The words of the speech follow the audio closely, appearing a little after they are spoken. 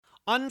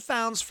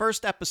Unfound's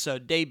first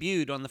episode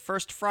debuted on the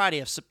first Friday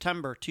of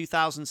September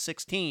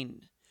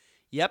 2016.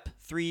 Yep,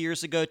 3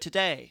 years ago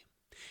today.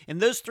 In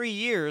those 3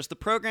 years, the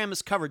program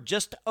has covered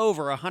just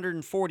over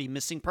 140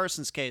 missing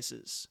persons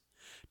cases.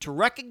 To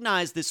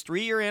recognize this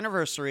 3-year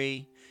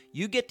anniversary,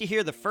 you get to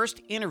hear the first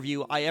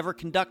interview I ever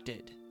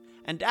conducted.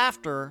 And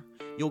after,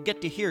 you'll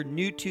get to hear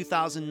new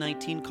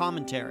 2019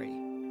 commentary.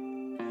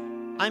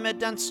 I'm Ed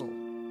Dentzel,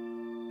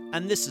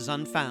 and this is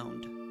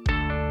Unfound.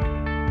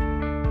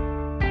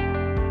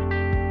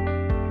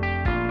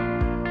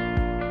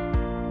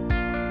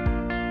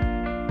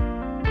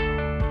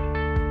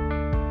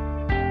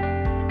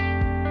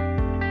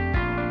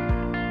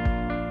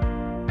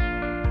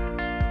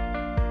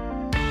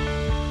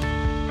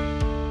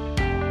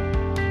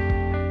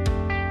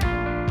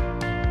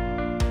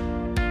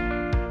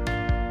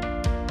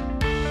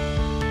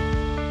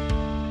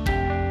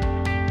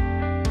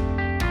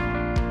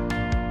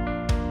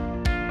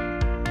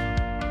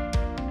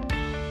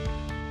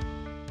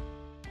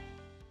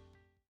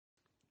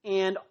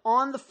 And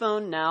on the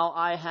phone now,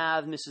 I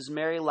have Mrs.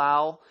 Mary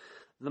Lau,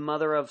 the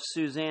mother of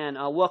Suzanne.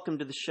 Welcome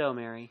to the show,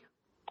 Mary.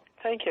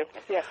 Thank you.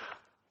 Yes.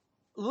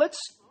 Let's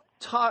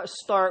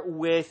start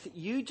with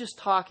you just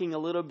talking a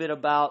little bit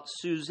about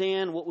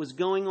Suzanne, what was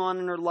going on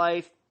in her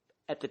life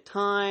at the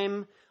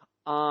time,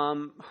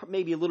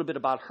 maybe a little bit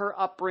about her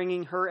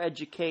upbringing, her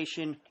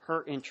education,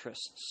 her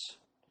interests.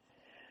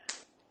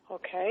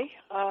 Okay.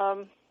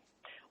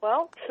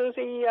 Well,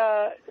 Susie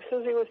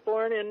was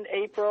born in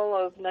April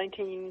of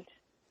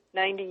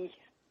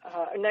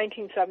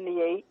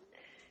 1978,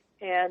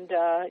 and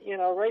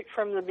right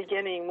from the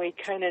beginning, we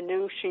kind of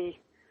knew she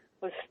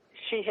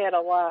had a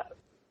lot,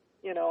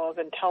 of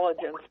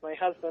intelligence. My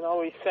husband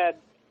always said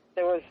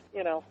there was,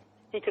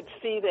 he could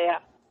see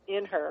that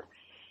in her.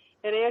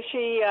 And as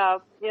she,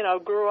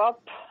 grew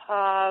up,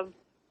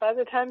 by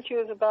the time she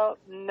was about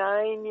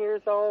 9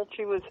 years old,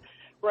 she was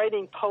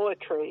writing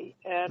poetry,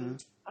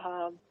 and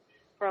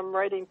from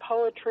writing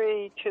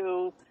poetry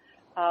to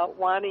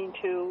wanting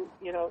to,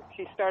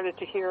 she started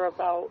to hear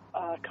about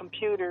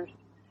computers,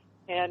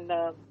 and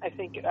I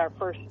think our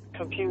first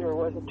computer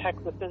was a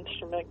Texas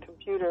Instrument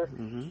computer,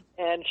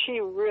 and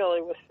she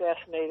really was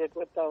fascinated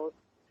with those.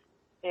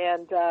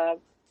 And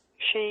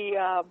she,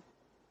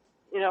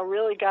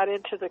 really got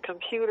into the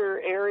computer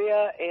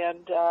area,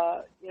 and,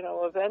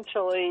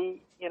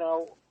 eventually,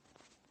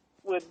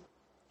 would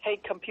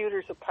take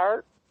computers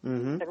apart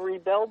and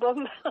rebuild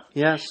them.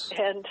 Yes.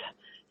 And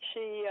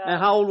she. And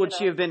how old would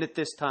she have been at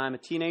this time? A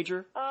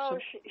teenager? Oh,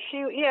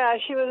 she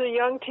was a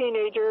young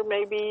teenager,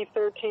 maybe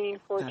 13,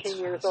 14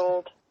 years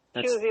old.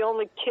 She was the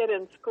only kid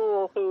in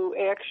school who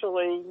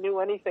actually knew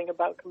anything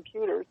about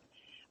computers.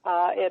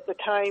 At the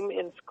time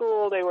in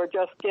school, they were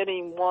just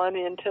getting one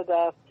into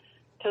the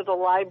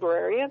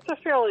library. It's a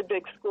fairly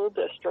big school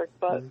district,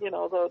 but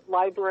the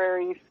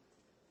libraries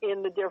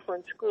in the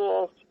different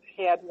schools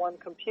had one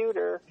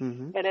computer,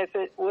 and if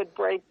it would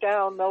break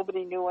down,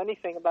 nobody knew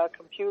anything about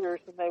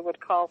computers, and they would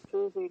call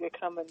Susie to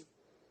come and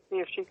see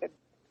if she could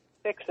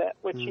fix it,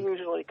 which she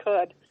usually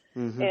could.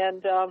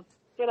 And,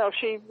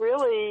 she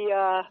really,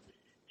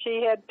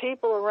 she had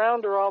people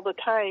around her all the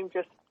time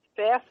just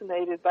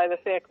fascinated by the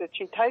fact that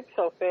she typed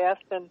so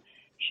fast, and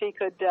she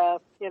could,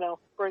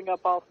 bring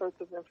up all sorts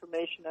of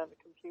information on the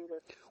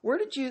computer. Where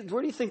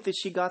do you think that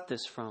she got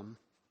this from?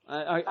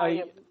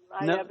 I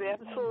have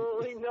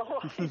absolutely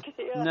no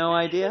idea. No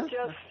idea?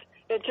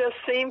 It just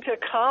seemed to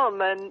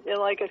come, and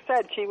like I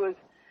said, she was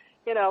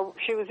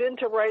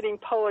into writing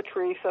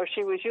poetry, so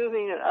she was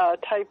using a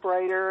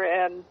typewriter,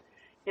 and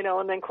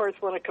and then of course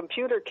when a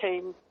computer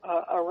came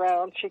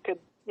around, she could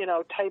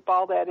type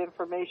all that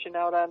information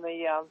out on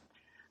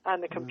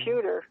the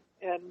computer,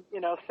 and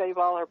save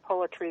all her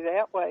poetry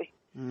that way.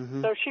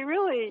 So she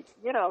really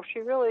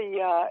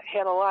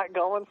had a lot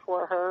going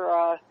for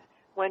her.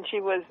 When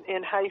she was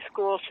in high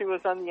school, she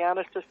was on the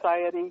Honor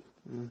Society.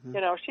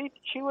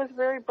 She was a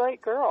very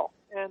bright girl,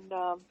 and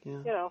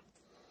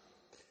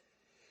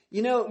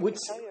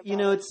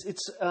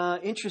it's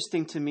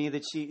interesting to me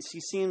that she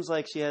seems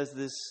like she has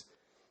this,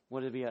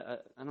 what would it be? I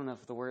don't know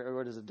if the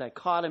word is a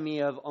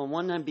dichotomy of, on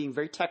one hand, being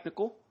very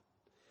technical,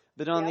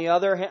 but on the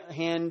other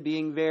hand,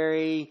 being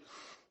very,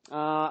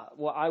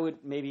 I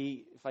would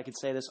maybe, if I could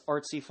say this,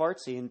 artsy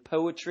fartsy in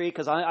poetry,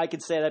 because I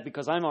could say that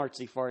because I'm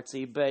artsy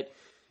fartsy, but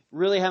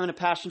really having a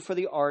passion for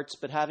the arts,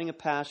 but having a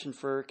passion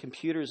for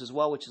computers as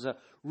well, which is a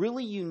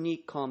really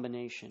unique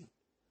combination.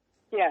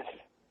 Yes.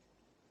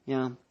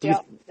 Yeah.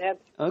 That's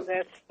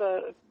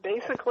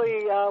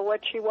basically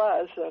what she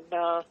was,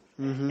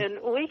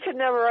 and we could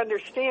never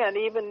understand,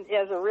 even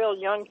as a real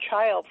young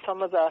child,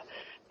 some of the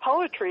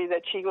poetry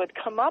that she would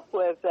come up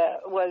with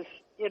that was,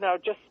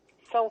 just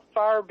so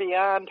far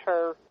beyond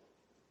her,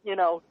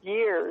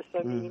 years.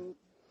 I mean,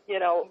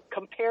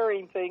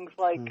 comparing things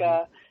like.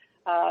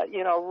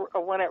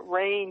 When it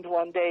rained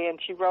one day, and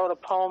she wrote a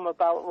poem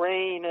about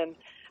rain and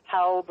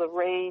how the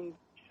rain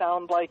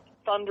sounded like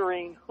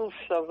thundering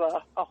hoofs of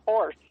a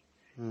horse,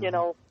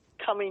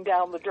 coming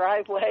down the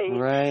driveway.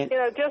 Right.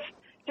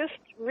 Just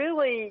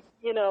really,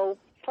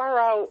 far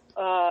out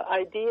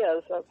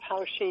ideas of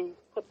how she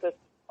put this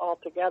all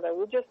together.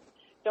 We just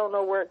don't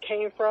know where it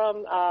came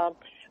from.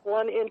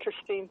 One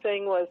interesting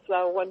thing was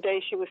one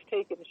day she was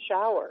taking a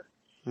shower,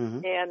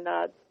 and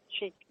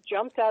she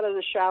jumped out of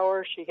the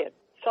shower. She had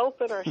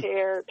soap in her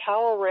hair,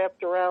 towel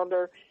wrapped around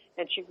her,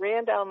 and she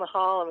ran down the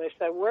hall, and they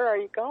said, "Where are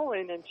you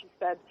going?" And she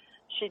said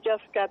she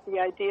just got the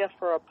idea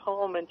for a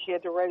poem, and she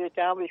had to write it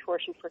down before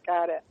she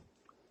forgot it.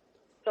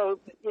 So,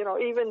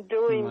 even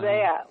doing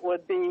that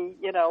would be,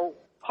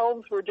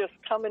 poems were just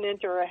coming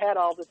into her head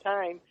all the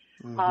time.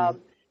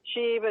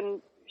 She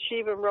even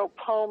wrote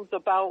poems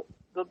about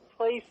the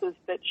places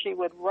that she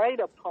would write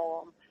a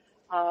poem.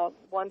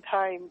 One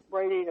time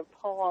writing a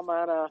poem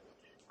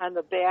on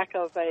the back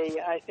of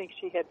I think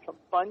she had some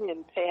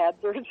bunion pads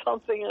or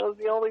something. It was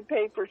the only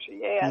paper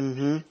she had.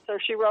 So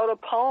she wrote a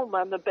poem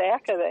on the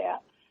back of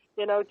that.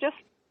 Just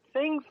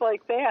things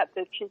like that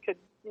she could,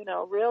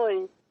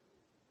 really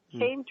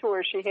came to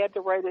her. She had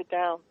to write it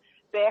down.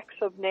 Backs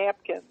of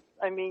napkins.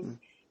 I mean,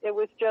 it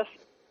was just,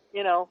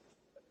 it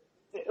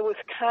was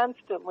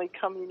constantly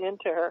coming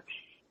into her.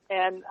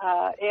 And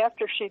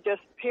after she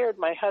disappeared,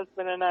 my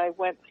husband and I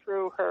went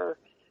through her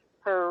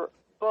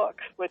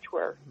books, which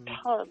were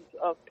tons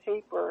of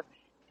paper,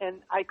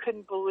 and I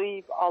couldn't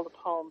believe all the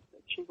poems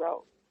that she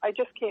wrote. I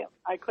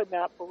could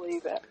not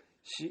believe it.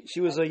 She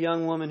was a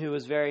young woman who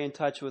was very in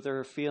touch with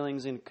her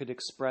feelings and could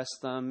express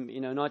them,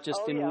 not just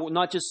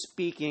not just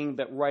speaking,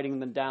 but writing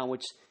them down,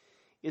 which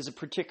is a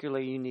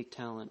particularly unique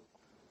talent.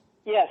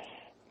 Yes,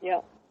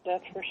 yeah,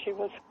 that's where she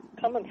was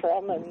coming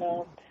from, and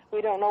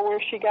we don't know where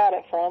she got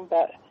it from,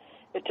 but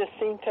it just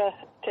seemed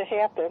to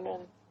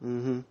happen.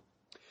 And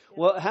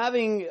well,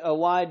 having a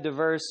wide,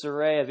 diverse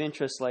array of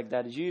interests like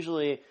that is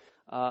usually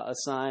a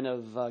sign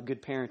of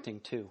good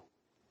parenting too.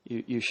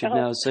 You should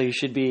know, so you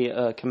should be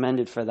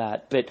commended for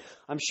that. But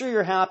I'm sure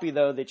you're happy,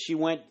 though, that she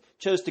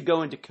chose to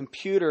go into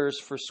computers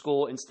for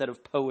school instead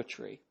of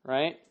poetry,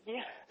 right?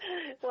 Yeah.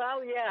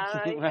 Well,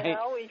 yeah. Right.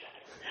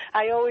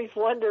 I always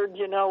wondered,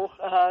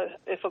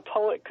 if a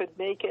poet could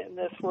make it in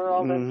this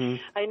world. And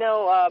I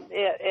know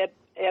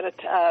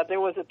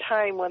there was a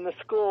time when the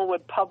school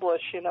would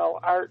publish,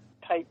 art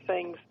type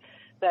things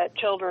that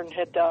children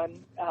had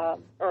done,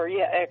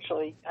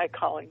 actually, I'm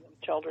calling them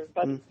children,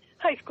 but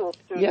high school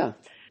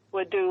students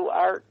would do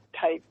art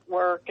type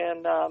work,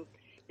 and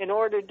in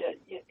order to,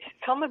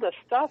 some of the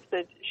stuff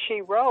that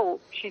she wrote,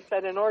 she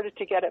said in order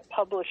to get it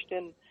published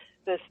in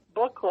this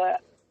booklet,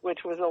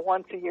 which was a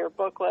once-a-year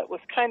booklet, was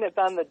kind of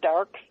on the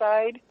dark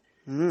side.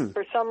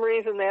 For some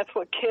reason, that's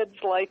what kids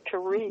like to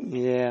read.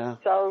 Yeah.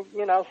 So,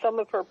 some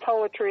of her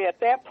poetry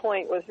at that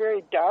point was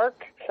very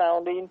dark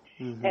sounding,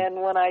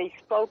 and when I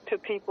spoke to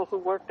people who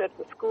worked at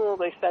the school,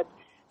 they said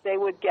they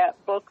would get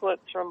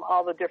booklets from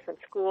all the different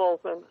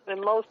schools,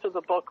 and most of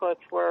the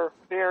booklets were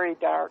very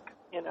dark,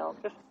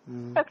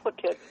 that's what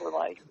kids were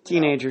like.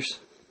 Teenagers.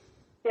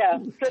 Yeah,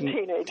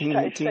 good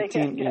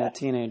teenagers. Yeah,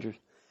 teenagers.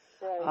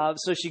 Right.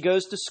 So she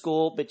goes to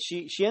school, but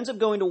she ends up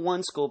going to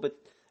one school,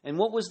 and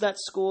what was that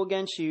school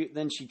again? She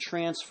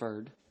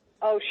transferred.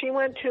 Oh, she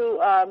went to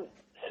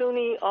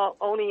SUNY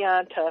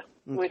Oneonta,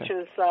 which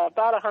is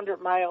about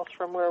 100 miles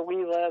from where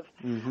we live,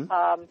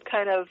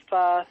 kind of,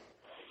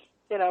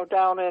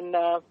 down in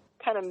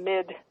kind of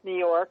mid-New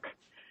York.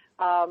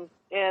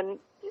 And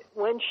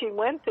when she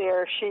went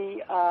there,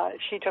 she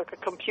took a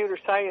computer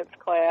science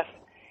class,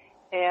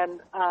 and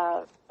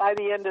by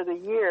the end of the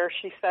year,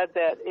 she said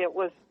that it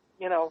was,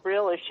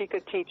 really she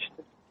could teach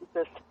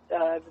the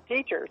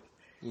teachers.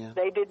 Yeah.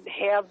 They didn't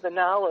have the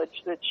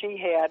knowledge that she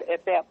had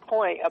at that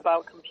point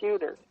about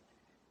computers.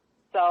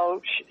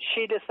 So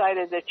she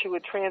decided that she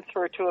would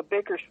transfer to a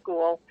bigger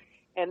school,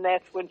 and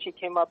that's when she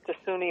came up to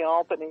SUNY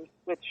Albany,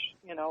 which,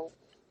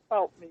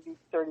 maybe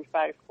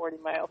 35, 40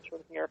 miles from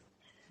here.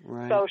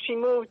 Right. So she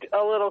moved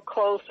a little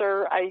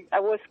closer. I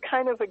was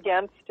kind of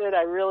against it.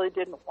 I really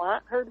didn't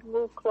want her to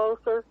move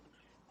closer,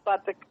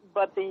 but the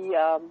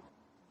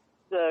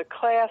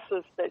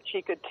classes that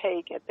she could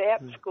take at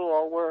that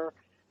school were,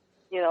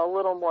 a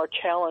little more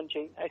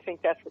challenging. I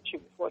think that's what she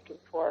was looking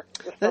for.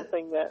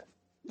 Something that.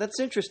 That's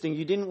interesting.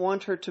 You didn't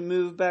want her to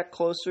move back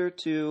closer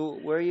to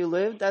where you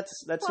lived?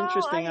 That's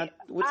interesting. I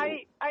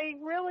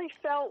really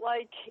felt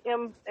like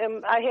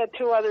I had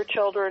two other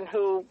children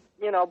who,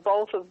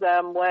 both of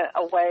them went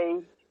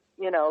away,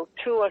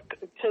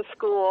 to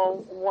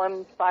school,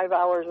 one 5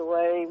 hours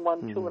away,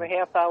 one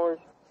 2.5 hours,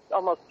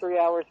 almost 3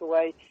 hours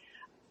away.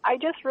 I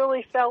just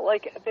really felt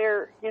like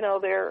their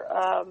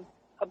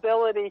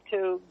ability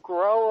to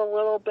grow a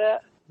little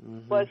bit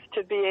was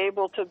to be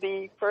able to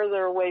be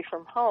further away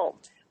from home.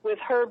 With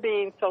her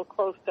being so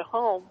close to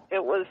home,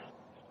 it was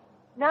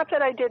not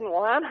that I didn't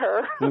want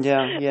her.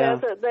 Yeah.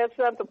 That's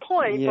not the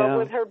point. Yeah. But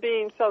with her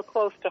being so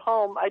close to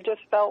home, I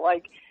just felt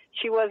like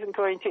she wasn't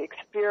going to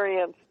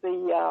experience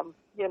the,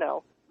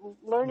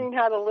 learning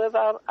how to live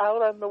out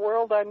on the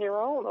world on your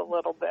own a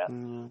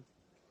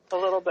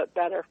little bit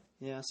better.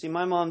 Yeah. See,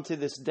 my mom to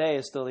this day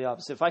is still the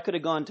opposite. If I could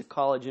have gone to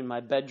college in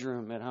my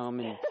bedroom at home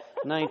in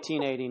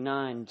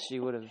 1989, she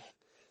would have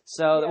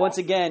So Yeah. once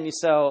again,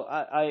 that's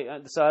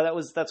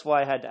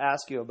why I had to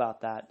ask you about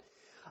that.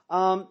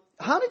 How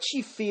did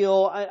she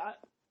feel?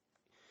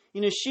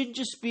 She'd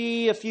just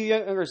be a few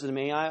years younger than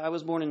me. I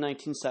was born in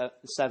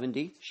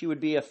 1970. She would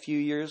be a few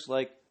years,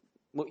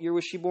 what year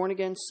was she born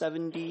again?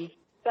 78.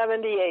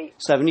 78.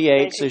 So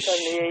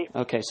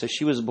 1978. so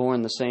she was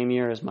born the same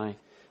year as my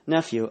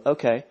nephew.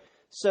 Okay.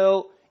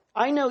 So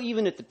I know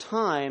even at the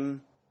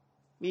time,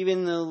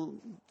 even the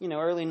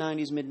early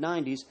 90s, mid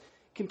 90s,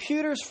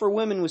 computers for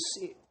women was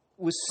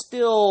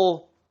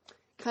still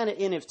kind of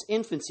in its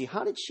infancy.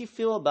 How did she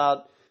feel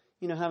about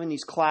having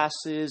these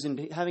classes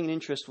and having an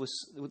interest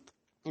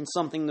in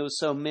something that was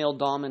so male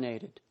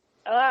dominated?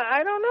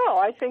 I don't know.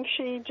 I think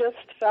she just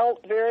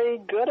felt very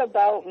good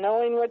about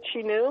knowing what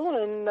she knew,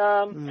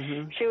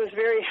 and she was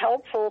very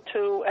helpful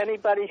to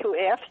anybody who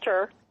asked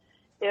her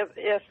if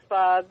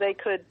they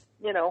could,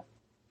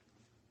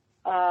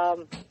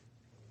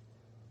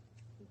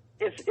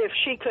 if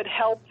she could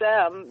help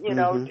them,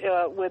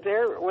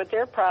 with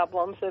their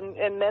problems.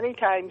 And many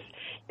times,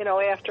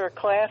 after a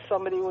class,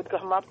 somebody would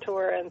come up to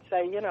her and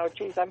say,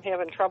 geez, I'm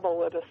having trouble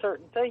with a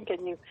certain thing.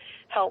 Can you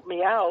help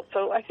me out?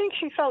 So I think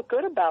she felt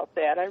good about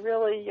that. I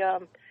really,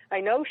 I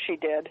know she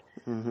did.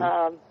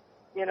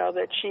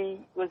 That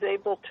she was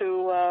able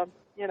to,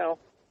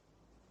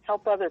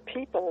 help other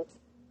people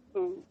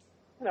who,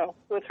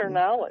 with her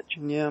knowledge.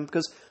 Yeah,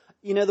 because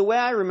the way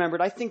I remember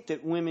it, I think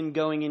that women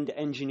going into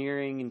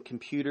engineering and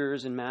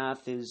computers and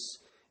math is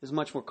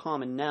much more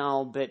common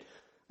now. But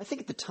I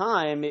think at the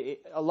time,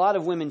 a lot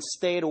of women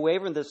stayed away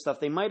from this stuff.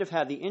 They might have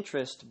had the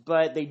interest,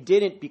 but they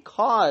didn't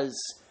because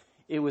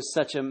it was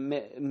such a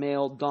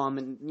male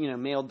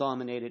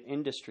dominated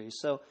industry.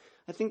 So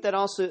I think that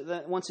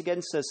once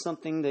again says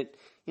something that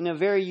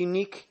very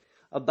unique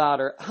about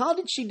her. How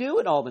did she do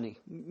at Albany?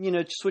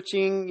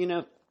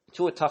 Switching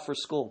to a tougher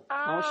school.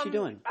 How was she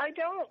doing? I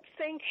don't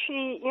think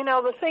she.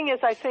 The thing is,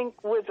 I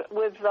think with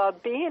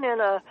being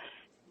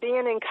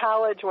in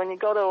college, when you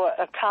go to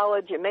a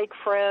college, you make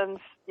friends.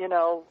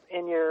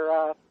 In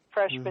your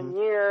freshman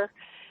year,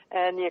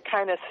 and you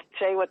kind of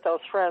stay with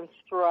those friends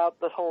throughout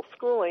the whole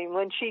schooling.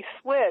 When she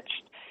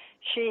switched,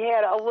 she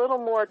had a little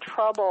more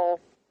trouble,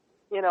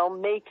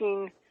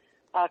 making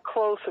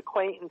close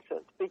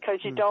acquaintances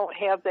because you don't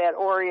have that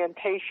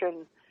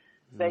orientation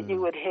that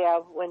you would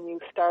have when you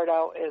start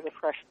out as a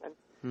freshman.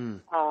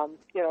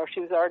 She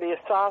was already a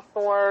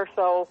sophomore,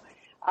 so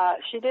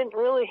she didn't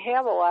really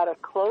have a lot of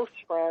close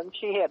friends.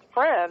 She had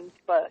friends,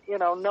 but,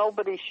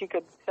 nobody she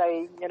could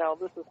say,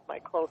 this is my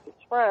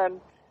closest friend.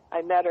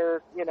 I met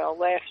her,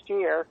 last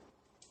year.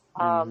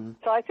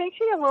 So I think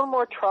she had a little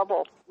more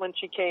trouble when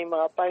she came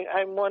up.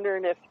 I'm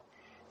wondering if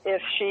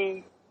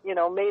she,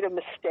 made a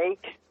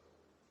mistake,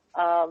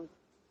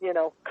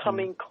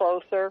 coming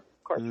closer.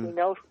 Of course, we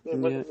know it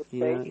was a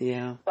mistake.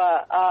 Yeah.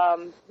 But,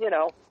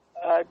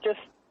 just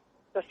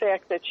the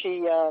fact that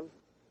she,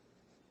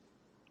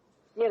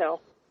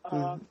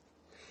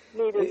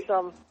 needed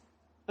some.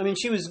 I mean,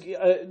 she was.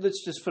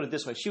 Let's just put it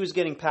this way: she was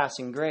getting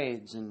passing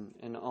grades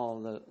and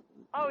all the.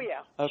 Oh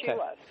yeah, okay. She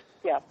was.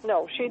 Yeah,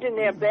 no, she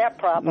didn't have that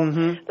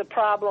problem. The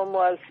problem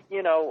was,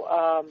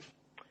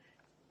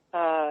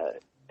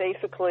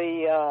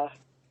 basically, the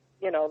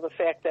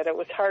fact that it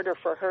was harder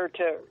for her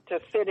to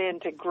fit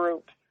into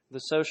groups. The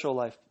social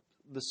life,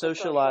 the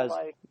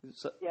socializing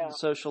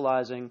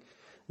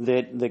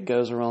that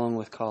goes along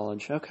with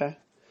college. Okay.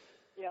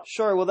 Yeah.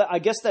 Sure. Well, I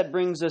guess that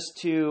brings us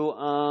to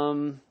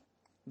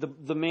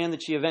the man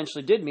that she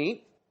eventually did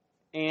meet,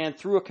 and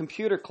through a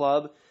computer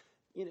club.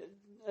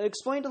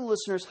 Explain to the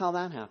listeners how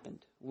that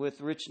happened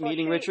with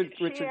meeting Richard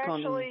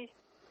Condon.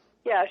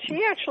 Yeah,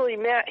 she actually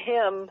met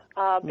him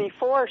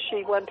before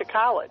she went to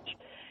college.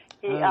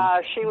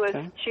 She was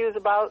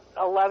about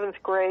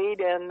 11th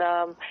grade and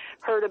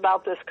heard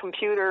about this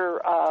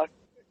computer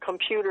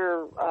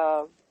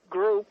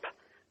group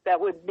that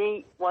would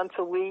meet once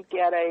a week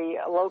at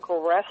a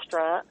local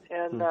restaurant,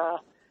 and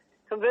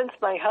convinced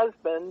my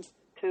husband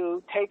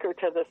to take her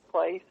to this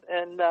place.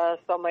 And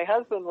so my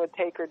husband would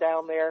take her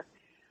down there,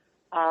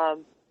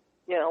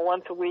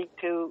 once a week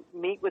to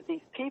meet with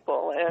these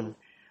people. And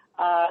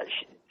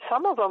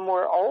some of them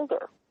were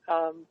older.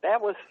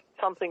 That was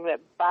something that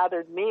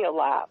bothered me a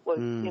lot.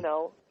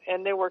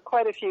 And there were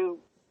quite a few,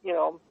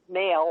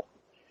 male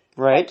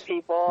type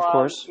people. Of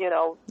course.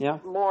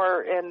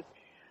 More and.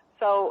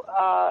 So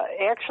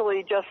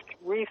actually just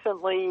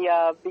recently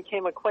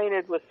became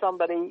acquainted with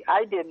somebody.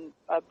 I didn't,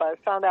 but I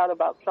found out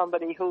about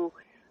somebody who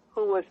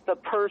was the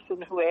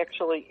person who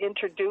actually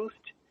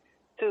introduced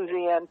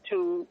Suzanne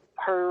to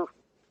her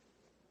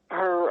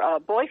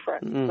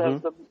boyfriend,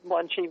 the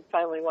one she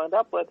finally wound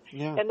up with.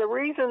 Yeah. And the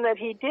reason that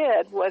he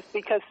did was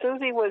because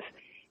Susie was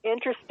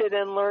interested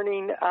in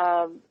learning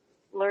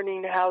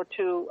how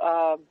to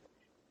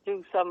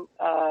do some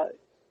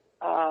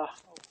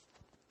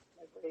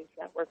it's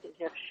not working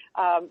here.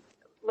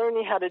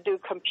 Learning how to do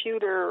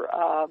computer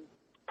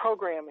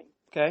programming.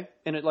 Okay,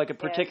 and it like a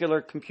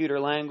particular computer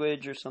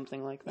language or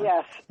something like that?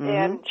 Yes,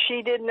 and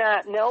she did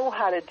not know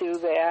how to do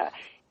that,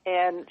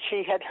 and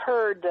she had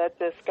heard that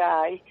this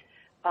guy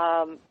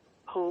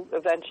who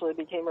eventually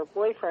became her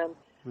boyfriend,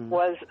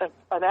 was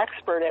an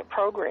expert at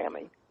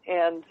programming,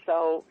 and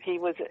so he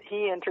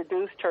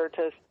introduced her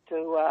to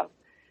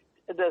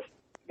this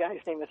guy's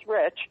name is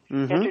Rich.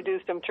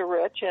 Introduced him to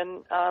Rich,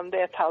 and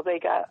that's how they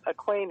got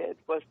acquainted,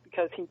 was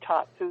because he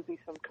taught Susie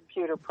some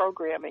computer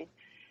programming,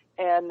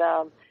 and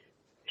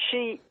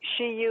she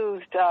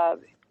used.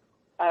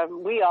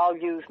 We all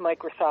use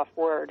Microsoft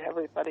Word.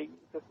 Everybody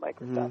uses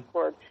Microsoft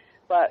Word,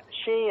 but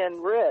she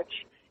and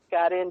Rich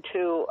got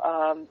into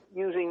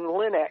using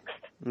Linux,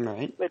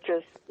 which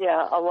is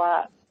a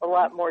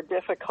lot more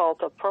difficult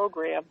to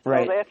program.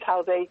 Right. So that's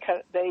how they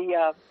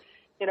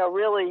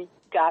really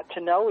got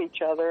to know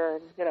each other,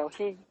 and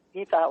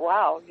he thought,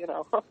 wow,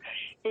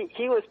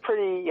 he was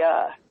pretty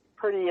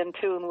in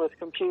tune with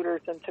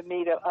computers, and to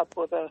meet up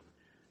with a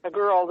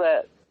girl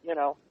that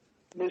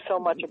knew so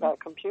much about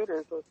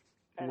computers was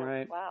kind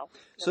of wow.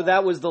 So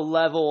that was the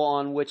level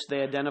on which they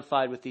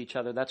identified with each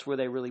other. That's where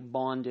they really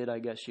bonded, I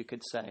guess you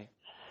could say.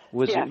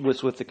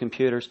 Was with the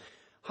computers.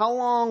 How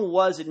long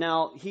was it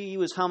now? He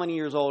was how many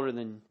years older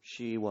than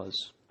she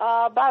was?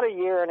 About a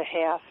year and a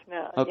half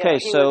now. Okay,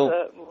 he so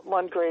was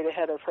one grade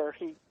ahead of her.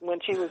 When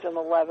she was in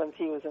 11th,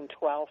 he was in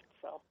 12th.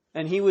 So.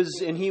 And he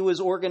was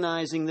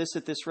organizing this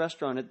at this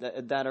restaurant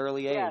at that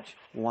early age. Yes.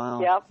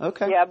 Wow. Yep.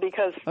 Okay. Yeah,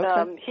 because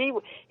he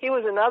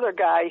was another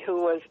guy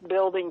who was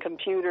building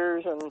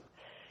computers and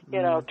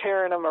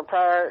tearing them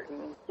apart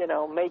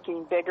and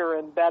making bigger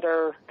and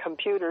better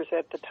computers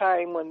at the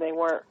time when they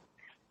weren't.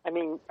 I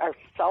mean, our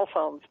cell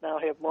phones now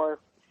have more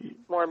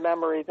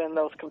memory than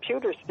those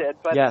computers did.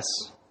 But, yes.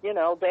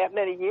 That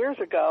many years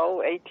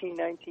ago, 18,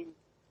 19,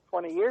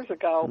 20 years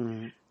ago,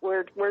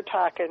 we're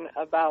talking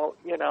about,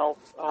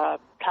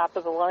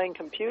 top-of-the-line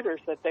computers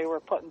that they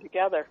were putting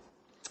together.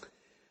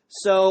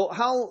 So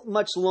how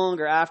much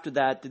longer after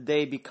that did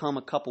they become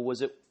a couple?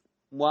 Was it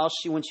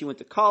when she went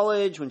to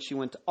college, when she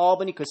went to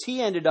Albany? Because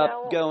he ended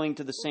up going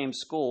to the same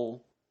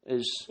school. He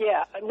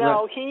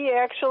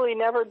actually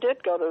never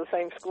did go to the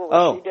same school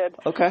as she did.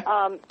 Okay.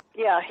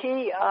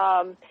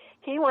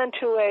 He went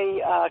to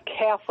a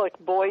Catholic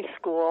boys'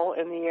 school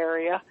in the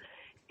area,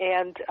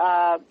 and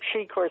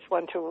she, of course,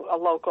 went to a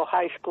local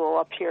high school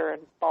up here in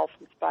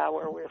Ballston Spa,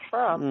 where we're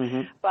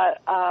from.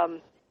 But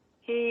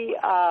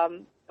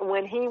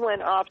when he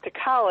went off to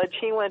college,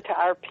 he went to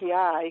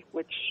RPI,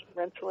 which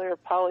Rensselaer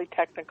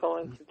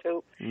Polytechnical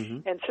Institute,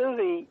 and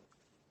Susie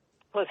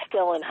was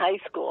still in high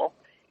school.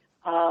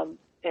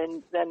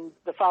 And then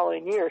the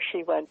following year,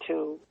 she went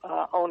to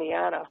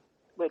Oneonta,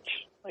 which,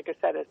 like I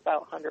said, is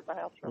about 100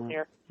 miles from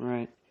here.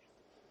 Right.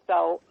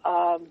 So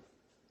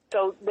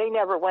they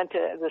never went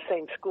to the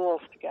same schools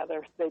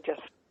together. They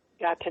just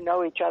got to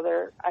know each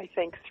other, I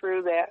think,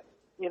 through that,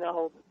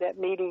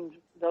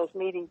 those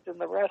meetings in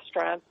the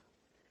restaurant.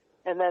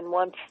 And then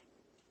once,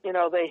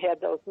 they had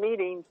those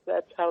meetings,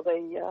 that's how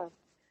they,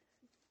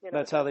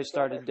 that's how they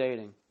started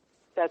dating.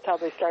 That's how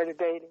they started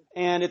dating.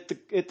 And at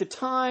the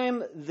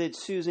time that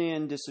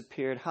Suzanne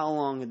disappeared, how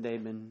long had they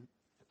been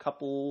a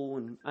couple?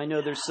 And I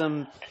know there's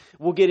some.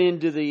 We'll get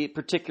into the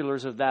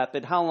particulars of that,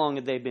 but how long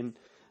had they been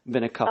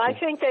a couple? I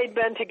think they'd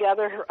been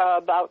together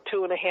about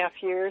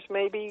 2.5 years,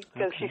 maybe,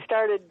 because she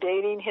started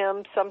dating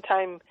him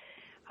sometime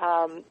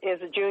as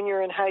a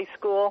junior in high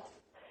school,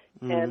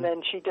 and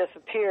then she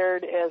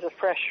disappeared as a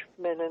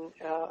freshman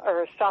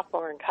or a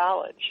sophomore in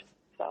college.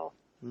 So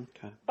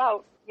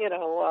about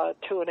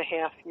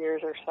 2.5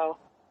 years or so.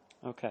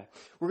 Okay.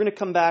 We're going to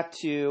come back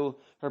to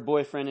her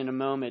boyfriend in a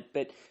moment,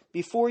 but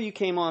before you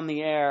came on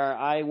the air,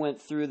 I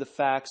went through the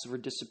facts of her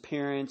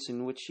disappearance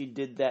and what she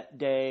did that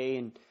day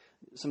and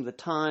some of the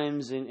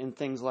times and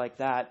things like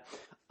that.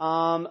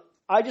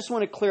 I just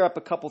want to clear up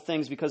a couple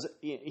things because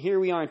here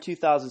we are in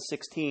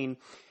 2016,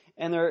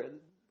 and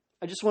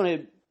I just want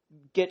to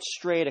get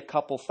straight a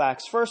couple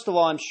facts. First of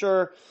all, I'm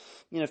sure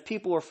if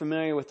people are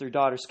familiar with their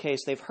daughter's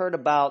case, they've heard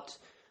about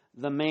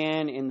the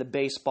man in the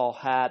baseball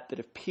hat that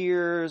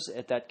appears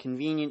at that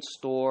convenience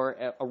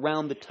store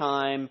around the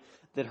time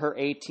that her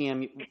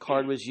ATM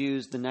card was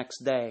used the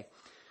next day.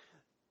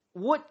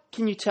 What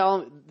can you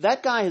tell?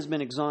 That guy has been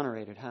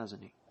exonerated,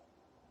 hasn't he?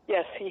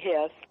 Yes, he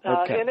has.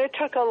 And it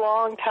took a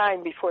long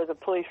time before the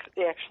police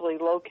actually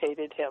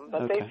located him,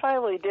 but they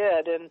finally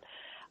did, and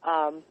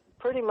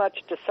pretty much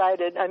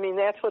decided,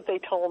 that's what they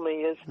told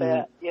me, is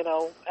that,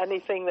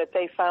 anything that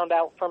they found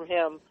out from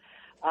him,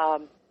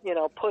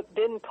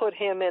 didn't put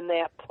him in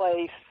that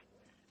place,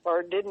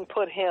 or didn't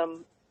put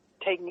him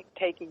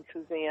taking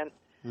Suzanne.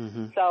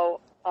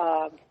 So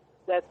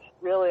that's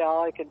really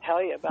all I can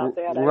tell you about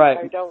that. Right.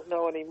 I don't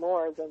know any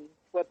more than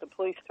what the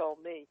police told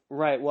me.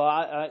 Right. Well,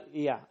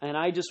 and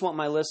I just want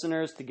my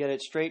listeners to get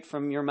it straight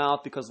from your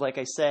mouth because, like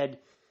I said,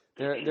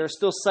 there are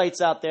still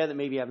sites out there that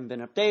maybe haven't been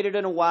updated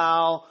in a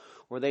while,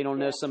 or they don't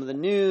know some of the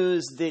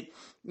news that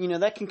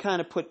that can kind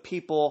of put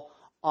people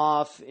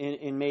off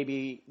in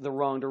maybe the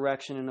wrong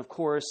direction. And of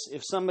course,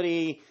 if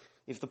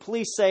the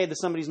police say that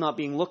somebody's not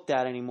being looked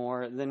at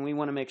anymore, then we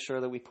want to make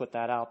sure that we put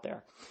that out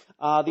there.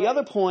 The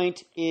other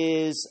point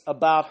is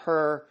about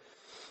her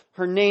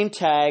name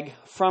tag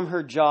from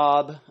her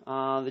job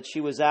that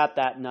she was at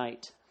that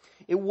night.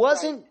 It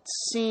wasn't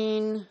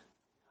seen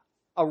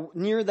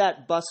near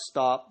that bus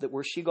stop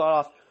where she got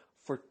off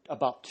for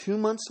about 2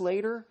 months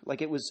later.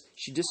 Like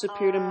she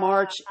disappeared in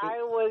March.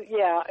 It was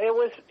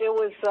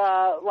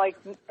like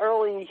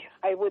early,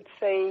 I would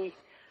say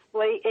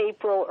late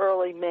April,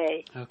 early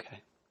May.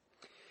 Okay.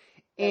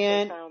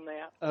 And they found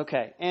that.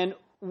 Okay. And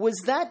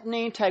was that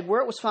name tag, where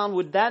it was found,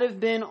 would that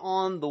have been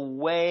on the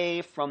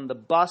way from the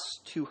bus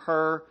to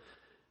her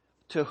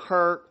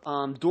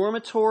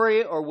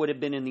dormitory, or would it have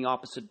been in the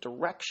opposite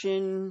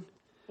direction?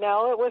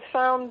 No, it was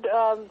found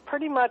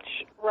pretty much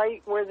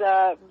right where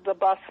the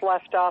bus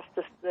left off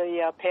the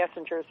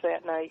passengers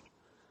that night.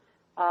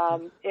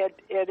 It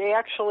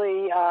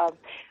actually,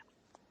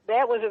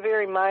 that was a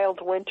very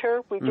mild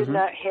winter. We did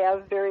not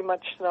have very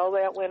much snow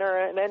that winter,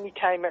 and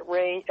anytime it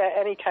rained,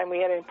 anytime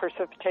we had any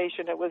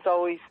precipitation, it was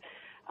always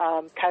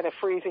kind of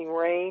freezing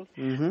rain.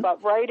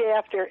 But right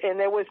after, and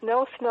there was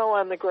no snow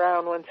on the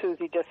ground when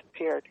Susie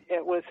disappeared.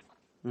 It was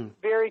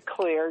very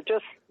clear,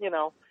 just,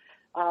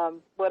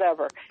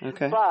 whatever.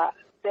 Okay. But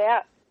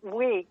that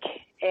week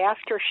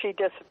after she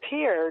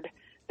disappeared,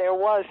 there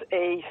was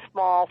a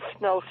small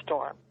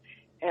snowstorm.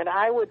 And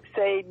I would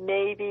say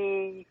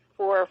maybe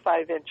 4 or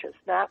 5 inches,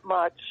 not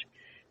much.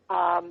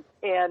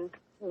 And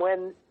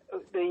when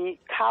the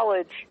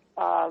college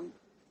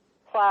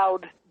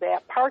plowed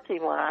that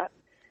parking lot,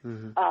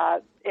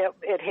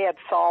 it had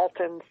salt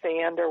and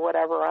sand or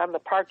whatever on the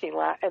parking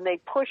lot, and they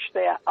pushed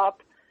that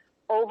up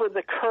over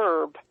the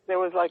curb. There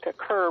was like a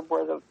curb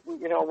where the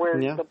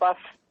bus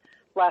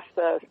left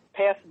the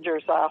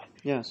passengers off.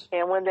 Yes.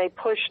 And when they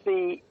pushed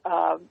the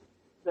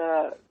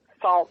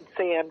salt and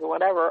sand or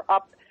whatever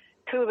up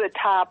to the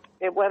top,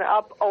 it went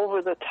up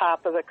over the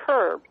top of the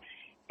curb,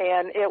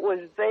 and it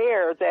was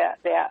there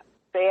that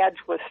badge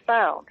was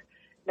found.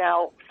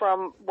 Now,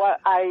 from what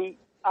I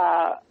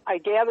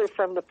gathered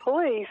from the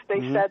police,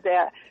 they said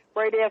that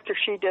right after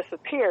she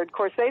disappeared, of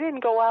course, they didn't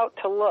go out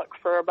to look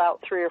for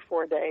about 3 or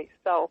 4 days.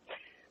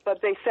 But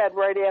they said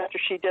right after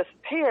she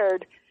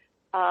disappeared,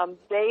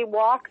 they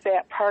walked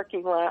that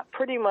parking lot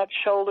pretty much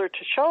shoulder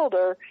to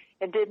shoulder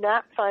and did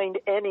not find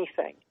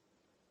anything.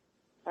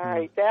 All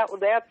right,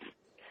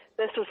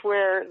 this is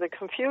where the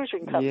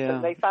confusion comes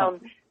in. They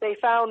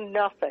found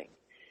nothing.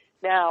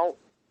 Now,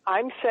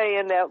 I'm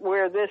saying that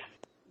where this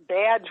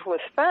badge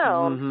was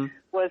found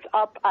was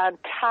up on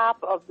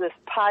top of this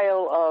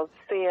pile of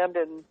sand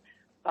and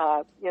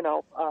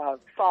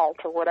salt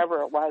or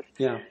whatever it was.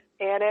 Yeah.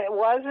 And it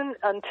wasn't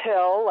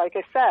until, like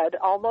I said,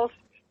 almost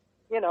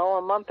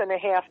a month and a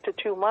half to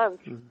 2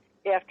 months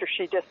after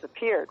she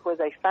disappeared where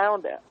they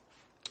found it.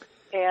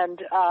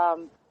 And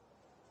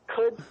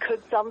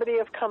could somebody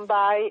have come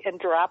by and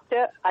dropped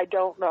it? I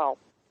don't know.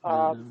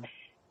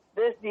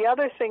 The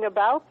other thing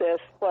about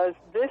this was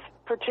this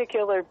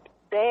particular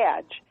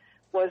badge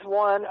was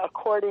one,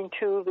 according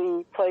to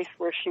the place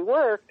where she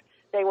worked,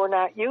 they were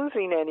not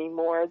using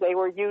anymore. They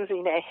were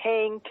using a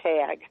hang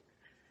tag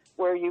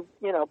where you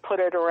put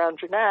it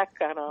around your neck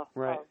on a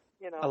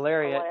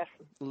lariat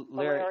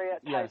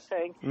type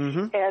thing.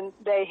 And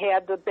they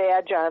had the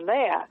badge on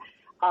that.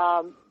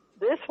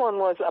 This one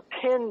was a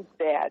pin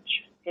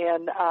badge,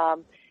 and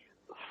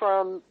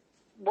from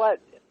what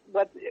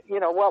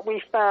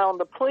we found,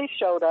 the police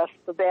showed us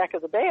the back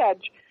of the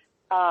badge.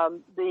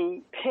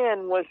 The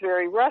pin was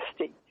very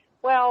rusty.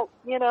 Well,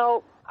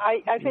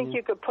 I think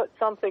you could put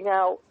something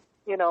out,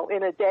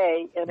 in a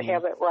day and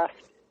have it rust.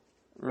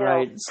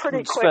 Right,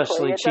 pretty quickly.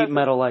 Especially cheap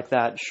metal like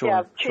that, sure.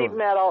 Yeah, cheap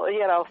metal,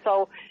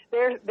 so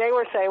they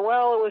were saying,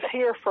 well, it was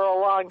here for a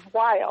long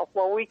while.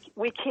 Well,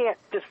 we can't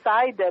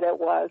decide that it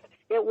was.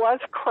 It was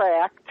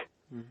cracked.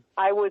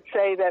 I would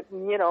say that,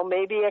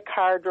 maybe a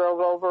car drove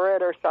over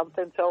it or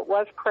something, so it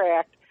was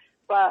cracked.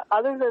 But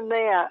other than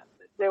that,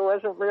 there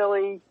wasn't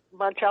really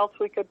much else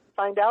we could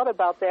find out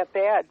about that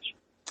badge,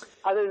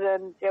 other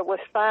than it was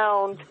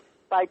found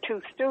by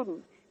 2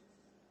 students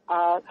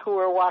who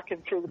were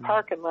walking through the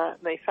parking lot,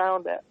 and they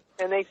found it.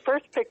 And they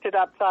first picked it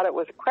up, thought it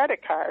was a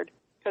credit card,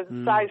 because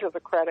the size of a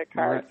credit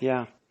card,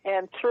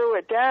 and threw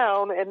it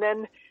down, and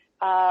then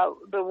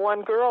the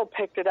one girl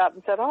picked it up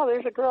and said, oh,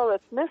 there's a girl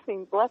that's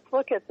missing. Let's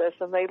look at this.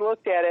 And they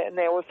looked at it, and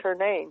there was her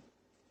name.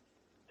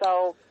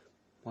 So,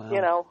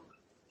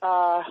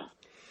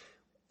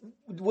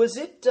 was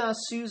it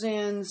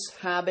Suzanne's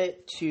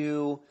habit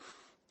to,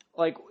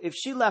 like, if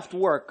she left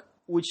work,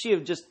 would she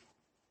have just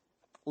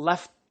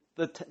left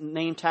the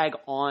name tag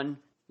on,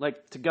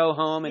 like, to go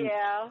home? And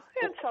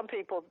and some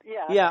people,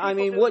 I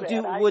mean, what do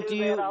you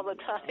that all the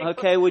time.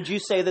 Okay, would you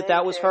say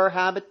that was her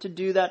habit to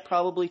do that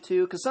probably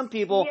too? Because some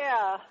people,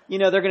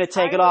 they're going to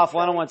take it off.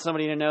 Well, I don't want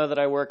somebody to know that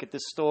I work at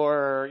this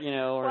store, or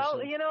Well,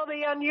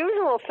 the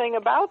unusual thing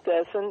about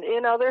this, and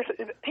there's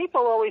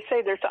people always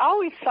say there's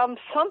always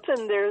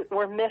something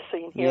we're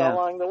missing here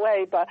along the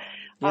way, but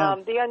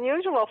the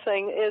unusual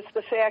thing is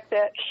the fact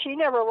that she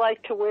never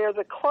liked to wear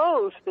the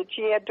clothes that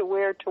she had to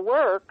wear to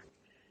work.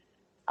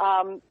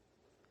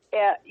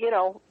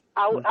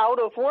 Out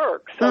of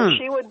work. So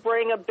she would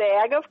bring a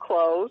bag of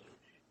clothes,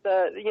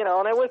 and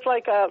it was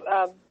like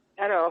a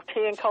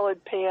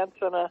tan-colored pants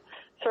and a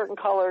certain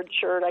colored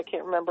shirt. I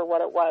can't remember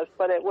what it was,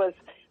 but it was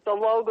the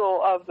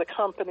logo of the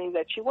company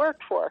that she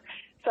worked for.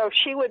 So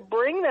she would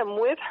bring them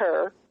with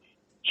her,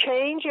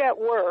 change at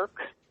work,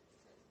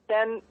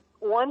 then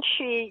once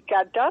she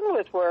got done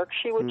with work,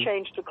 she would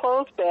change the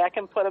clothes back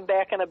and put them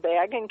back in a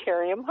bag and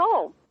carry them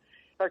home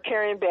or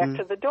carry them back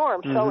to the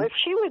dorm. So if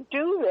she would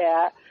do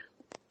that,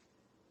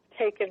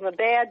 taking the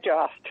badge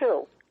off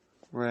too.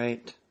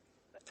 Right.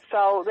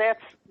 So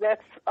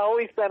that's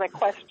always been a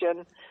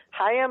question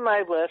high on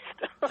my list.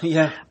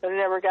 Yeah. But I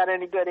never got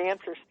any good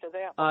answers to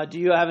that. Do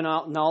you have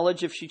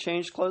knowledge if she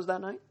changed clothes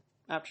that night?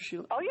 After she?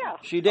 Oh yeah,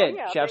 she did. Oh,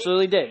 yeah. She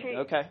absolutely did.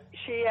 Okay.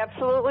 She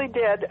absolutely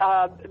did.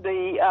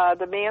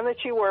 The man that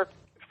she worked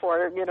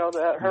for,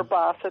 her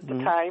boss at the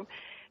time,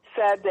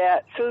 said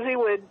that Susie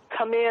would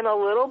come in a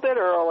little bit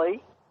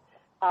early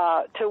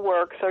to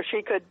work, so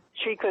she could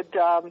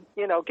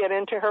get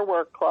into her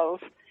work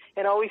clothes,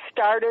 and always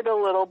started a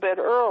little bit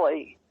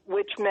early,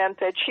 which meant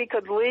that she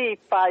could leave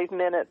 5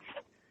 minutes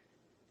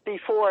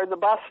before the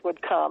bus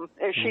would come.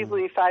 If she'd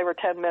leave 5 or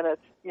 10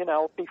 minutes,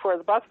 before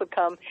the bus would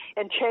come,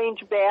 and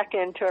change back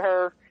into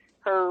her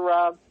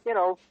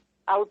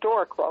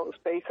outdoor clothes,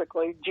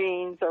 basically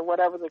jeans or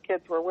whatever the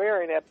kids were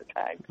wearing at the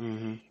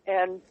time.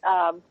 And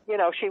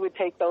she would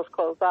take those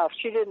clothes off.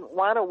 She didn't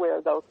want to wear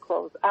those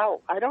clothes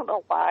out. I don't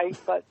know why,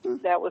 but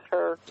that was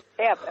her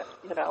habit.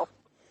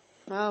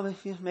 Well,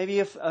 maybe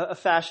a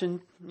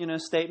fashion,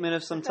 statement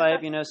of some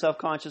type,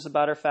 self-conscious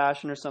about her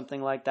fashion or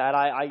something like that.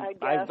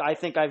 I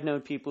think I've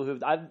known people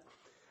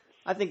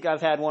I think I've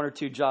had 1 or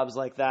 2 jobs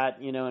like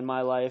that, in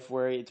my life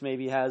where it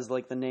maybe has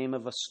like the name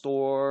of a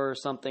store or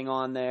something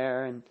on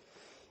there, and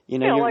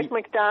like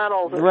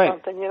McDonald's or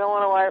something. You don't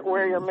want to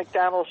wear your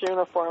McDonald's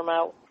uniform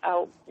out,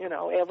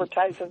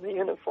 advertising the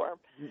uniform.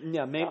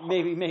 Yeah,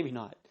 maybe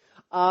not.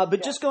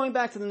 But just going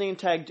back to the name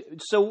tag,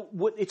 so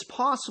it's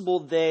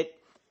possible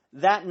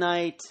that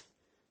night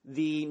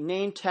the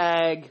name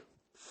tag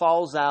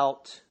falls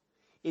out.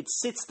 It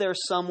sits there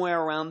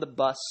somewhere around the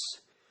bus.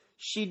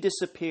 She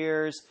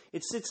disappears.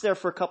 It sits there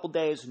for a couple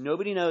days.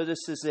 Nobody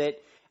notices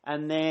it.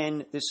 And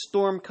then the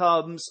storm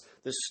comes.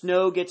 The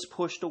snow gets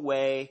pushed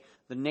away.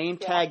 The name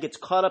tag gets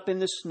caught up in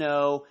the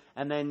snow.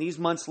 And then these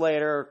months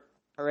later,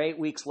 or 8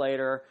 weeks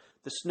later,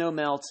 the snow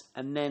melts.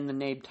 And then the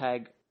name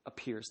tag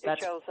appears. It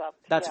shows up.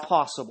 That's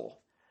possible.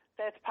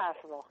 That's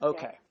possible.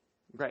 Okay.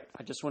 Great.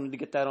 I just wanted to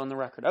get that on the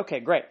record. Okay,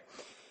 great.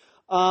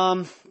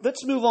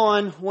 Let's move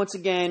on once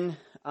again.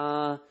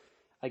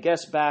 I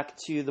guess back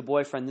to the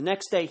boyfriend. The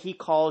next day he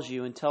calls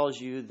you and tells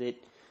you that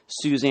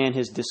Suzanne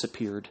has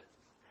disappeared.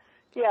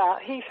 Yeah,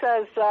 he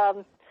says,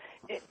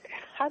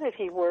 how did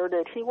he word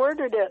it? He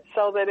worded it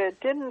so that it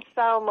didn't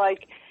sound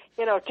like,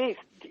 geez,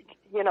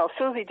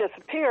 Susie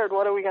disappeared.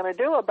 What are we going to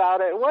do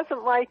about it? It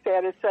wasn't like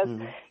that. It says,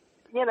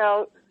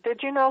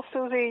 did you know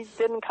Susie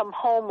didn't come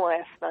home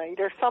last night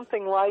or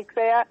something like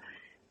that?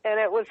 And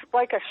it was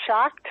like a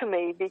shock to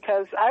me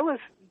because I was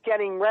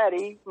getting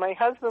ready. My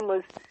husband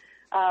was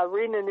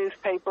reading a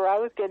newspaper. I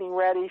was getting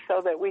ready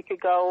so that we could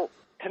go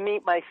to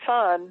meet my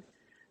son.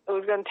 It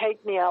was going to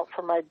take me out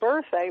for my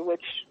birthday,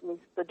 which was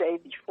the day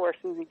before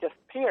Susie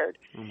disappeared.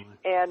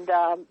 And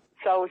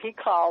so he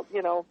called,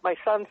 my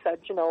son said,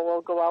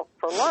 we'll go out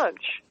for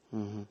lunch.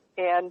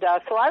 And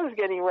so I was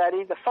getting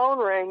ready. The phone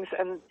rings,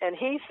 and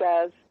he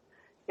says,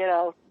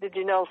 did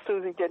you know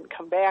Susie didn't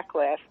come back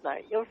last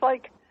night? It was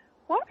like,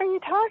 what are you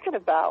talking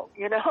about?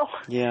 Yeah. I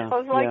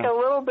was like a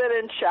little bit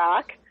in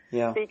shock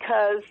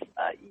because,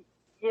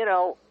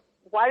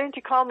 why didn't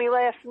you call me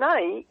last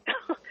night?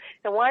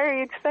 And why are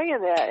you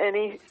saying that?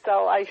 And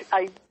so I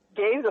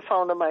gave the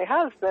phone to my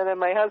husband, and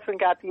my husband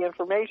got the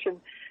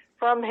information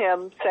from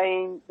him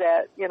saying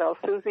that,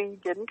 Susie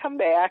didn't come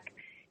back.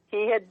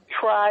 He had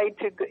tried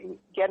to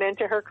get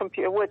into her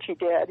computer, which he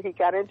did. He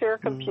got into her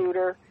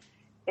computer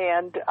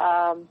and,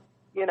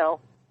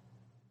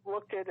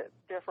 looked at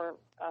different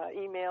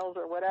emails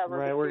or whatever.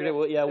 Right.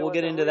 We'll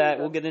get into that.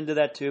 We'll get into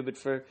that too. But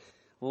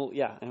we'll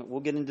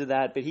get into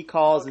that. But he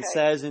calls and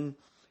says, and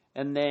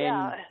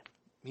then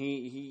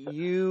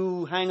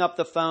you hang up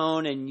the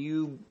phone and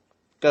you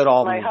go to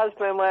Albany. My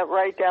husband went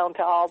right down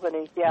to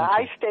Albany. Yeah,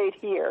 I stayed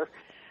here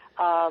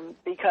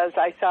because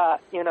I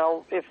thought,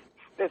 if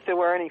there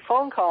were any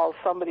phone calls,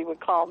 somebody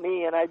would call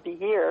me and I'd be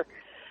here.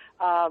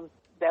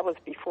 That was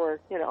before,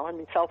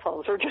 cell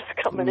phones were just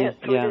coming in,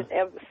 so we didn't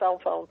have the cell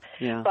phone.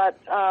 Yeah. But,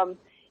 I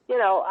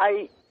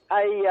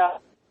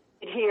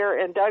here,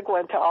 and Doug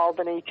went to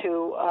Albany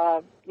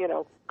to,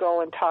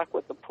 go and talk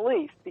with the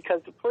police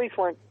because the police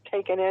weren't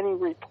taking any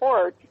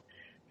reports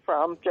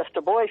from just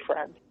a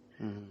boyfriend,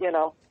 and, they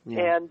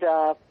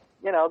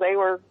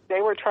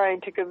were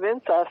trying to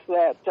convince us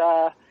that,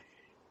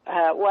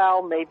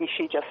 maybe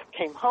she just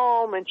came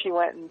home and she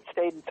went and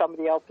stayed in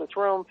somebody else's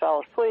room,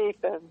 fell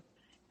asleep, and,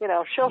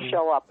 she'll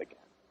show up again.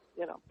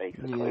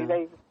 Basically,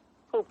 they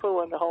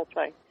poo-pooing the whole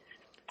thing.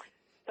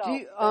 So,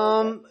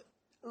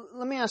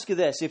 let me ask you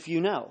this, if you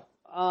know.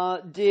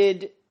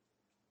 Did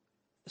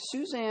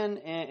Suzanne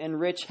and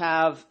Rich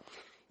have,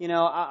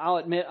 I'll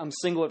admit I'm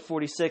single at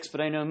 46,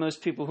 but I know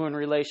most people who are in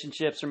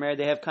relationships or married,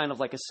 they have kind of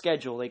like a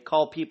schedule. They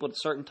call people at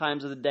certain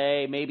times of the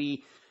day,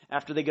 maybe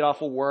after they get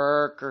off of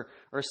work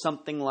or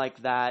something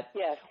like that.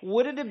 Yes.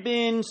 Would it have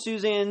been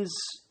Suzanne's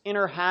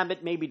inner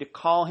habit maybe to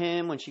call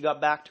him when she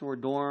got back to her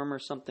dorm or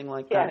something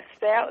like that?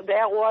 Yes,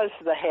 that was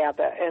the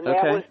habit, and that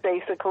Okay. was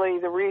basically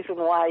the reason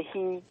why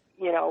he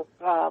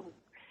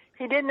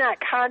did not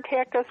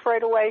contact us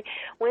right away.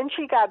 When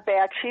she got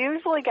back, she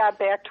usually got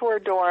back to her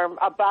dorm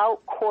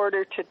about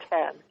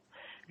 9:45.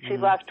 She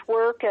left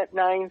work at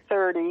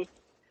 9:30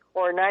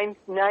 or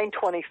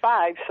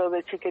 9:25 so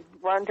that she could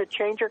run to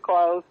change her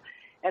clothes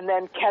and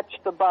then catch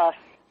the bus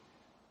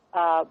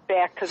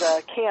back to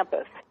the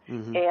campus.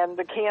 And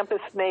the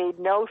campus made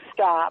no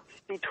stops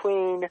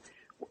between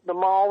the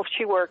mall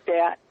she worked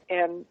at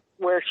and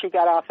where she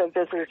got off at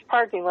Visitors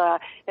Parking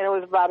Lot, and it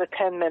was about a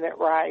 10-minute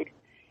ride.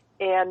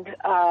 And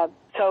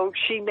so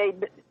she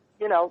made,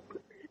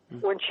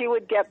 when she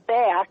would get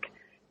back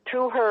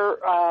to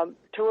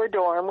her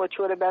dorm, which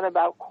would have been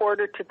about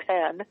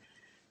 9:45,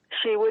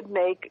 she would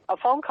make a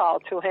phone call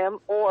to him,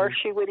 or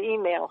she would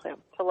email him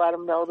to let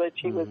him know that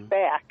she was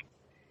back.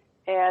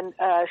 And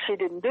she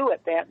didn't do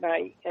it that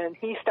night. And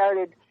he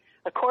started,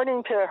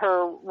 according to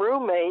her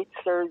roommates,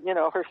 or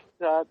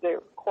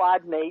their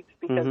quad mates,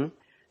 because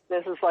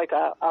this is like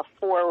a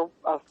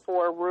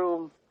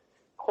four-room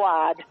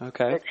quad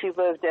that she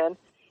lived in,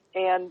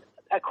 and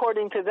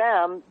according to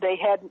them, they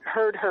hadn't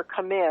heard her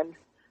come in.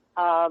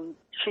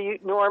 She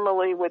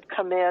normally would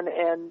come in,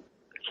 and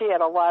she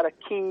had a lot of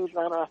keys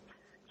on a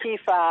key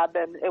fob,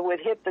 and it would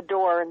hit the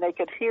door, and they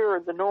could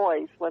hear the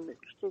noise when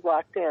she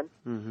walked in,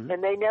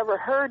 and they never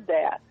heard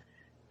that.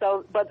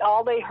 So, but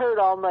all they heard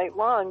all night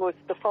long was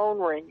the phone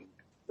ringing.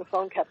 The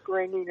phone kept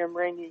ringing and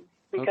ringing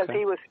because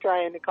he was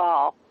trying to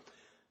call.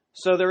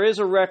 So there is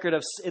a record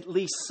of at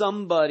least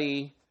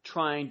somebody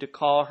trying to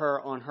call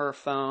her on her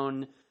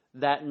phone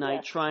that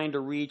night, trying to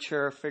reach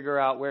her, figure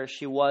out where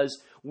she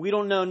was. We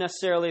don't know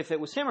necessarily if it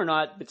was him or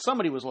not, but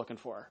somebody was looking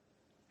for her.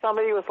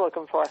 Somebody was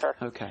looking for her.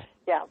 Okay.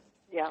 Yeah,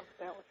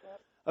 that was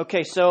it.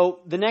 Okay, so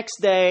the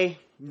next day,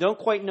 don't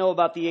quite know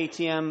about the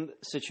ATM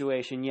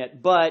situation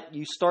yet, but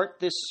you start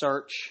this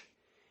search,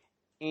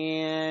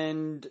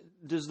 and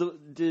does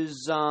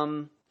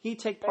he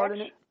take part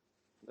in it?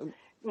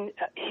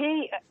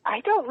 I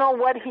don't know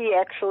what he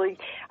actually,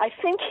 I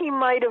think he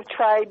might have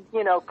tried,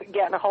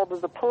 getting a hold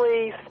of the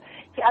police.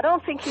 I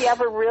don't think he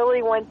ever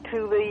really went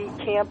to the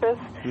campus.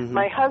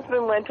 My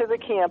husband went to the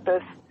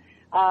campus,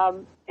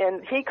 and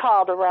he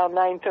called around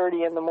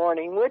 9:30 in the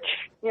morning, which,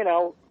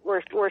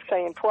 we're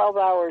saying 12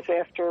 hours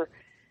after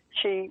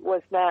she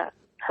was not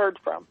heard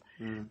from.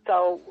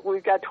 So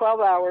we've got 12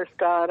 hours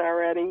gone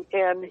already,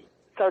 and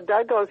so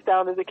Doug goes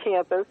down to the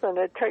campus, and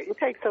it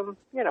takes him,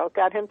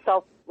 got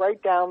himself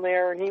right down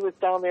there, and he was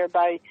down there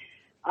by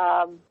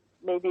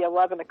maybe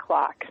 11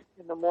 o'clock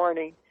in the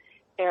morning.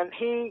 And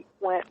he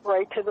went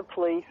right to the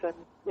police and,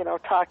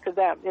 talked to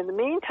them. In the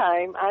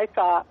meantime, I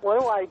thought, what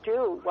do I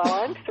do while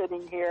I'm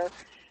sitting here?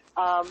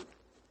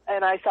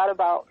 And I thought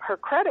about her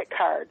credit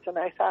cards, and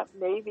I thought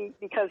maybe,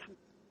 because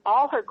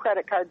all her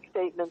credit card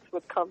statements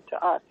would come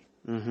to us.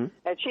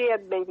 And she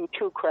had maybe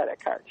 2 credit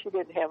cards. She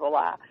didn't have a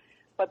lot.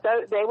 But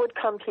they would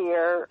come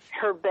here.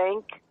 Her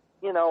bank,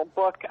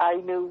 book, I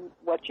knew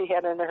what she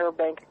had in her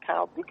bank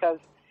account because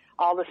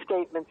all the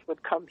statements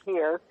would come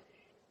here.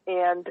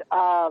 And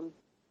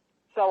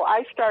so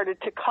I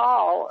started to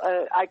call.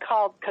 I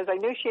called because I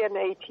knew she had an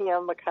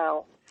ATM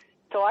account.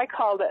 So I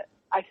called it.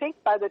 I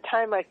think by the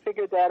time I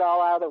figured that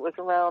all out, it was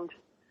around,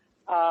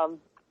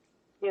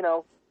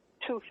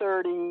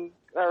 2:30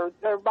 or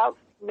about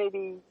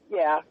maybe,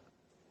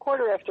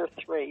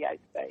 3:15, I'd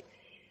say,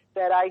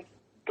 that I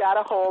got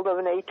a hold of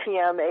an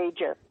ATM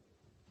agent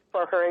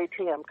for her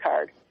ATM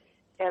card.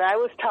 And I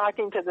was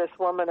talking to this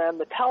woman on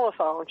the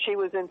telephone. She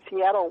was in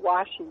Seattle,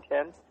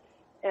 Washington.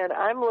 And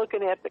I'm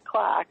looking at the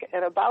clock,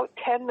 and about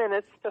 10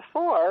 minutes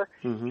before,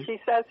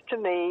 she says to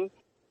me,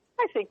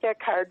 I think that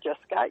card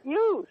just got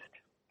used.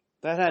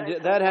 That had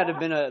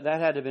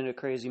to have been a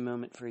crazy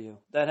moment for you.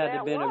 That had to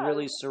have been a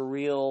really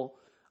surreal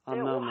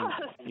moment.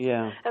 Was.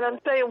 Yeah. And I'm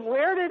saying,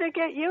 where did it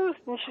get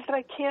used? And she said,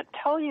 I can't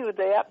tell you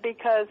that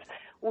because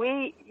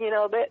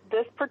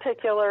this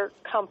particular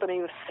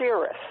company was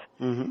Cirrus,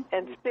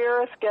 and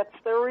Cirrus gets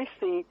their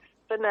receipts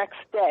the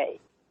next day.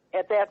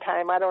 At that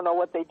time, I don't know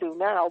what they do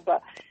now,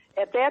 but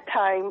at that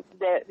time,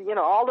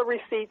 all the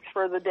receipts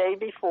for the day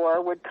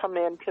before would come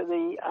into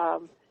the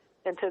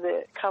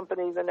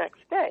company the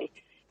next day.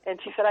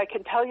 And she said, I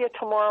can tell you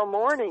tomorrow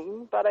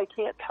morning, but I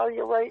can't tell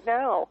you right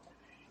now.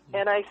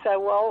 And I said,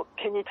 well,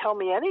 can you tell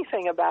me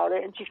anything about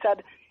it? And she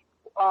said,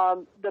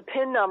 the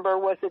PIN number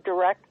was a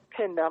direct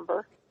PIN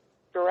number,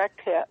 direct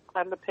hit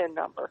on the PIN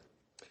number.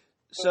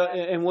 So,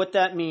 and what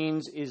that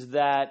means is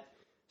that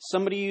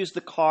somebody used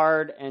the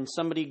card and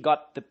somebody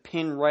got the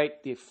PIN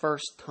right the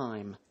first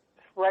time.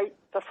 Right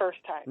the first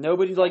time.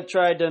 Nobody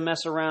tried to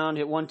mess around,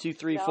 hit 1, 2,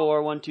 3,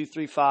 4, 1, 2,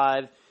 3,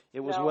 5. It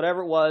was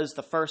whatever it was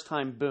the first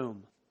time,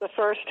 boom. The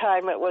first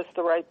time it was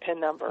the right PIN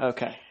number.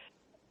 Okay.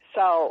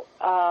 So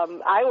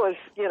I was,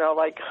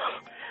 like,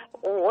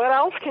 what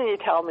else can you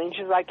tell me?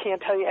 She says, I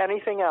can't tell you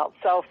anything else.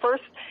 So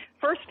first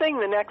thing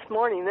the next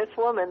morning, this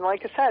woman,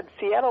 like I said,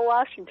 Seattle,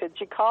 Washington,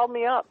 she called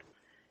me up,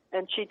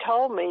 and she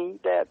told me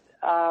that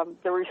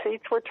the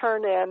receipts were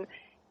turned in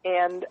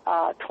and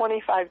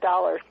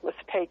 $25 was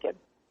taken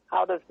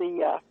out of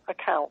the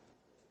account.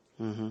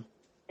 Mm-hmm.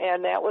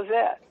 And that was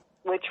it,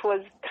 which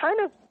was kind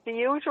of the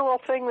usual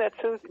thing that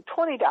Susan,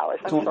 $20,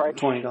 I'm sorry.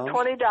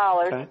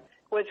 $20. Okay.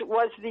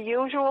 Was the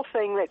usual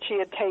thing that she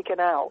had taken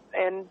out.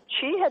 And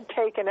she had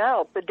taken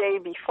out the day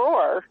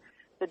before,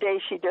 the day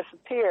she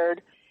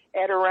disappeared,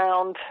 at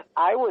around,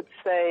 I would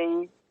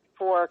say,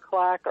 4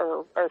 o'clock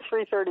or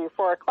 3:30 or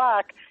 4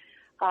 o'clock,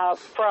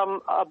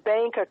 from a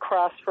bank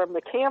across from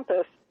the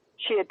campus,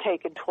 she had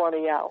taken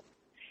 20 out.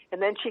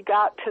 And then she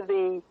got to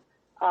the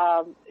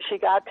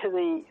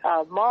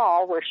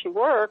mall where she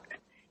worked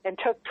and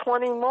took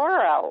 20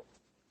 more out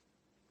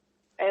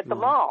at the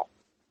mall.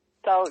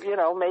 So,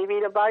 maybe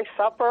to buy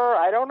supper,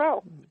 I don't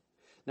know.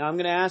 Now, I'm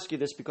going to ask you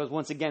this because,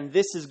 once again,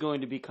 this is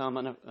going to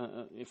become,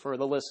 for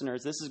the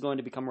listeners, this is going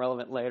to become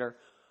relevant later.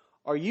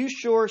 Are you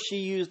sure she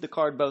used the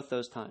card both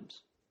those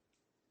times?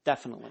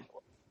 Definitely.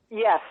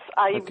 Yes,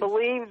 I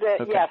believe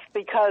that, yes,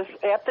 because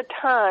at the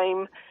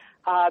time,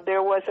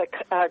 there was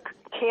a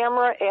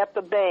camera at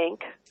the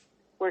bank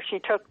where she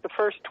took the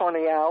first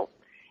 20 out.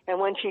 And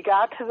when she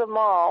got to the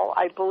mall,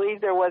 I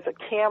believe there was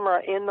a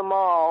camera in the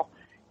mall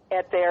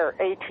at their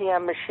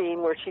ATM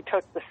machine where she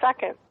took the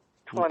second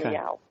 20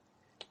 out.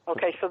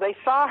 Okay, so they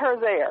saw her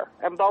there,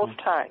 and both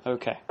times.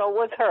 Okay. So it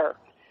was her.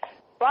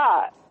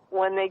 But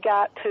when they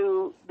got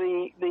to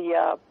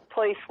the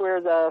place where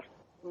the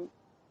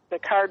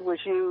card was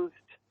used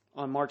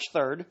on March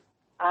 3rd.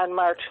 On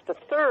March the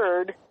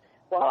 3rd,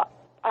 well,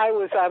 I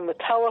was on the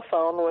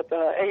telephone with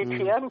the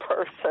ATM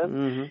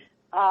person.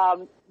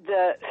 Mm-hmm.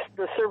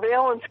 The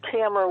surveillance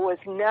camera was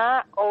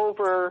not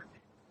over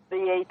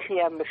the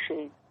ATM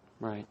machine.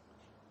 Right.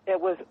 It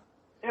was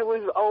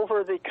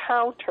over the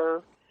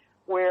counter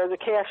where the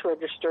cash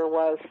register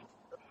was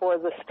for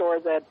the store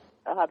that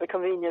the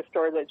convenience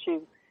store that she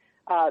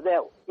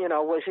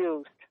was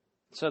used.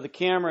 So the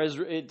camera is,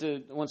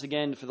 once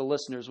again, for the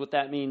listeners, what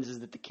that means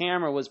is that the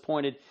camera was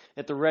pointed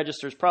at the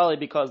registers, probably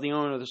because the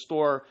owner of the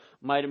store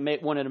might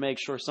have wanted to make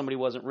sure somebody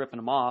wasn't ripping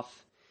them off.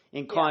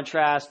 In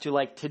contrast to,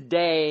 like,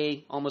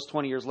 today, almost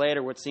 20 years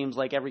later, where it seems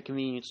like every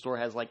convenience store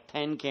has, like,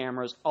 10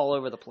 cameras all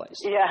over the place.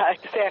 Yeah,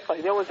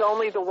 exactly. There was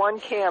only the one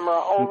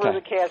camera over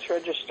the cash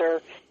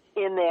register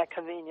in that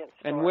convenience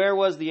store. And where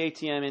was the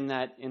ATM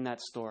in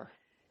that store?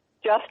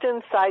 Just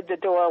inside the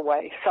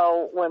doorway.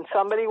 So when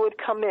somebody would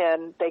come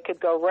in, they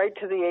could go right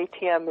to the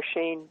ATM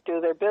machine,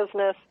 do their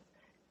business,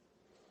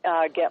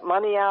 get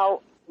money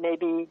out,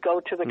 maybe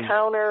go to the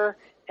counter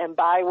and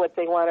buy what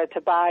they wanted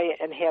to buy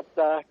and have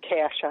the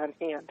cash on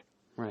hand.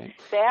 Right.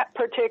 That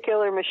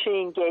particular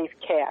machine gave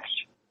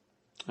cash.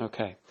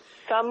 Okay.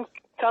 Some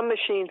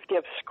machines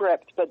give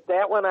script, but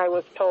that one I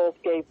was told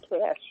gave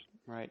cash.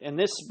 Right. And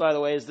this, by the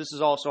way, this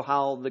is also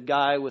how the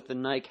guy with the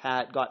Nike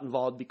hat got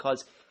involved,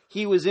 because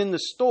he was in the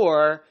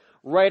store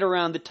right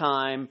around the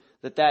time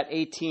that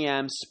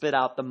ATM spit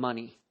out the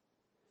money.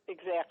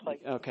 Exactly.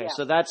 Okay,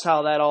 so that's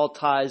how that all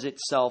ties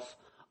itself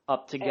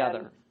up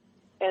together.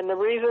 And the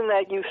reason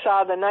that you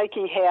saw the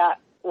Nike hat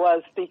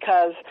was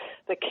because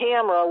the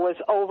camera was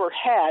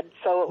overhead,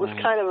 so it was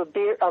kind of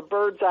a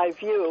bird's eye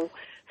view.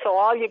 So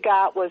all you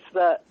got was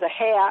the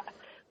hat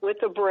with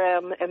the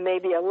brim and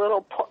maybe a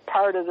little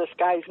part of this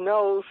guy's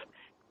nose.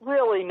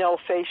 Really no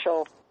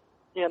facial,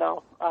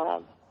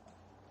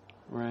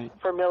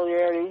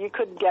 familiarity. You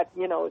couldn't get,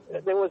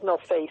 there was no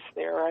face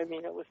there. I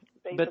mean, it was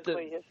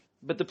basically his.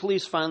 But the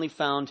police finally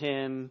found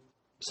him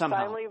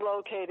somehow. Finally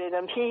located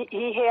him.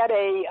 He had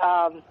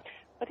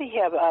what did he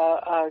have?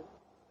 A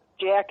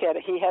jacket.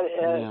 He had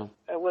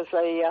it was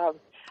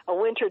a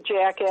winter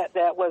jacket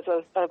that was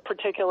a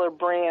particular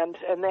brand,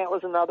 and that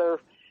was another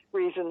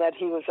reason that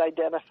he was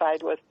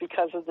identified with,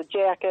 because of the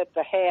jacket,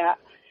 the hat,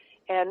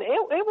 and it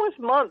was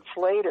months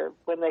later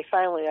when they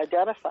finally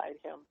identified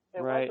him.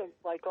 It wasn't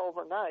like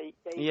overnight.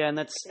 And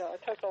that's it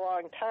took a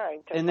long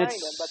time to find him,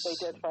 but they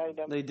did find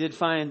him. They did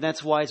find.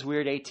 That's why it's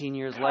weird. 18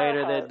 years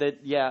later,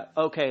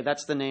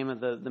 that's the name of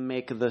the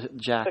make of the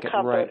jacket, the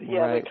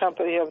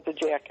company of the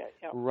jacket.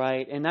 Yeah.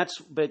 Right, and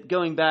but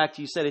going back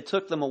to, you said it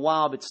took them a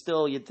while, but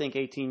still, you'd think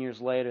 18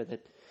 years later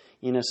that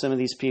some of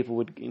these people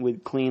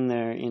would clean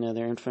their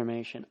their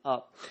information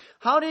up.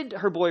 How did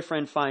her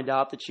boyfriend find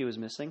out that she was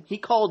missing? He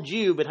called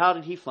you, but how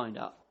did he find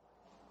out?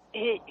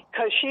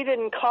 Because she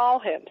didn't call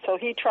him, so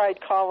he tried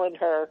calling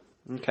her.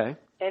 Okay.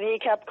 And he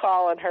kept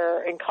calling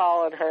her,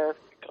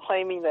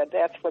 claiming that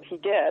that's what he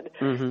did.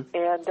 Mm-hmm.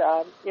 And,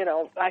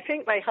 I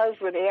think my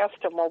husband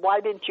asked him, well, why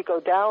didn't you go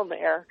down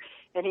there?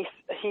 And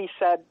he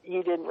said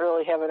he didn't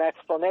really have an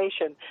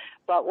explanation.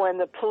 But when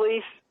the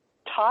police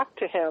talked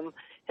to him,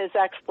 his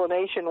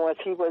explanation was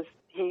his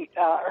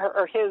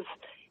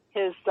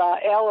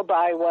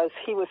alibi was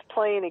he was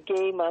playing a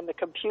game on the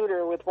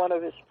computer with one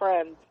of his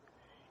friends.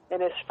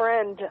 And his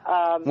friend...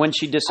 when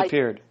she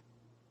disappeared.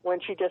 when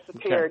she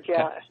disappeared, Okay.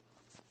 yeah.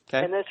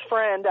 Okay. And this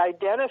friend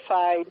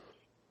identified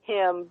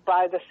him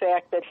by the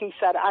fact that he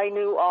said, I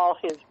knew all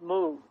his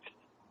moves.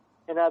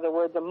 In other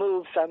words, the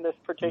moves on this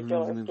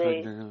particular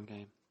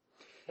game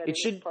that It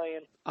he should. was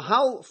playing.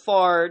 How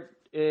far,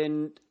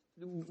 and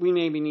we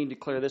maybe need to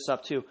clear this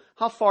up too,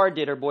 how far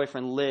did her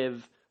boyfriend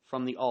live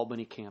from the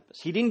Albany campus?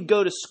 He didn't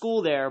go to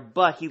school there,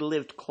 but he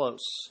lived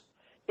close.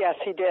 Yes,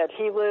 he did.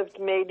 He lived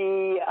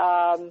maybe,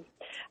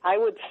 I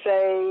would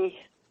say,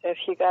 if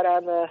you got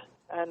on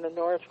the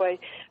Northway,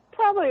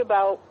 probably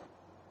about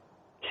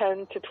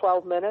 10 to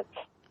 12 minutes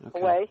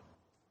away.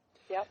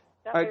 Yep,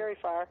 not very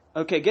far.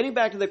 Okay, getting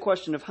back to the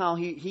question of how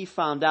he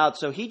found out.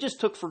 So he just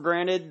took for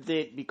granted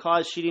that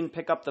because she didn't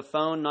pick up the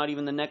phone, not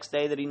even the next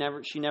day,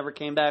 that she never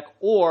came back?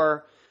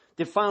 Or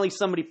did finally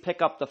somebody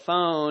pick up the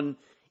phone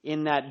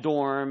in that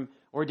dorm?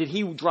 Or did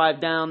he drive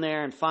down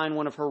there and find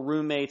one of her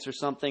roommates or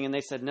something, and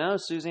they said, no,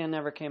 Suzanne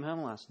never came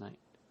home last night?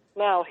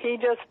 No, he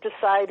just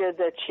decided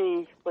that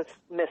she was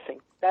missing.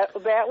 That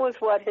was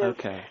what his...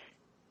 Okay.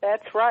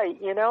 That's right.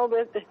 You know,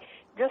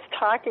 just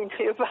talking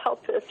to you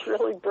about this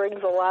really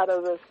brings a lot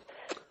of this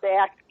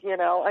back, you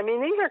know. I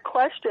mean, these are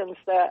questions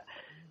that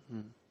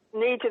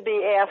need to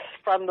be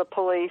asked from the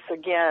police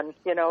again.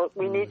 You know,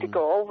 we need to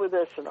go over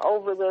this and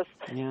over this.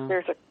 Yeah.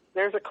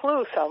 There's a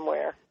clue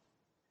somewhere.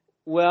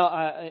 Well,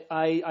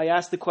 I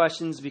ask the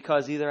questions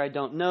because either I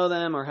don't know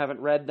them or haven't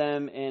read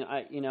them, and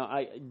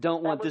I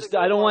don't want this.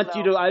 I don't want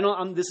you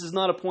to. This is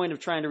not a point of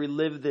trying to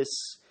relive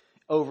this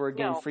over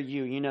again for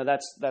you. You know,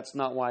 that's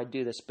not why I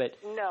do this. But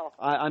no,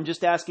 I'm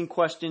just asking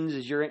questions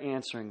as you're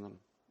answering them.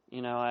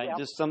 You know,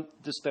 just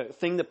a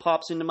thing that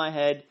pops into my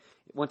head.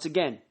 Once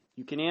again,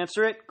 you can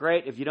answer it.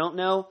 Great. If you don't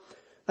know,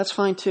 that's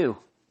fine too.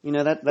 You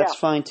know, that's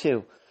fine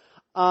too.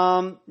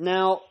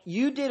 Now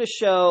you did a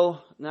show.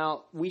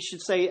 Now we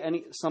should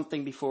say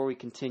something before we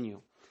continue.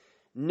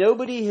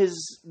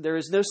 There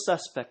is no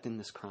suspect in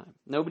this crime.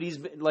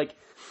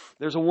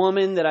 There's a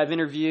woman that I've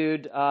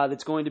interviewed,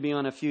 that's going to be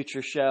on a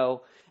future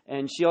show.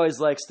 And she always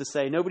likes to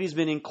say, nobody's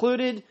been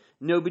included,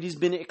 nobody's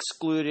been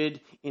excluded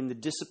in the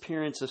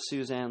disappearance of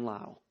Suzanne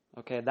Lau.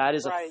 Okay, that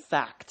is a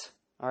fact.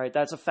 All right,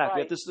 that's a fact.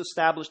 We have to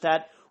establish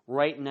that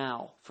right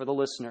now for the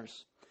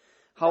listeners.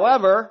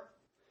 However,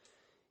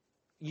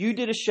 you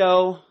did a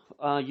show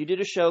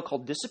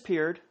called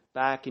Disappeared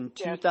back in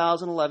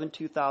 2011,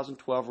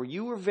 2012, where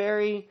you were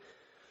very,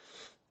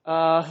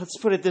 let's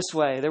put it this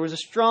way, there was a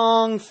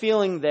strong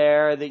feeling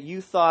there that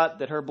you thought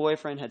that her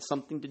boyfriend had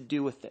something to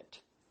do with it.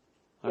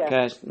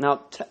 Okay, yes.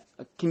 Now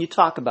can you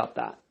talk about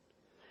that?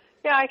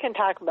 Yeah, I can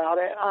talk about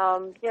it.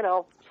 You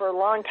know, for a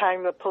long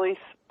time the police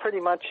pretty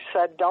much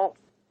said don't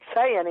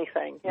say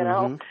anything, you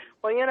know.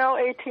 Well, you know,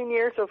 18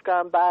 years have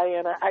gone by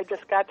and I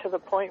just got to the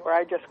point where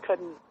I just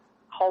couldn't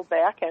hold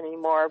back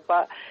anymore.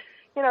 But,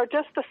 you know,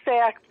 just the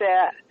fact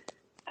that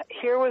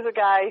here was a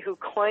guy who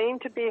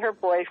claimed to be her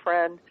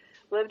boyfriend,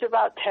 lived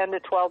about 10 to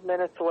 12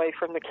 minutes away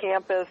from the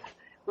campus,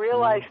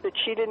 realized that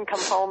she didn't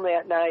come home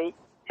that night,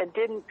 and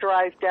didn't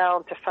drive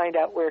down to find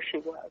out where she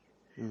was.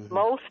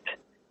 Most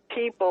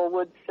people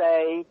would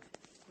say,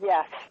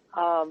 yes,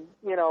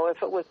 you know,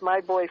 if it was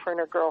my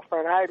boyfriend or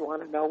girlfriend, I'd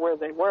want to know where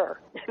they were,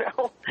 you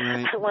know.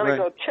 I want to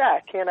go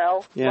check, you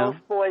know. Yeah.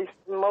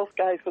 Most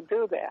guys would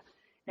do that.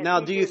 And now,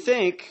 do you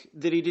think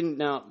that he didn't?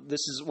 Now,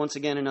 this is once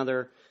again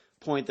another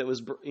point that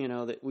was, you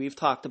know, that we've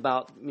talked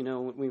about, you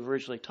know, when we've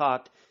originally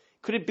talked.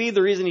 Could it be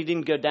the reason he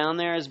didn't go down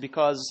there is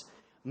because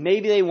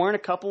maybe they weren't a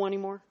couple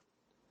anymore?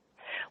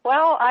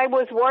 Well, I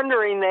was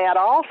wondering that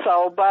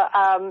also, but,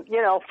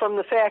 you know, from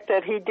the fact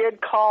that he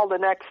did call the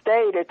next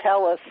day to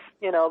tell us,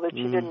 you know, that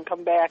she didn't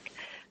come back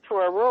to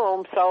her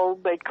room, so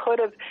they could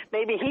have,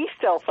 maybe he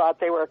still thought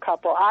they were a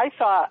couple. I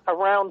thought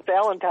around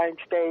Valentine's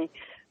Day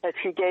that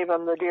she gave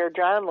him the Dear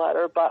John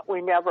letter, but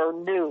we never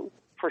knew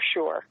for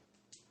sure.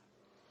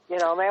 You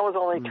know, and that was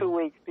only 2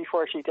 weeks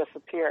before she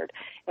disappeared.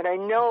 And I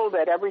know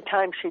that every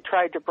time she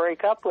tried to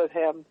break up with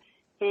him,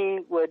 he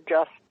would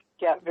just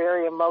get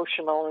very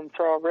emotional and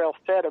throw a real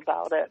fit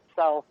about it.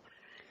 So,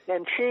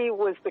 and she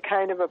was the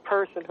kind of a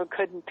person who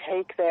couldn't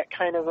take that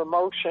kind of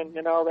emotion,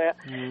 you know, that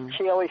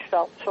she always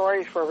felt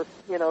sorry for,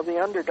 you know, the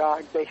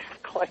underdog,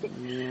 basically.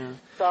 Yeah.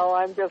 So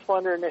I'm just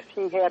wondering if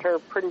he had her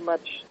pretty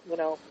much, you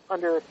know,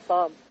 under his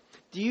thumb.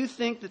 Do you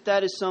think that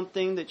that is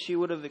something that she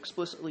would have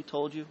explicitly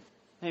told you?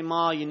 Hey,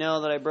 Ma, you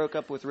know that I broke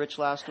up with Rich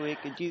last week.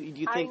 Do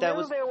you think that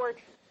was...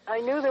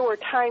 I knew there were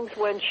times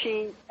when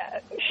she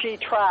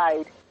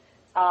tried,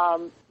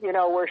 you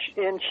know,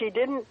 and she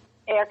didn't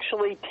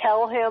actually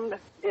tell him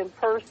in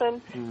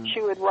person.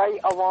 She would write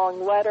a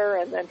long letter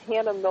and then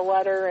hand him the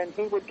letter, and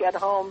he would get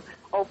home,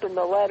 open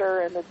the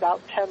letter, and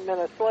about 10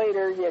 minutes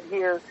later you'd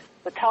hear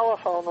the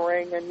telephone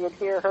ring and you'd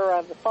hear her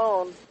on the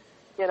phone,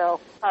 you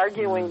know,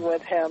 arguing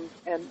with him,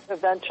 and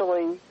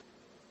eventually,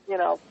 you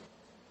know,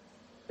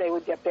 they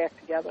would get back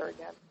together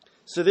again.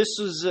 So this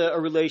was a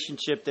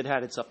relationship that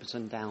had its ups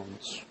and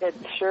downs. It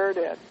sure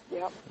did,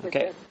 yep.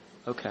 Okay,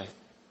 okay.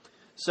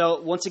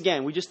 So once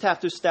again, we just have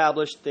to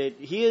establish that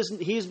he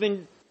has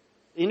been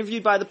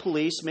interviewed by the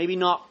police, maybe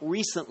not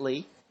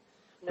recently,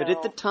 But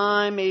at the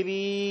time,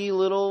 maybe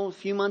a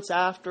few months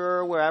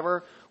after,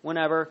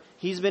 whenever,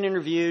 he's been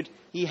interviewed.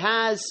 He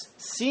has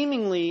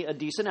seemingly a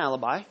decent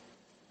alibi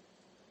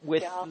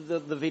with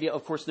the video.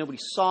 Of course, nobody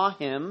saw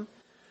him.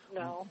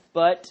 No.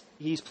 But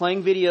he's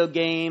playing video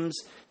games.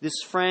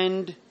 This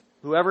friend,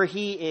 whoever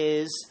he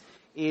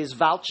is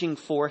vouching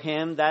for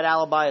him. That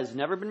alibi has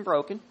never been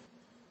broken.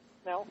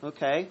 No.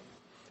 Okay.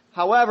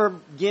 However,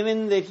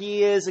 given that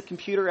he is a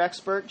computer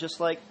expert, just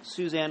like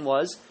Suzanne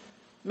was,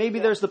 maybe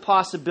there's the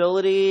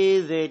possibility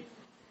that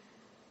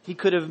he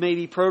could have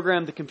maybe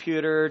programmed the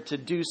computer to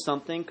do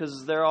something,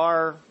 because there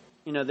are,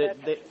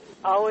 That's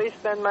always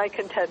been my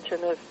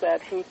contention, is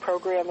that he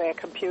programmed that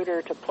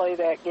computer to play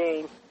that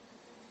game,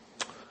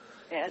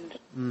 and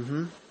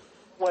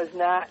was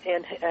not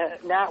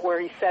not where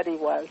he said he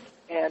was.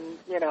 And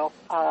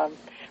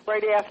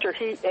right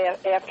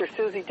after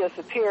Susie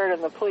disappeared,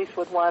 and the police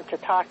would want to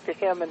talk to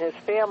him and his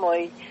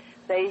family,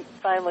 they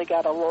finally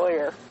got a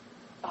lawyer.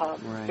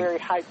 Very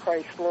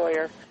high-priced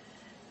lawyer,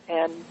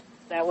 and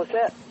that was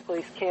it.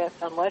 Police can't,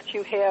 unless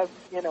you have,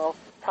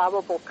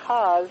 probable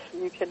cause,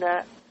 you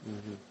cannot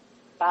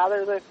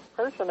bother the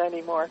person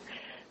anymore.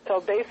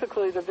 So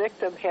basically, the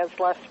victim has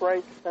less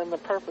rights than the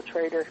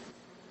perpetrator.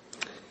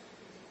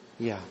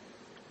 Yeah.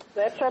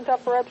 That sent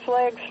up red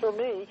flags for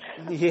me.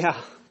 Yeah.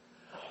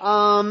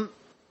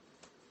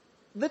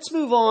 Let's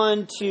move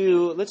on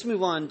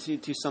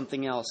to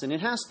something else, and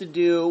it has to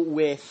do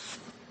with.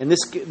 And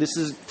this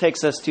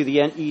takes us to the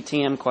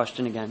ETM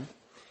question again.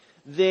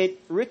 That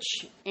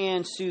Rich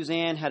and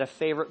Suzanne had a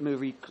favorite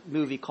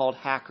movie called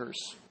Hackers.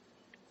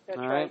 That's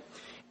all right.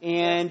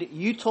 And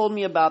you told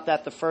me about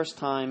that the first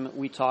time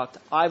we talked.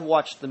 I've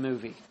watched the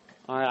movie.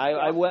 All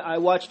right. I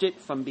watched it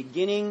from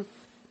beginning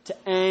to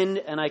end,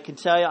 and I can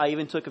tell you, I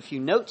even took a few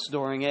notes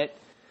during it.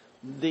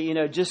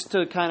 Just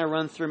to kind of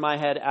run through my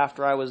head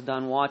after I was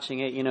done watching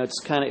it.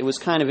 It was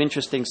kind of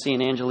interesting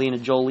seeing Angelina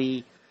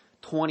Jolie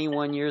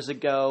 21 years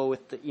ago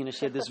with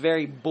she had this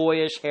very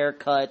boyish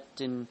haircut,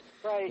 and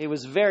it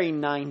was very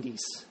 90s,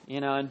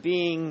 and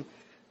being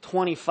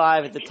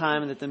 25 at the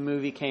time that the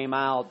movie came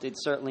out, it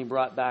certainly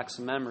brought back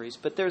some memories.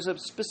 But there's a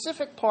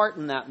specific part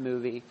in that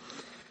movie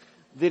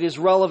that is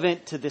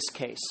relevant to this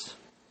case,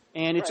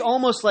 and it's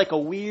almost like a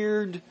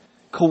weird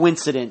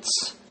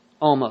coincidence,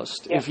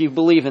 almost, if you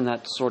believe in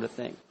that sort of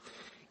thing.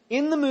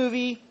 In the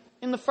movie,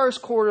 in the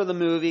first quarter of the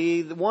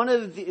movie, the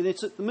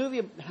movie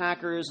of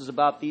Hackers is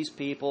about these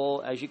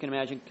people, as you can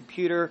imagine,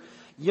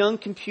 young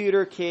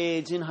computer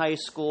kids in high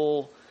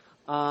school,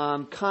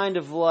 kind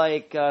of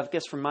like, I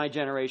guess from my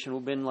generation, would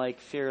have been like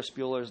Ferris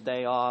Bueller's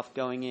Day Off,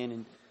 going in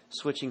and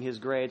switching his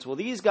grades. Well,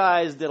 these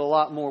guys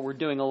were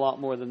doing a lot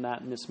more than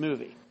that in this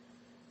movie.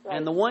 Right.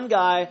 And the one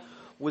guy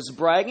was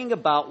bragging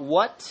about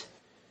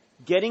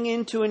getting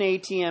into an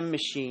ATM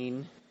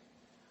machine,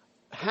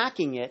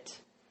 hacking it,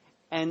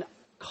 and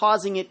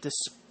causing it to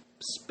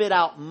spit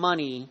out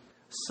money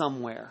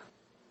somewhere.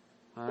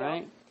 All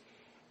right?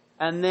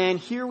 And then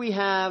here we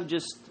have,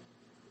 just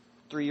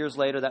 3 years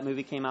later, that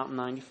movie came out in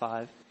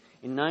 95.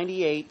 In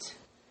 98,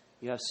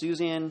 you have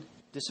Suzanne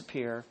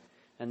disappear,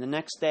 and the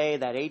next day,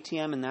 that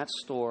ATM in that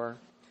store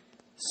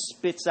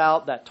spits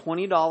out that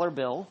 $20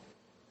 bill.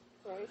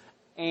 Right.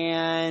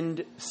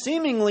 And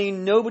seemingly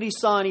nobody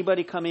saw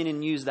anybody come in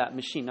and use that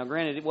machine. Now,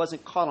 granted, it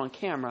wasn't caught on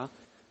camera,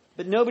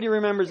 but nobody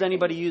remembers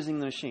anybody using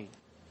the machine.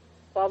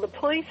 Well, the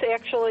police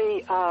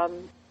actually,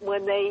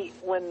 when they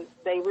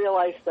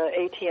realized the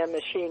ATM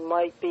machine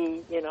might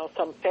be,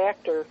 some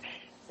factor,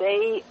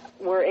 they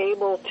were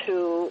able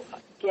to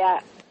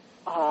get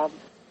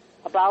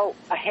about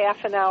a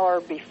half an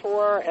hour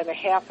before and a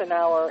half an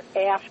hour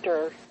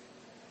after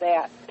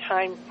that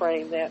time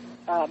frame, that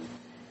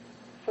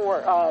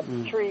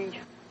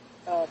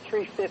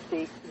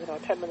 3:50,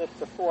 10 minutes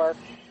before,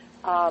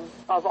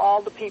 of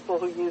all the people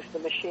who used the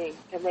machine,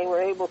 and they were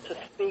able to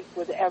speak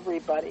with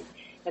everybody.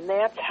 And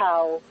that's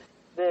how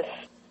this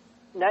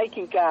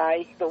Nike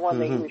guy, the one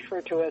they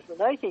refer to as the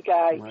Nike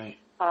guy,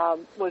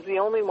 was the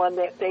only one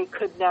that they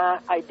could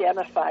not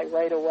identify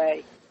right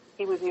away.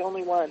 He was the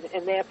only one,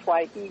 and that's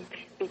why he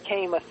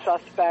became a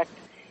suspect.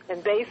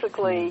 And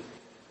basically,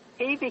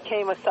 he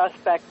became a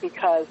suspect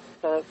because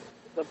the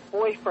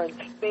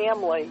boyfriend's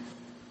family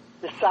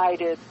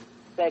decided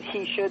that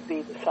he should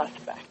be the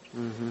suspect.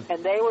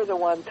 And they were the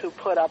ones who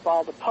put up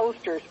all the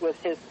posters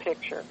with his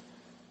picture.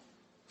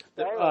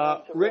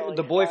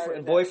 The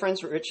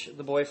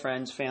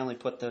boyfriend's family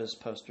put those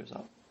posters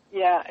up.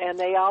 Yeah, and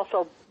they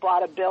also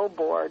bought a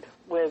billboard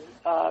with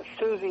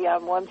Susie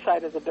on one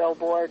side of the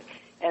billboard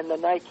and the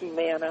Nike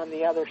man on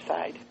the other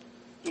side.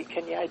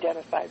 Can you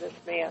identify this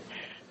man?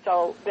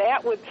 So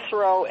that would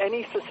throw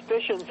any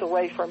suspicions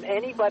away from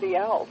anybody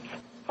else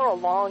for a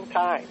long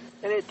time,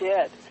 and it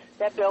did.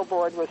 That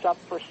billboard was up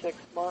for 6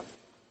 months.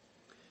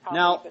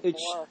 Now,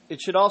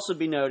 it should also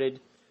be noted,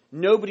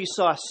 nobody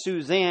saw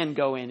Suzanne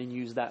go in and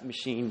use that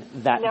machine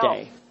that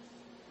day.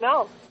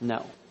 No.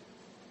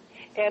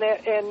 And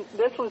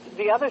this was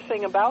the other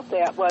thing about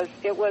that was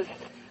it was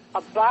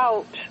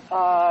about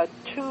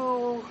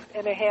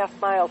 2.5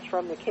 miles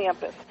from the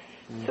campus.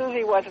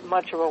 Susie wasn't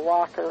much of a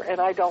walker,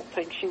 and I don't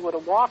think she would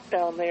have walked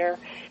down there.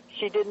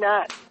 She did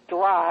not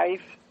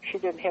drive. She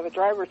didn't have a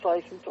driver's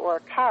license or a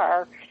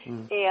car,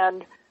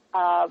 and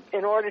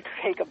in order to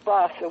take a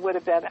bus, it would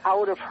have been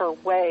out of her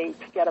way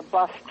to get a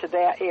bus to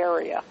that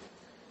area.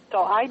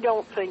 So I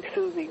don't think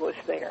Susie was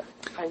there.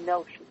 I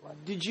know she was.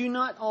 Did you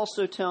not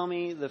also tell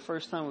me the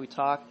first time we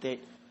talked that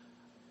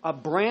a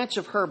branch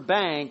of her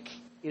bank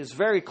is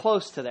very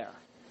close to there?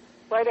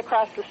 Right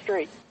across the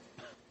street.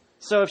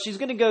 So if she's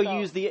going to go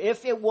use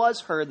if it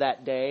was her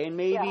that day, and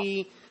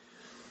maybe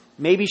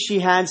she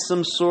had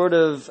some sort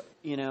of,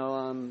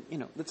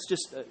 let's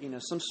just,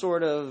 some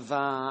sort of,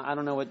 I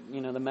don't know what,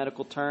 the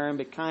medical term,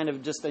 but kind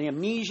of just an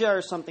amnesia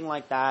or something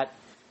like that.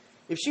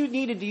 If she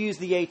needed to use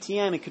the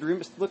ATM and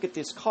could look at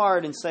this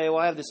card and say, well,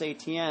 I have this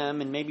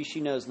ATM, and maybe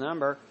she knows the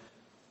number,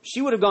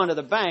 she would have gone to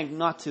the bank,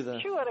 not to the...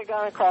 She would have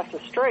gone across the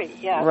street,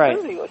 yeah. Right.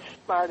 Susie was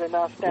smart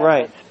enough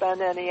not to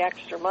spend any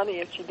extra money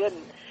if she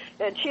didn't.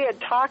 And she had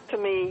talked to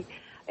me,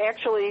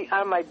 actually,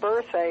 on my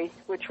birthday,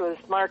 which was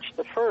March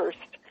the 1st,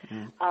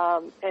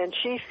 and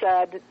she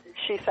said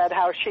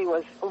how she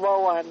was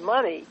low on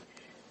money,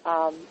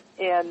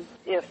 and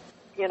if,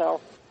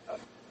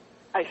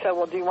 I said,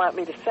 well, do you want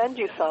me to send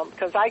you some?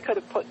 Because I could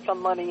have put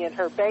some money in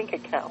her bank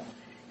account,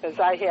 because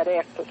I had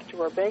access to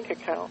her bank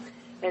account.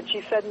 And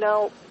she said,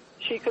 no,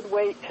 she could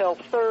wait till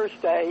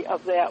Thursday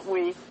of that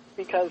week,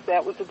 because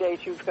that was the day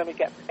she was going to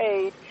get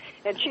paid.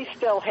 And she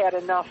still had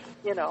enough,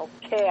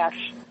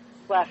 cash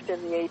left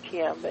in the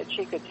ATM that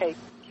she could take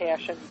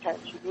cash anytime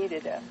she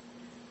needed it.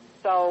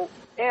 So,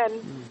 and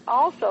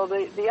also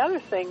the other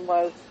thing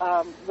was,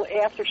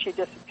 after she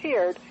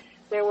disappeared,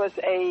 there was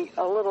a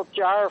little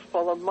jar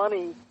full of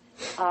money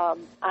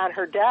on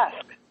her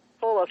desk,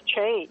 full of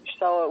change.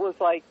 So it was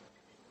like,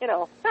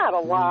 not a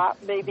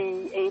lot,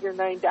 maybe $8 or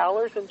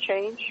 $9 in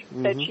change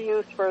that she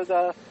used for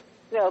the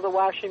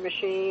washing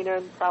machine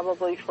and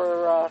probably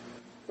for,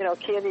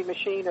 candy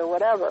machine or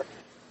whatever.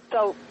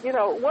 So,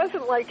 it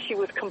wasn't like she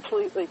was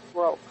completely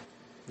broke.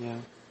 Yeah.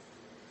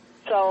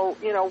 So,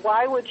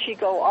 why would she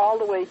go all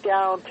the way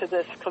down to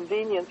this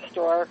convenience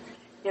store,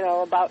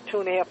 about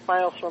 2.5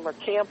 miles from her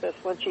campus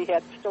when she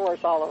had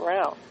stores all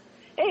around?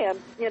 And,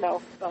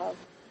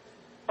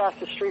 across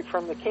the street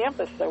from the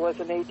campus, there was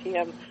an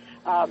ATM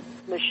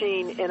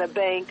machine in a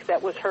bank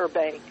that was her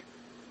bank.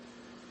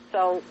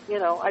 So,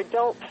 I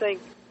don't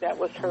think that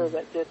was her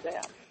that did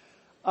that.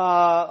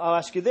 I'll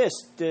ask you this.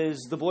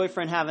 Does the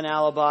boyfriend have an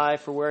alibi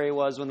for where he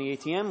was when the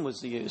ATM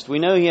was used? We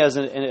know he has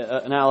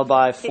an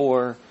alibi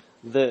for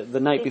the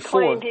night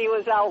before. He claimed he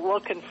was out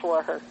looking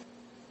for her.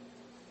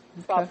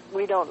 Okay. But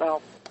we don't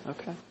know.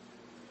 Okay.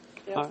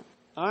 Yep.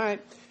 All right.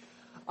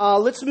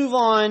 Let's move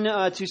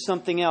on to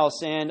something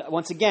else. And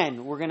once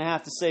again, we're going to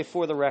have to say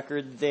for the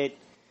record that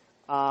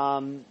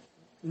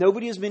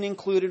nobody has been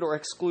included or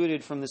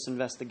excluded from this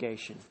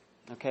investigation.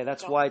 Okay,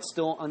 that's why it's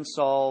still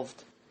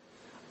unsolved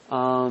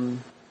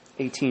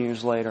 18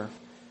 years later.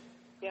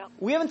 Yeah.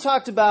 We haven't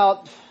talked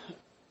about...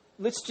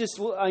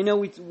 I know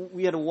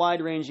we had a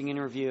wide-ranging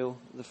interview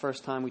the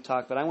first time we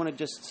talked, but I want to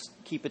just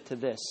keep it to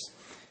this.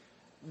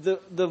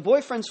 The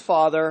boyfriend's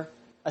father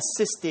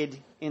assisted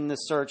in the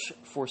search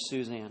for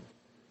Suzanne.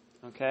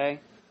 Okay?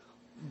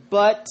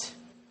 But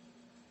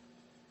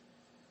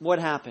what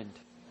happened?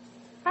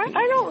 I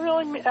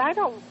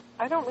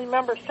don't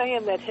remember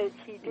saying that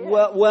he did.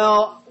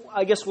 Well,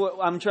 I guess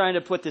I'm trying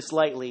to put this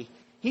lightly.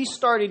 He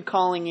started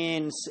calling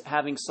in,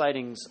 having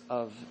sightings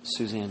of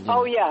Suzanne.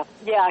 Oh yeah.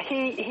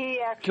 He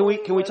actually.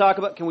 Can we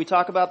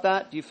talk about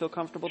that? Do you feel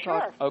comfortable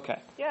talking? Sure. Okay.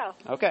 Yeah.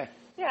 Okay.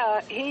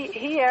 Yeah.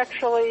 He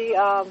actually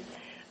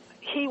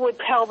he would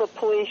tell the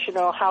police,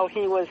 how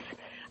he was.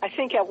 I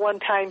think at one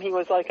time he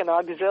was like an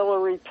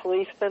auxiliary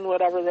policeman,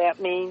 whatever that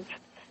means.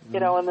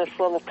 In this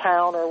little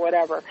town or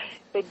whatever.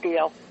 Big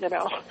deal,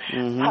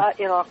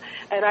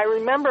 Mm-hmm. And I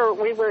remember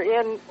we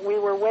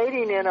were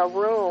waiting in a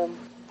room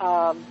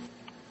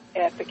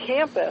at the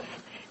campus,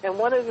 and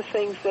one of the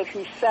things that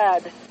he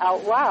said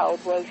out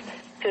loud was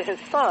to his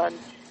son,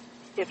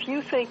 if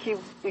you think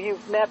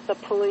you've met the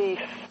police,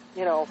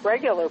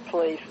 regular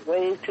police,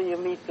 wait till you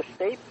meet the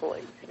state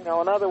police. In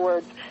other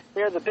words,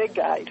 they're the big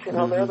guys,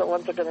 they're the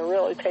ones that are going to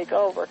really take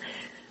over.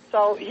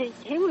 So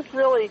he was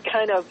really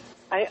kind of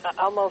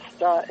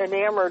almost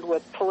enamored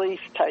with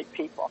police-type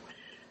people.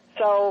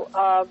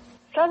 So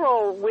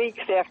several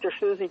weeks after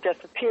Susie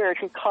disappeared,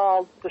 he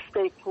called the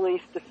state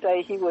police to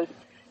say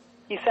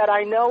he said,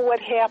 I know what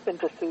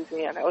happened to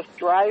Suzanne. I was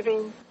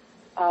driving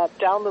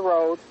down the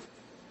road,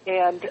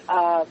 and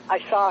I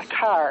saw a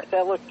car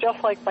that looked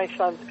just like my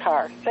son's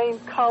car. Same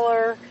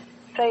color,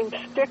 same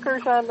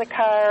stickers on the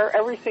car.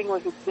 Everything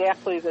was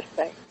exactly the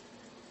same.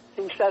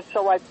 He said,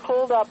 so I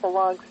pulled up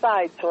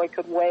alongside so I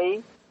could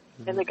wave,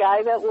 and the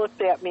guy that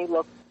looked at me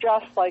looked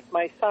just like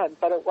my son,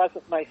 but it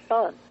wasn't my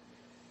son.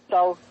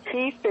 So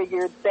he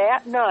figured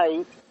that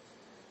night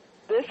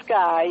this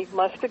guy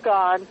must have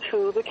gone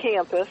to the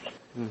campus,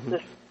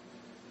 this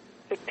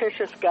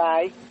fictitious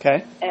guy.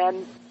 Okay.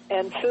 And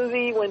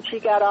Susie, when she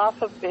got off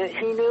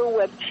he knew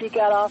when she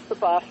got off the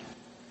bus,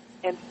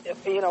 and,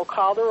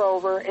 called her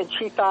over, and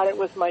she thought it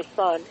was my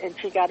son, and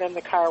she got in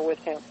the car with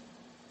him.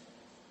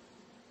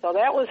 So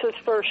that was his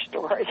first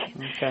story.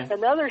 Okay.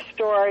 Another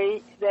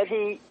story that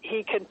he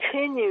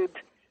continued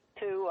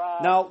to...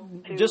 now,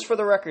 just for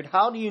the record,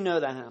 how do you know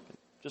that happened?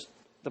 Just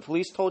the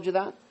police told you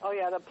that? Oh,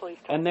 yeah, the police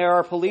told me. And there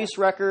are police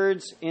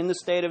records in the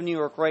state of New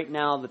York right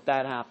now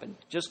that happened.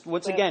 Just,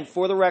 once again,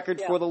 for the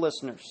record, for the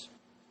listeners.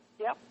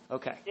 Yep.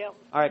 Okay. Yep.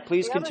 All right,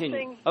 please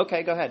continue.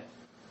 Okay, go ahead.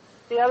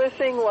 The other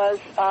thing was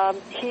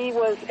he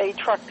was a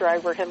truck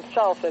driver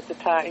himself at the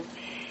time,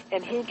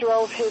 and he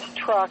drove his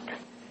truck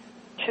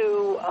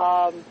to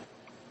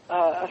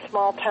a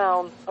small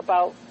town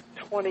about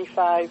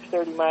 25,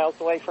 30 miles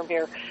away from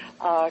here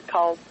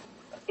called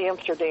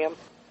Amsterdam,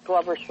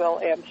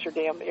 Gloversville,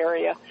 Amsterdam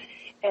area.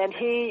 And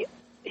he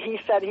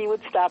said he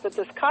would stop at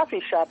this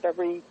coffee shop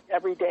every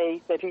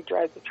day that he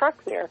drives the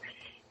truck there.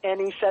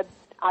 And he said,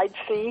 I'd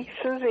see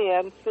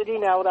Suzanne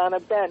sitting out on a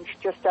bench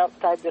just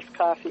outside this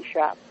coffee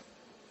shop,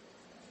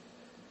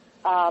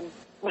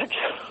 which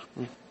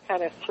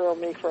kind of threw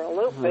me for a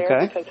loop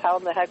there, because how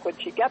in the heck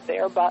would she get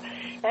there? But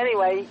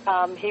anyway,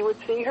 he would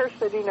see her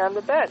sitting on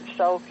the bench.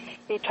 So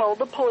he told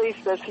the police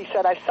this. He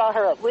said, I saw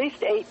her at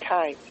least 8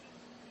 times.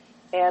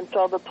 And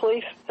so the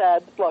police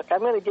said, look, I'm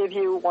going to give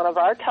you one of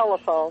our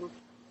telephones.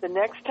 The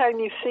next time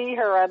you see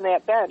her on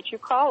that bench, you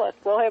call us.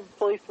 We'll have a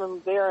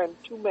policeman there in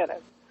 2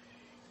 minutes.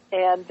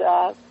 And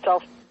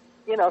so,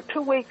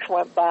 2 weeks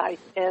went by,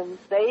 and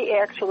they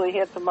actually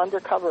had some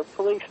undercover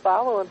police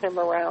following him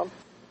around.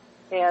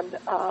 And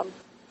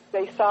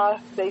they saw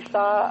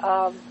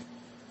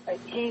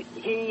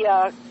he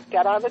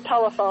got on the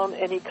telephone,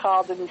 and he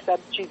called, and he said,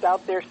 she's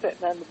out there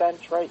sitting on the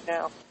bench right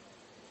now.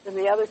 And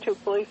the other 2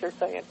 police are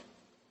saying,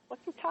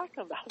 what's he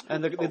talking about?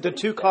 And the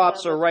 2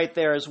 cops are right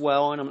there as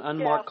well in an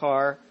unmarked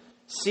car,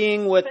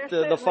 seeing what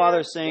the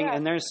father's saying,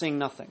 and they're seeing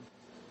nothing.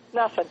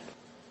 Nothing.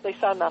 They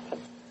saw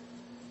nothing.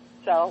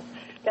 So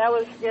that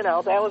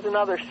was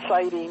another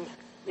sighting,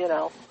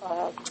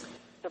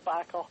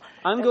 debacle.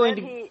 I'm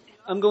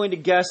going to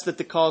guess that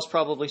the calls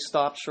probably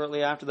stopped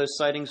shortly after those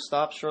sightings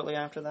stopped shortly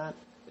after that.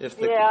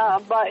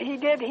 But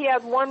he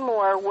had one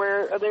more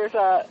where there's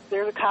a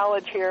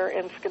college here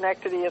in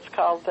Schenectady. It's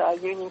called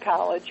Union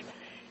College.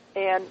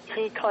 And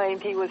he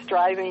claimed he was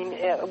driving,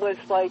 it was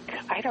like,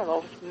 I don't know,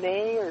 it was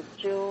May or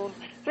June,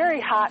 very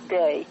hot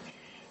day.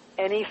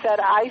 And he said,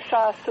 I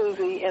saw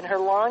Susie in her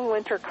long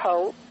winter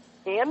coat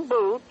and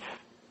boots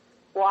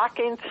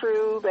walking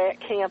through that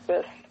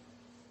campus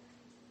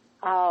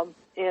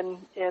in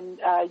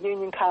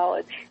Union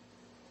College.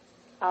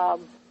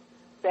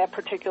 That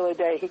particular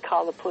day, he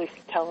called the police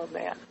to tell him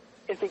that.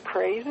 Is he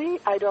crazy?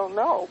 I don't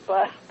know,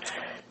 but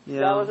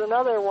that was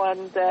another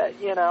one that,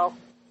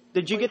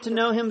 Did you get to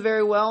know him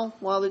very well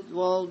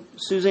while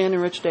Suzanne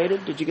and Rich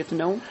dated? Did you get to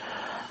know him?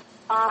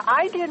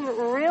 I didn't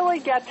really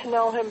get to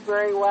know him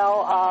very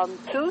well.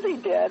 Susie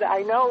did.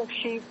 I know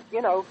she,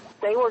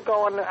 they were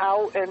going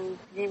out, and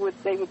they would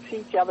see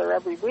each other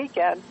every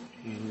weekend.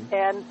 Mm-hmm.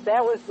 And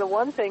that was the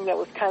one thing that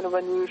was kind of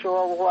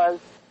unusual was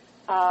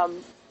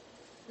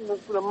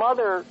the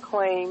mother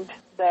claimed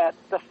that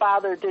the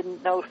father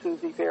didn't know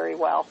Susie very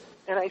well.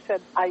 And I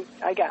said, I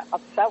got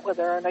upset with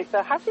her, and I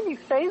said, how can you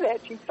say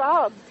that? She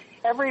saw him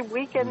every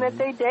weekend that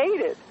they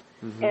dated.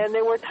 Mm-hmm. And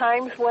there were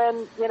times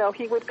when,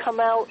 he would come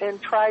out and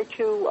try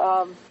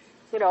to,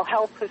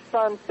 help his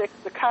son fix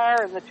the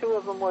car, and the 2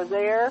 of them were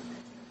there.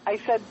 I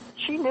said,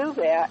 she knew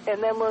that.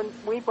 And then when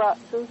we brought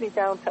Susie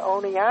down to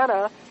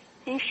Oneonta,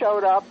 he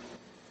showed up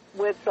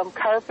with some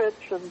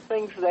carpets and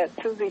things that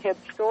Susie had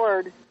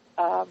stored,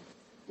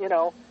 in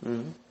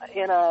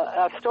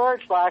a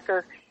storage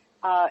locker.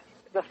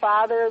 The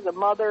father, the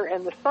mother,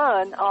 and the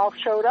son all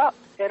showed up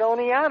at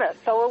Oneonta.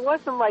 So it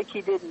wasn't like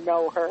he didn't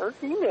know her.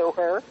 He knew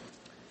her.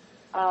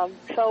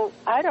 So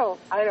I don't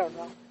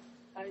know.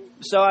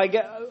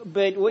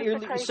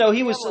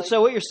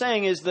 What you're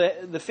saying is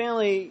that the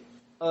family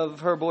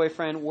of her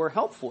boyfriend were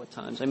helpful at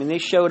times. I mean, they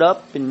showed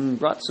up and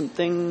brought some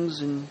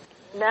things and.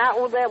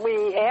 Not that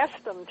we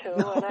asked them to.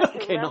 And I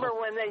remember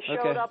when they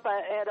showed up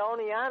at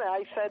Oneonta,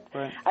 I said,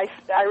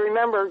 I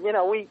remember,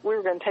 we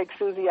were going to take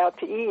Susie out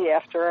to eat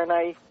after, and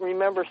I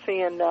remember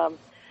seeing them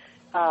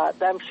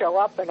show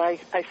up, and I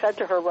said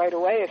to her right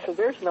away, I said,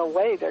 there's no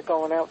way they're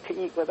going out to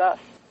eat with us.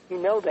 You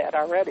know that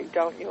already,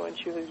 don't you? And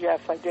she was, yes,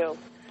 I do.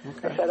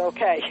 Okay. I said,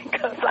 okay,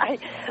 because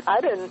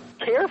I didn't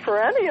care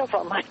for any of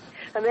them.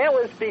 And that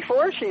was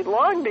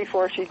long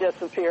before she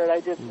disappeared. I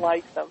didn't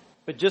like them.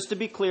 But just to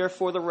be clear,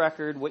 for the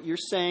record, what you're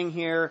saying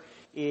here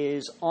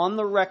is on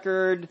the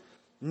record,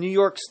 New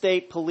York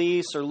State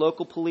police or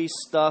local police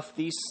stuff,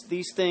 these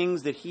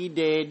things that he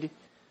did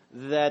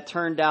that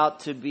turned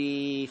out to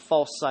be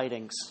false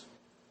sightings.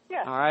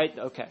 Yeah. All right?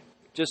 Okay.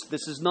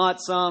 This is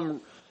not some,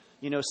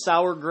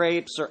 sour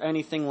grapes or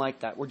anything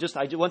like that.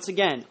 Once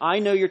again, I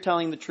know you're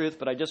telling the truth,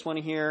 but I just want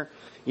to hear,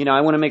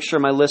 I want to make sure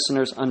my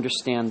listeners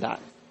understand that.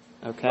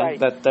 Okay?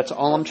 Right. That's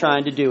all I'm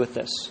trying to do with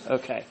this.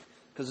 Okay.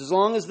 Because as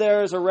long as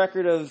there is a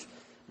record of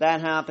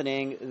that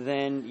happening,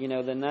 then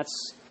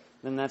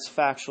that's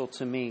factual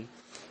to me.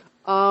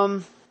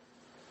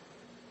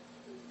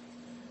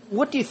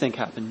 What do you think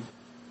happened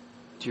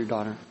to your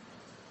daughter?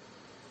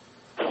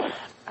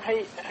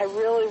 I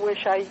really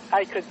wish I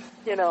could,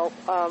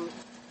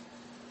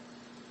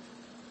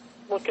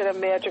 look at a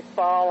magic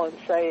ball and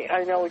say,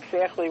 I know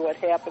exactly what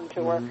happened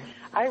to her.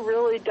 I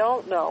really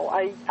don't know.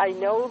 I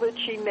know that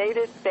she made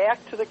it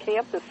back to the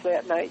campus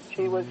that night.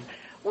 She was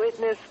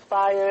witnessed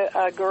by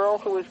a girl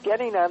who was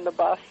getting on the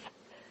bus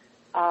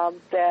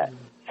that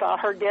saw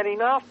her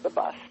getting off the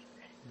bus.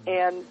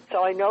 And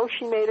so I know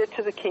she made it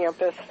to the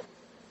campus.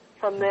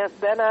 From then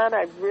on,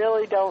 I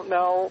really don't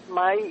know.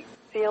 My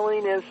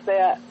feeling is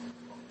that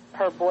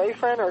her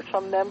boyfriend or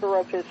some member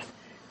of his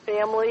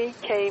family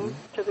came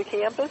to the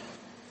campus,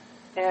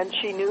 and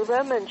she knew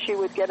them, and she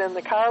would get in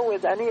the car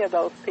with any of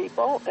those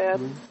people,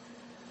 and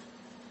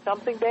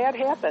something bad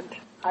happened.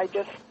 I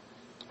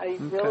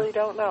really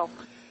don't know.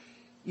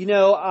 You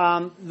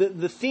know,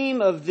 the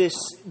theme of this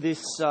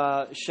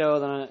show,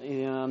 that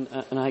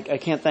and I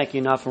can't thank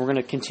you enough, and we're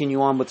going to continue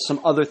on with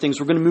some other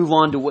things. We're going to move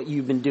on to what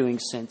you've been doing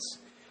since.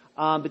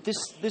 But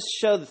this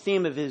show, the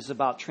theme of it is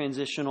about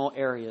transitional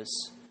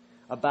areas,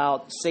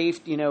 about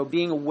safety,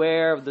 being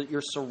aware of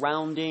your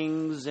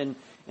surroundings and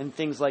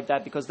things like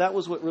that, because that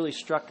was what really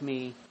struck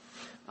me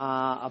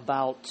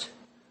about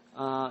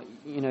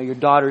your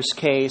daughter's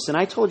case. And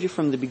I told you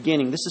from the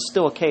beginning, this is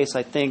still a case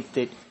I think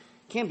that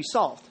can be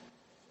solved.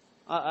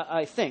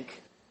 I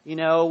think,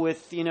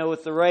 with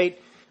the right,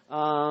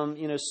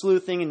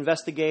 sleuthing,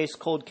 investigation,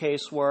 cold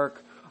case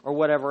work, or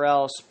whatever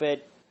else.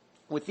 But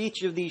with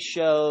each of these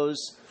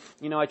shows,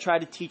 I try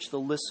to teach the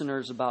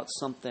listeners about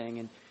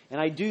something. And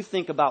I do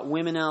think about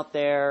women out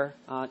there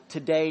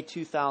today,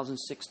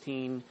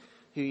 2016,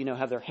 who,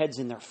 have their heads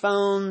in their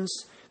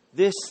phones,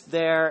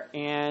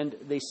 and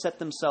they set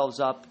themselves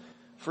up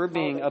for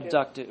being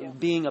abducted,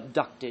 being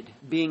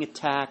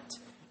attacked,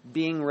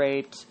 being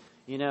raped,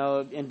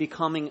 and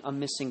becoming a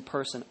missing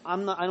person. I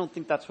don't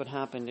think that's what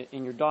happened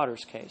in your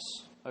daughter's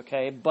case,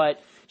 okay?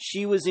 But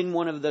she was in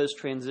one of those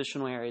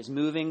transitional areas,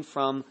 moving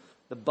from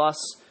the bus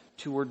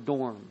to her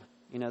dorm.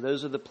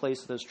 Those are the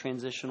places, those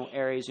transitional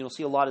areas. You'll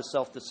see a lot of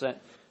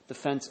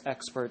self-defense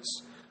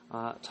experts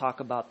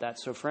talk about that.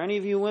 So for any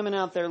of you women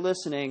out there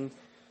listening,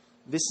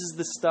 this is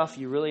the stuff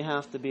you really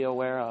have to be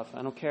aware of.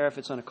 I don't care if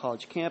it's on a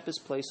college campus,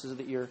 places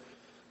that you're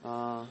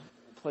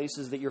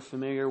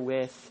familiar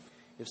with.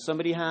 If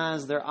somebody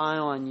has their eye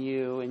on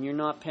you and you're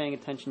not paying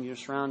attention to your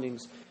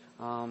surroundings,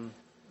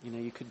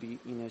 you could be,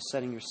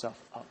 setting yourself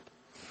up.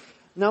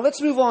 Now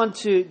let's move on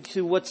to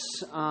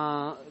what's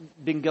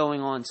been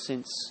going on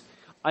since.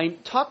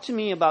 Talk to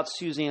me about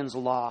Suzanne's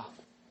Law.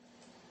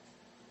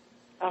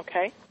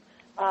 Okay.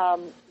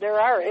 There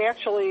are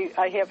actually,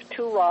 I have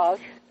two laws.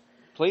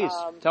 Please,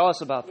 tell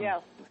us about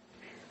them.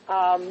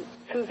 Yeah.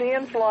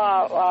 Suzanne's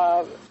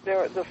Law,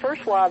 the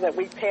first law that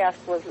we passed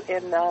was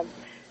in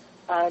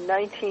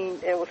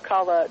it was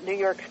called the New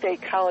York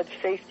State College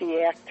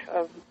Safety Act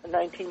of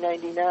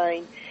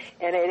 1999,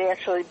 and it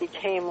actually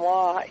became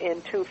law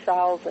in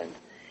 2000.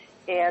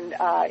 And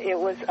it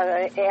was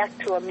an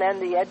act to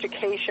amend the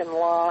education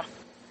law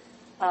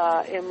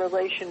in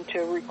relation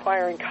to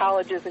requiring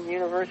colleges and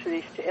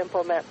universities to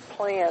implement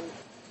plans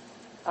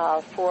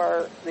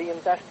for the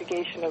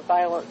investigation of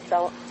violent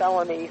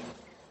felonies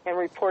and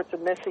reports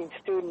of missing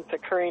students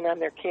occurring on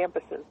their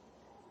campuses.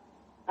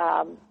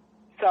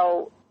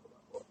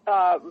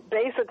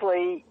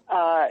 Basically,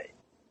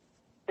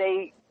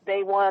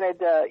 they wanted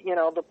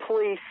the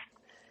police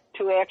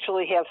to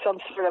actually have some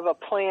sort of a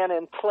plan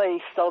in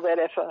place so that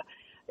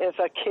if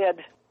a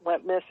kid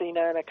went missing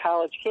on a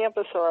college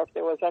campus, or if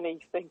there was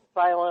anything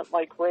violent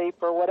like rape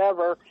or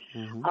whatever,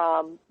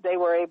 they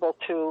were able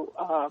to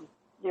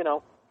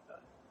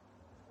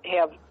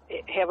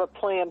have a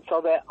plan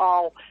so that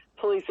all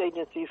police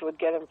agencies would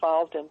get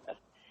involved in this.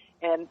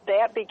 And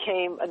that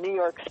became a New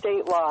York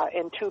State law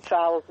in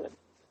 2000.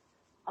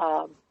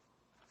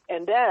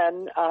 And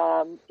then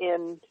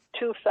in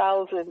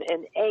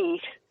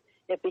 2008,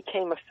 it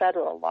became a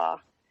federal law,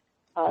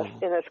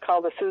 and it's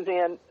called the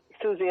Suzanne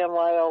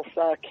Lyles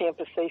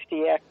Campus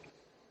Safety Act.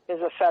 Is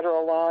a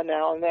federal law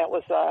now, and that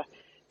was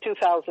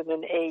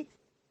 2008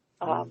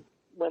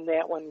 when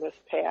that one was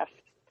passed.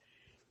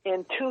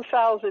 In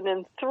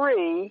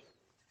 2003,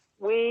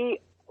 we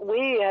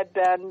had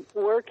been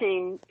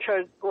working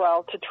to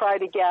try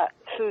to get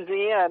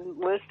Suzanne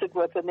listed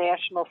with the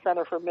National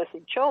Center for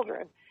Missing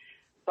Children,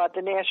 but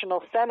the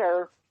National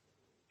Center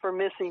for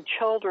Missing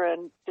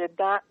Children did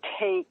not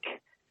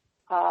take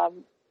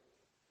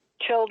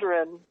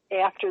children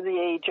after the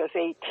age of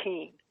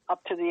 18,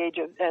 up to the age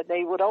of,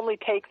 they would only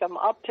take them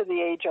up to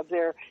the age of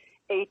their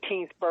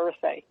 18th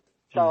birthday.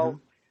 So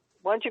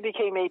once you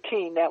became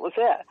 18, that was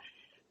it.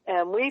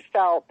 And we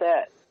felt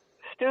that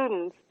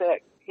students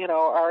that,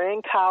 are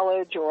in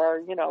college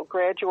or,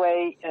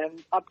 graduate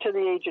and up to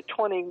the age of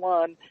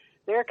 21,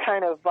 they're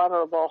kind of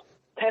vulnerable.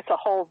 That's a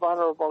whole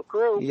vulnerable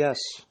group. Yes.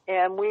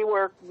 And we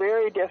worked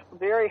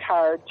very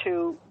hard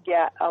to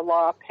get a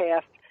law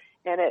passed.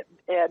 And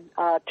in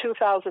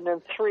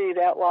 2003,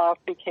 that law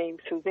became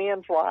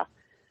Suzanne's Law.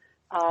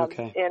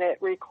 Okay. And it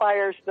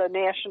requires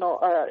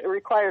it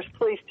requires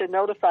police to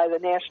notify the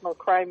National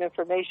Crime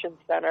Information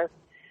Center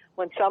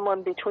when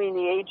someone between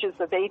the ages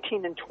of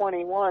 18 and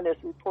 21 is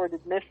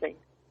reported missing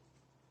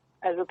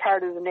as a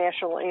part of the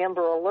National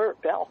Amber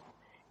Alert Bill.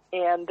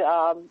 And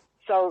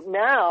so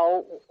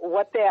now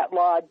what that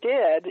law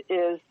did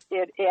is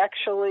it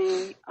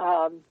actually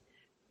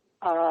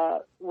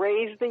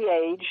raised the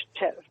age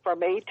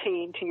from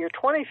 18 to your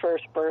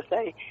 21st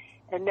birthday.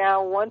 And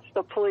now once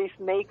the police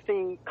make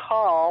the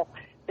call,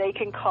 they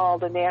can call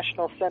the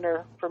National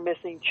Center for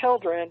Missing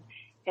Children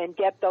and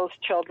get those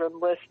children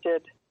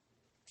listed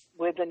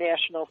with the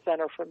National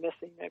Center for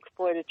Missing and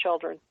Exploited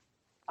Children.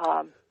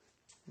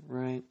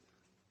 Right.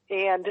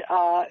 And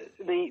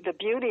the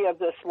beauty of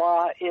this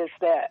law is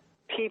that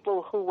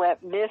people who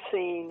went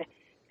missing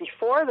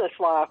before this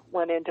law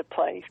went into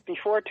place,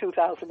 before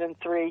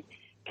 2003,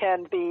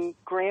 can be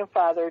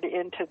grandfathered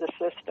into the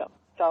system.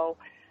 So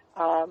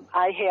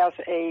I have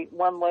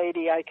one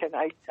lady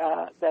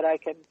that I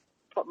can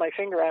put my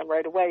finger on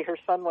right away. Her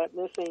son went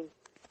missing.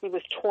 He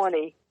was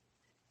 20.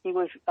 He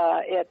was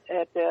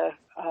at the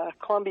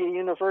Columbia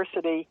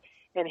University,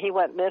 and he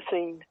went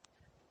missing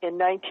in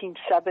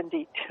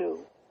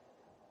 1972.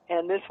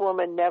 And this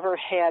woman never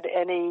had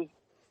any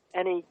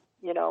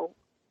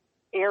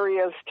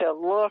areas to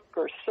look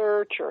or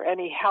search or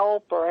any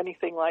help or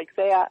anything like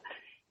that.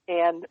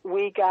 And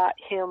we got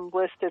him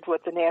listed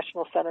with the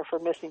National Center for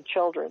Missing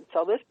Children.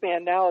 So this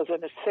man now is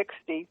in his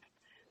 60s,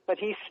 but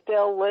he's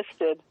still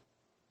listed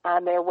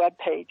on their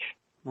webpage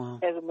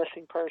as a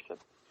missing person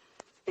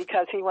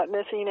because he went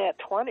missing at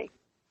 20.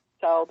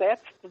 So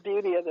that's the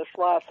beauty of this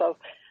law. So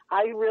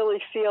I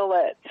really feel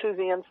that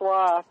Suzanne's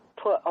law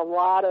put a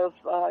lot of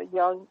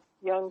young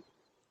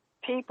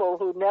people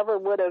who never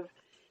would have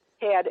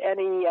had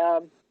any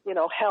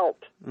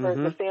help, or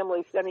the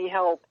families any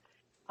help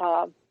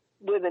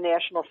with the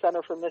National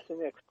Center for Missing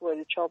and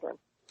Exploited Children.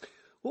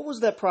 What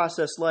was that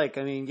process like?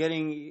 I mean,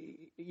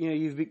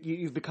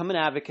 you've become an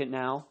advocate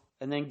now,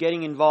 and then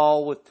getting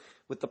involved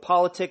with the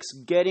politics,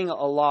 getting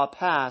a law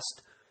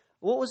passed.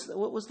 What was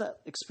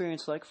that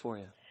experience like for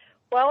you?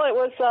 Well, it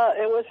was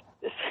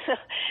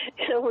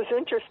it was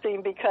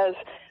interesting because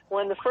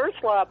when the first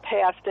law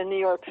passed in New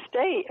York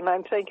State, and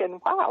I'm thinking,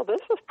 wow,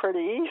 this is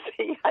pretty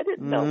easy. I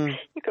didn't know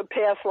you could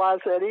pass laws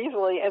that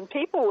easily. And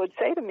people would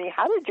say to me,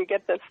 how did you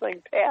get this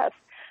thing passed?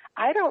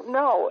 I don't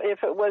know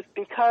if it was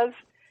because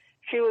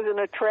she was an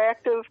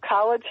attractive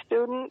college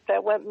student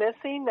that went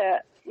missing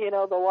that,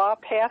 the law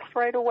passed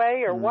right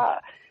away or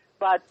what.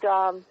 But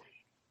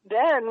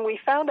then we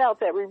found out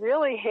that we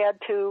really had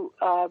to,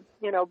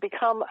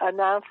 become a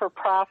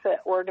non-for-profit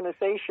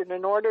organization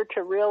in order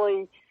to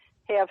really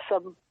have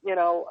some,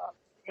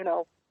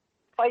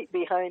 fight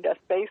behind us,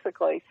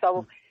 basically.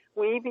 So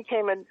we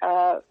became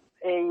a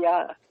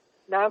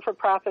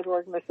non-for-profit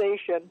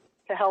organization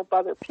to help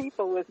other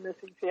people with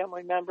missing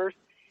family members.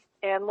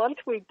 And once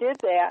we did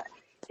that,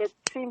 it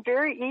seemed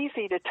very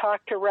easy to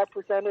talk to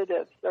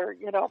representatives or,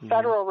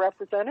 federal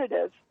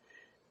representatives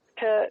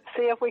to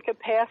see if we could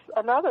pass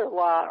another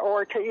law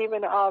or to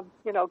even,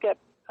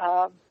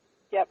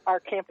 get our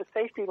campus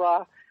safety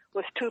law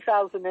was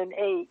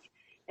 2008.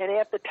 And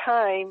at the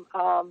time,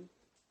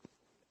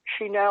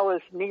 she now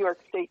is New York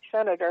State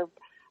Senator,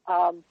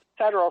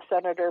 federal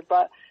senator,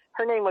 but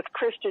her name was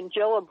Kristen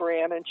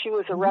Gillibrand, and she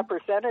was a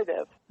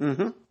representative.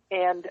 Mm-hmm.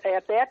 And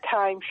at that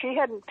time, she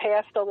hadn't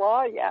passed a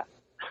law yet.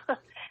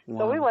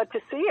 So we went to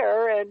see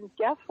her, and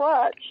guess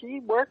what? She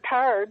worked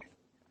hard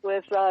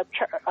with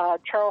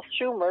Charles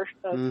Schumer,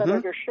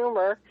 Senator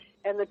Schumer,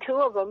 and the two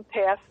of them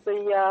passed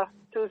the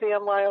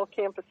Suzanne Lyall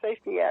Campus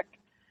Safety Act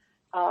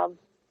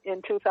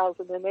in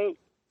 2008.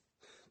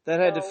 That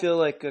had to feel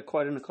like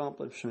quite an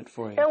accomplishment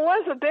for you. It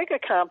was a big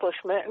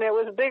accomplishment, and it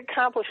was a big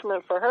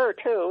accomplishment for her,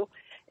 too.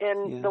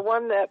 And the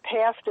one that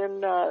passed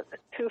in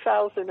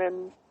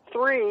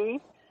 2003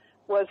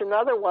 was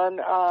another one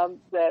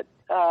that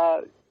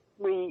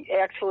we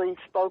actually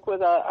spoke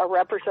with a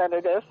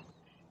representative,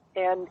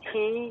 and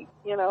he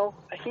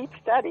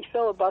said he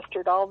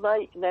filibustered all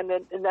night, and then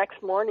the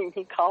next morning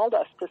he called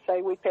us to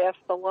say we passed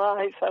the law.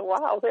 I said,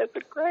 wow, that's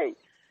great.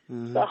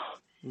 Mm-hmm. So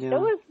it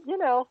was,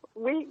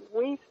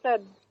 we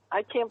said,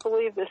 I can't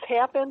believe this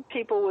happened.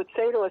 People would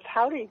say to us,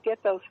 how do you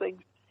get those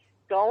things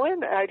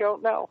going? I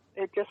don't know.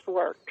 It just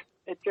worked.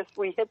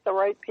 We hit the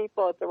right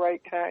people at the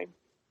right time.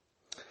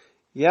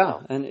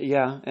 Yeah,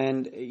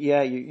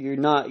 you're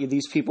not.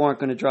 These people aren't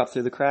going to drop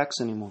through the cracks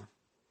anymore.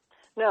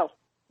 No,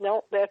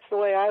 that's the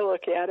way I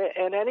look at it.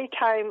 And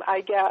anytime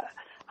I get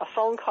a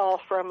phone call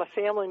from a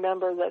family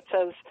member that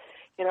says,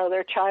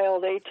 their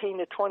child 18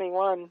 to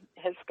 21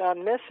 has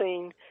gone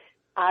missing,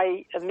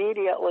 I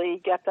immediately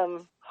get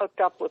them hooked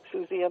up with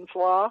Suzanne's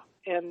law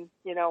and,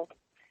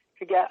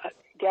 to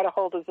get a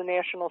hold of the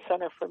National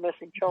Center for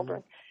Missing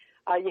Children.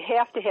 Mm-hmm. You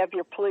have to have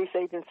your police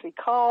agency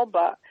call,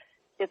 but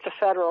it's a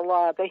federal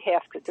law. They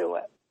have to do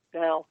it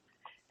now.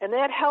 And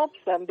that helps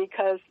them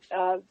because,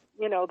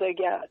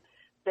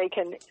 they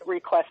can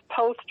request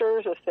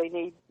posters if they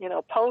need,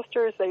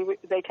 posters.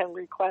 They can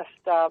request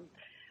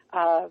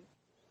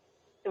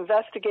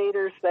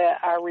investigators that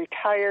are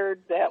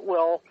retired that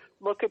will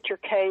look at your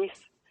case.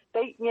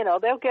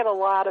 They'll get a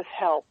lot of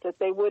help that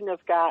they wouldn't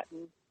have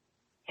gotten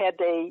had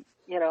they,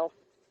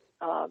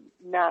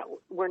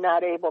 were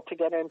not able to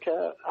get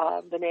into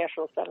the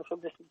National Center for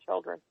Missing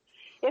Children.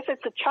 If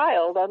it's a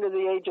child under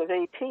the age of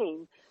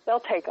 18, they'll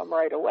take them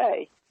right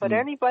away. But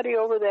anybody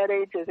over that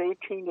age is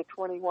 18 to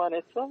 21,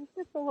 it's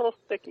a little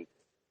sticky.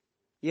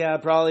 Yeah,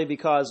 probably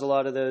because a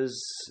lot of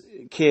those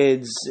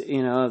kids,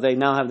 they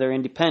now have their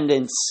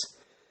independence.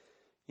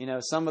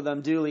 Some of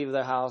them do leave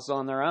the house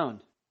on their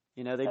own.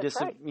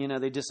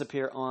 They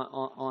disappear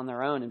on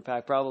their own. In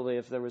fact, probably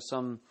if there was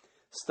some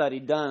study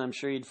done, I'm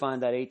sure you'd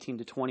find that 18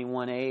 to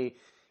 21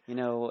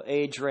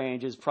 age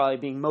range is probably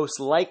being most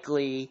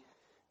likely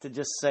to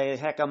just say,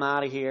 heck, I'm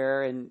out of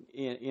here. And,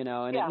 it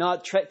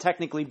not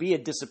technically be a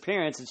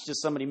disappearance. It's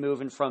just somebody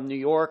moving from New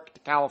York to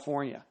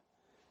California.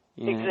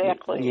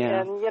 Exactly.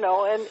 Yeah. And,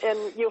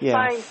 you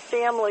find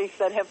families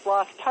that have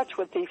lost touch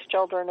with these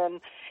children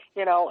and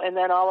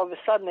then all of a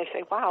sudden they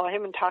say, wow, I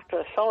haven't talked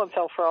to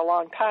so-and-so for a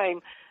long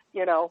time.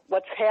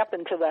 What's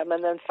happened to them?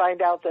 And then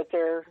find out that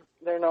they're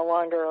no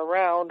longer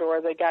around,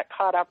 or they got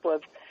caught up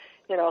with,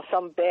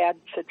 some bad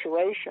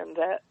situation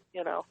that,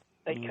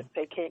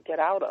 they can't get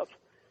out of,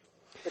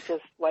 which is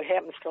what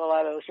happens to a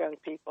lot of those young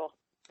people.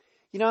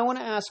 I want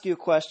to ask you a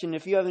question.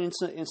 If you have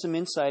some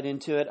insight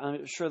into it,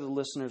 I'm sure the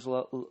listeners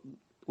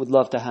would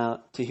love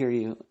to hear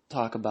you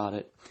talk about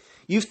it.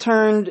 You've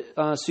turned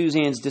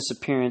Suzanne's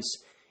disappearance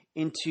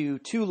into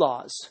 2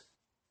 laws.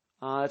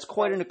 It's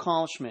quite an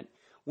accomplishment.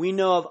 We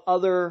know of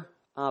other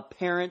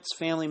parents,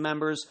 family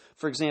members,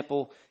 for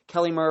example,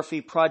 Kelly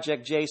Murphy,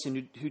 Project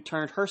Jason, who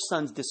turned her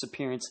son's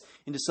disappearance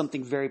into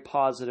something very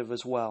positive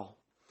as well.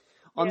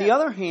 On the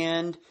other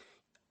hand,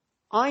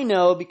 I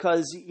know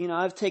because,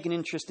 I've taken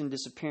interest in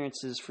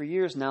disappearances for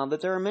years now, that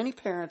there are many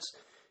parents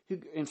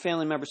and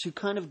family members who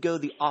kind of go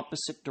the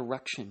opposite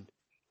direction.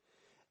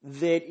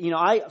 That,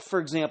 I, for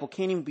example,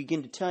 can't even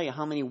begin to tell you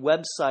how many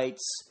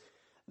websites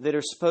that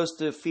are supposed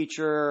to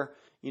feature,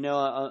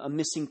 a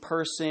missing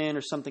person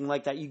or something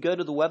like that. You go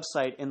to the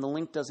website and the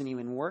link doesn't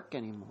even work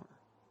anymore.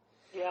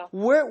 Yeah.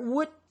 Do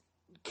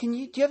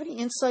you have any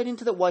insight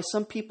into that? Why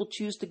some people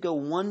choose to go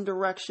one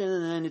direction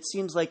and then it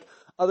seems like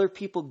other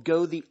people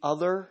go the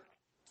other?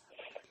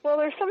 Well,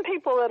 there's some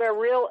people that are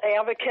real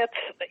advocates,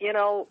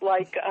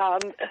 like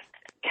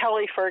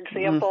Kelly, for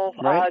example,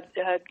 right.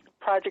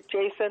 Project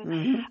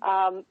Jason.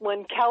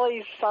 When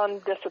Kelly's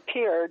son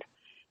disappeared,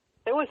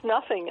 there was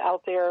nothing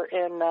out there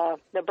in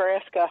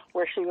Nebraska,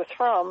 where she was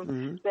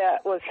from,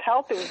 that was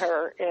helping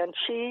her, and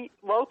she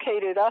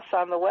located us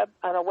on a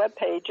web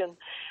page and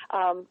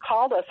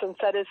called us and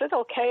said, "Is it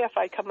okay if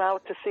I come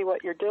out to see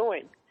what you're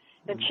doing?"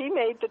 And she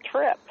made the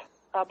trip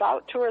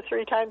about 2 or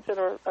 3 times in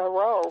a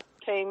row.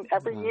 Came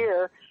every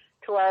year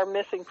to our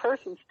missing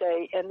persons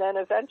day, and then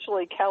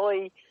eventually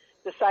Kelly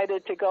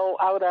decided to go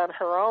out on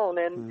her own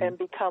and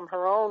become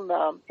her own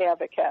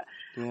advocate.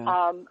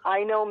 Yeah.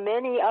 I know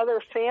many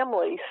other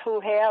families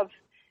who have,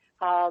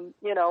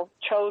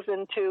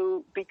 chosen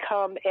to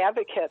become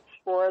advocates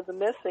for the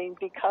missing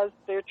because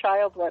their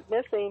child went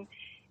missing.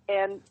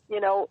 And,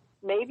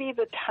 maybe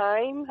the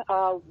time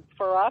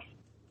for us,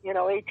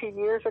 18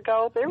 years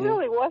ago, there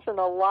really wasn't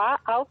a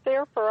lot out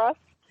there for us.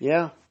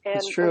 Yeah,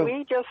 that's true.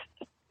 We just...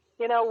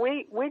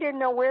 we didn't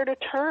know where to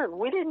turn.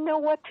 We didn't know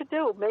what to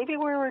do. Maybe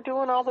we were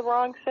doing all the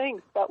wrong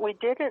things, but we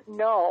didn't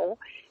know,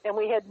 and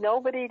we had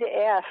nobody to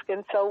ask.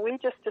 And so we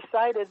just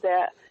decided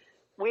that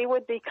we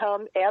would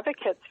become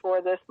advocates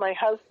for this. My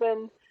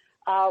husband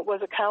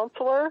was a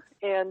counselor,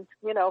 and,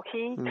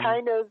 he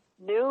kind of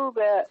knew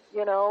that,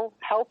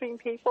 helping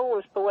people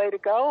was the way to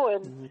go.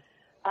 And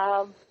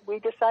we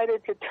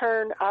decided to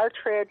turn our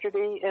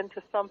tragedy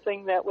into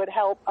something that would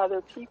help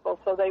other people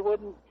so they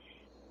wouldn't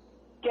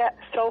get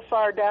so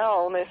far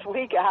down as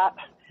we got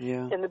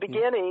in the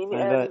beginning,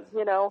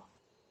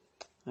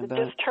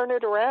 just turn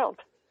it around.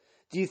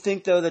 Do you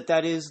think, though,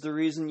 that is the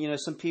reason,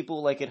 some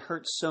people, it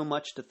hurts so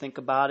much to think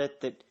about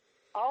it that,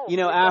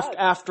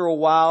 after a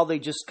while, they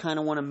just kind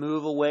of want to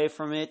move away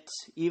from it,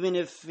 even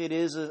if it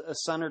is a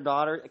son or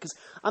daughter? Because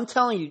I'm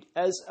telling you,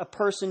 as a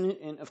person,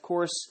 and of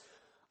course,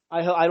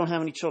 I don't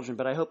have any children,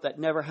 but I hope that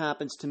never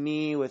happens to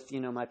me with,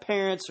 my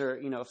parents or,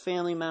 a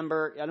family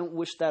member. I don't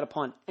wish that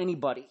upon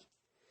anybody.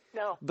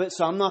 No. But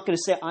so I'm not going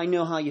to say I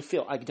know how you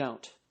feel. I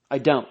don't.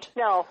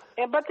 No.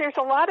 But there's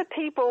a lot of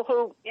people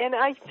who, and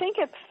I think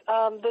it's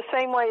the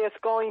same way as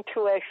going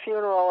to a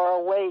funeral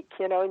or a wake,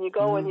 and you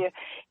go and you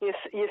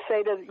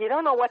say you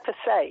don't know what to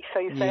say. So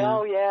you say,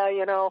 oh, yeah,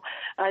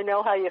 I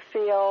know how you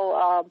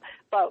feel.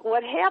 But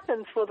what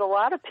happens with a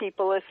lot of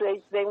people is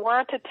they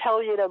want to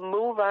tell you to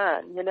move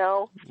on,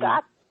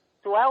 stop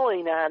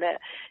dwelling on it,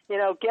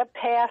 get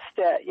past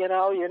it,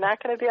 you're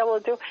not going to be able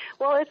to do.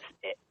 Well,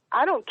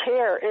 I don't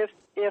care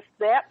if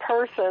that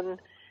person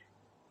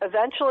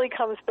eventually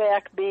comes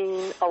back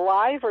being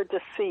alive or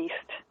deceased.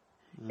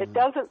 It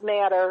doesn't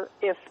matter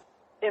if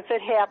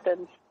it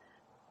happens.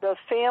 The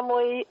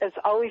family is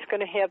always going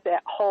to have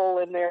that hole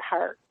in their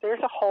heart.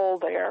 There's a hole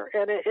there,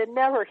 and it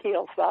never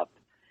heals up.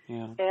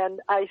 Yeah.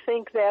 And I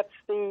think that's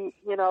the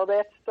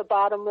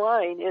bottom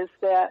line, is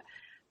that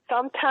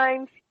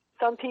sometimes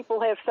some people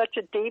have such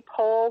a deep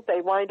hole,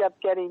 they wind up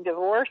getting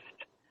divorced.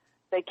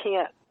 They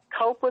can't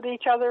cope with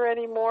each other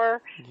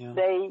anymore. Yeah.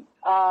 They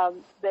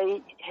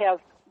have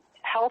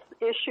health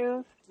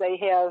issues. They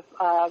have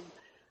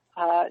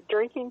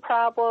drinking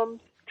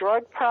problems,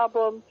 drug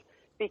problems,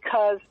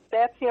 because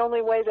that's the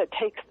only way that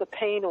takes the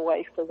pain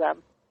away for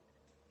them.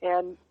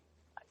 And,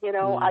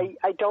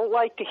 I don't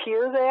like to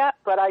hear that,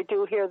 but I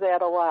do hear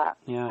that a lot.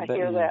 Yeah, I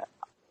hear that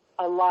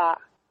a lot.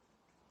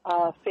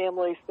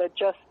 Families that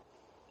just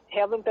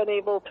haven't been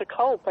able to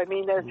cope. I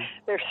mean,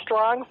 they're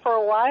strong for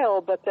a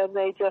while, but then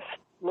they just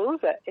lose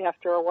it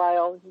after a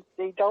while.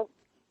 They don't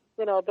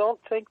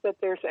think that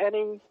there's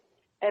any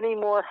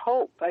more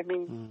hope. I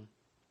mean,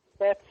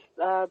 that's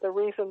the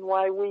reason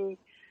why we,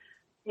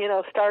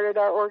 started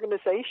our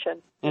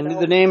organization. And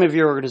the name of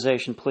your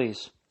organization,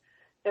 please.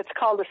 It's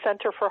called the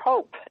Center for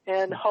Hope,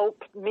 and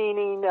hope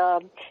meaning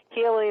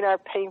healing our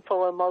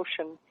painful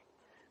emotions.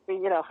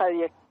 How do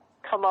you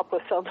come up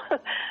with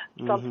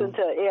something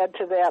to add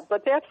to that?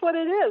 But that's what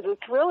it is.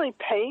 It's really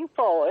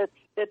painful.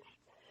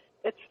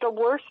 It's the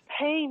worst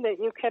pain that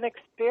you can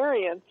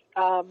experience.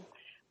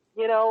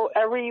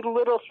 Every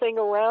little thing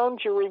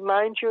around you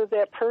reminds you of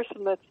that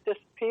person that's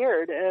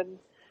disappeared, and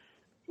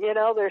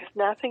there's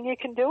nothing you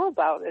can do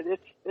about it.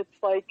 It's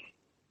like,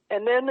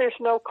 and then there's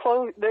no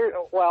closure.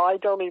 Well, I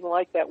don't even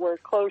like that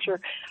word,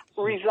 closure,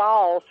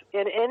 resolve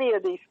in any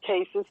of these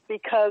cases,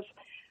 because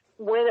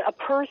when a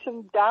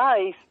person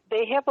dies,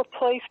 they have a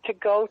place to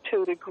go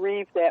to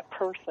grieve that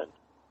person.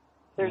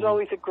 There's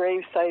always a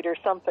gravesite or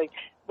something.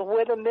 But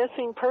with a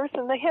missing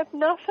person, they have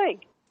nothing,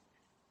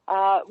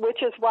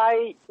 which is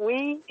why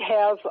we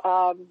have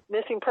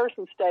Missing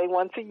Persons Day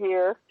once a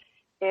year.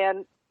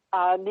 And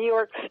in New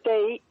York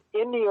State,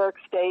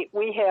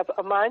 we have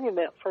a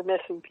monument for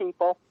missing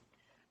people.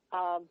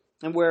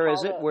 And where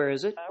is it? Where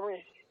is it?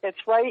 It's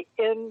right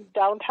in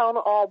downtown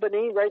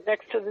Albany, right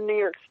next to the New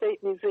York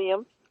State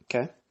Museum.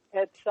 Okay.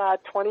 It's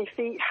 20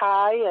 feet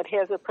high. It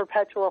has a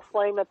perpetual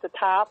flame at the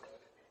top.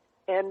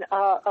 And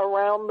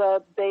around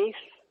the base,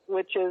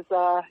 which is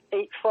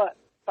 8 foot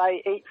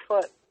by 8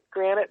 foot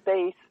granite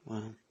base,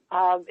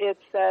 it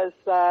says,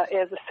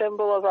 as a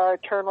symbol of our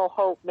eternal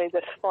hope, may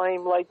this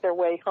flame light their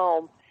way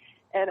home.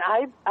 And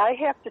I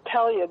have to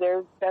tell you,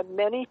 there have been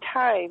many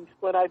times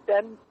when I've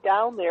been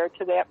down there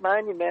to that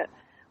monument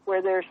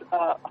where there's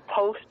a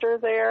poster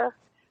there,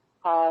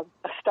 a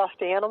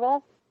stuffed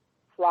animal,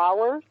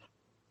 flowers.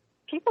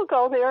 People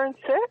go there and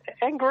sit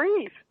and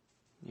grieve.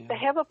 Yeah. They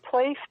have a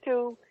place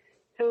to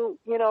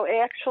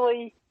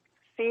actually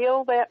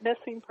feel that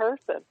missing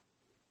person.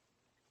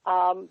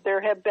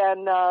 There have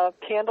been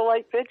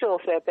candlelight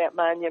vigils at that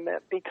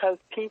monument because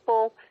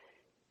people,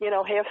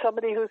 have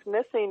somebody who's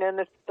missing, and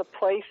it's the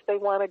place they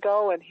want to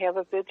go and have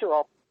a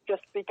vigil,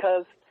 just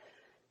because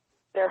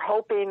they're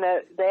hoping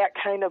that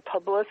kind of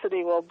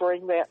publicity will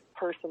bring that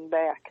person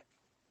back.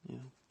 Yeah.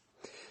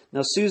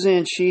 Now,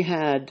 Suzanne, she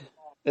had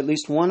at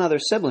least one other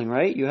sibling,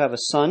 right? You have a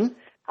son?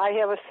 I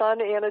have a son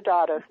and a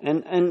daughter.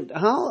 And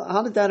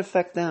how did that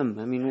affect them?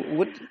 I mean,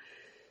 what? It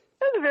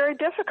was very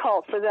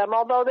difficult for them,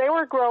 although they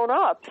were grown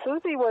up.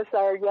 Susie was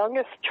our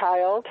youngest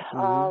child.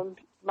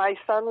 My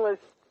son was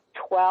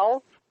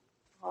 12,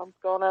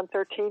 going on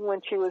 13 when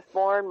she was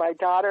born. My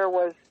daughter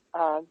was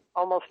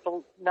almost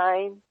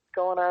 9,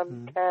 going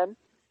on 10.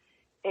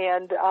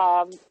 And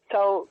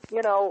so,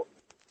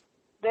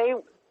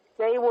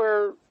 they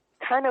were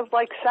kind of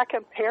like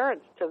second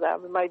parents to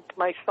them.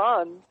 My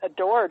son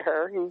adored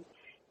her.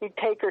 He'd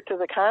take her to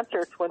the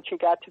concerts when she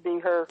got to be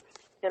her,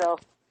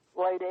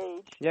 right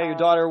age. Yeah, your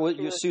daughter,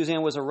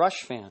 Suzanne, was a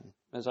Rush fan.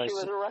 She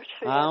was a Rush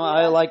fan.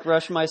 I like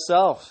Rush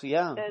myself.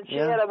 Yeah. And she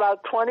had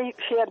about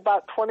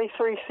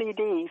 23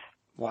 CDs.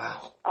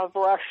 Wow. Of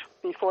Rush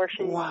before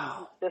she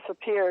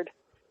disappeared,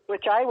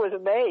 which I was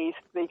amazed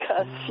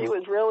because she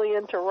was really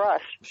into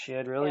Rush. She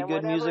had really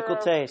good musical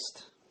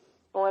taste.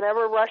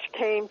 Whenever Rush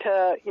came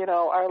to,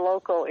 our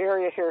local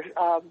area here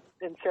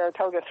in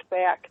Saratoga,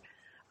 SPAC,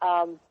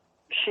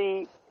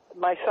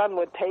 my son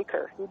would take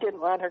her. He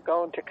didn't want her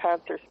going to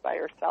concerts by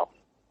herself.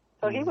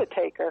 So he would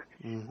take her.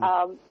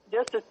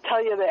 Just to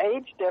tell you the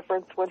age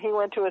difference, when he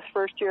went to his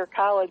first year of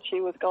college,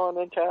 she was going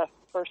into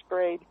first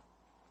grade.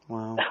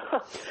 Wow.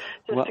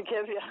 To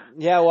give you.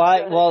 Yeah,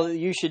 well,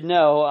 you should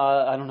know,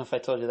 I don't know if I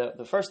told you that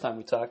the first time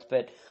we talked,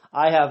 but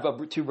I have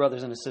 2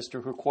 brothers and a sister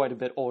who are quite a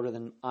bit older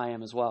than I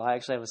am as well. I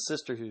actually have a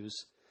sister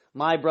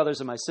my brothers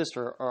and my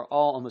sister are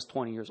all almost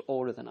 20 years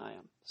older than I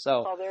am.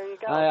 So, there you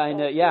go. I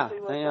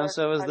know,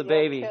 so was the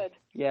baby. Kid.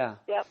 Yeah.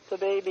 Yep, the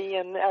baby,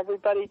 and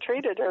everybody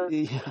treated her,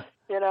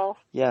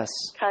 Yes.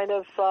 kind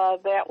of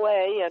that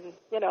way, and,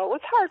 it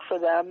was hard for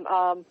them.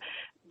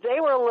 They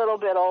were a little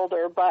bit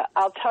older, but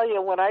I'll tell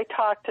you, when I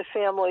talk to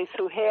families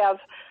who have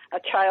a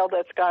child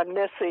that's gone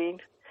missing,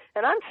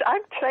 And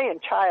I'm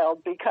saying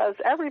child because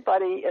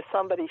everybody is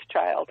somebody's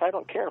child. I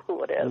don't care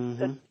who it is.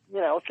 Mm-hmm. And,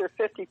 if you're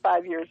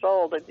 55 years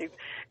old and you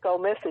go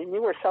missing,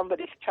 you were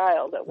somebody's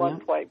child at one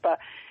point. But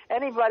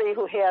anybody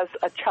who has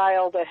a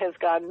child that has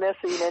gone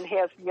missing and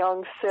has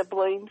young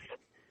siblings,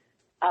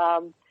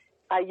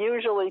 I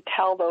usually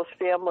tell those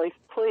families,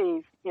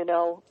 please,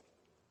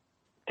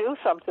 do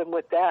something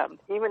with them,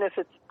 even if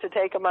it's to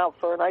take them out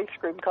for an ice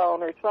cream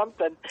cone or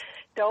something.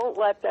 Don't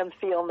let them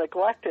feel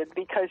neglected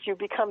because you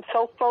become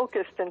so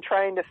focused in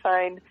trying to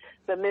find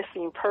the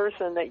missing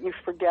person that you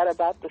forget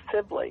about the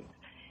siblings.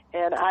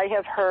 And I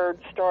have heard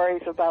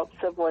stories about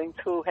siblings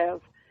who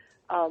have,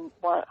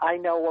 I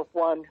know of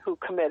one who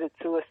committed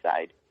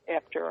suicide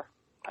after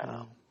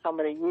how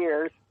many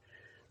years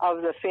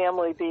of the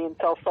family being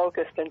so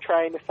focused in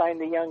trying to find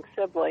the young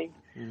sibling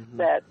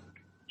that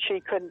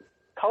she couldn't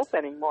cope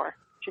anymore.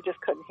 She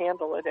just couldn't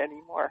handle it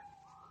anymore.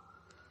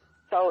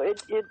 So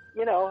it's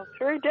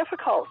very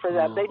difficult for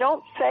them. They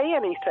don't say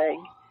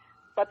anything,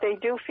 but they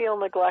do feel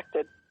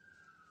neglected.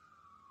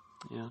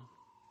 Yeah.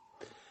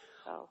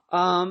 So.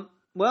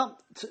 Well,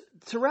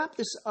 to wrap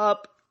this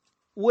up,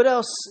 what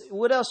else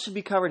should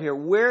be covered here?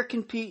 Where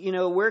can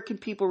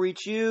people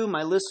reach you,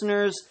 my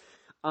listeners?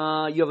 You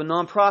have a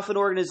nonprofit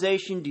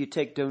organization. Do you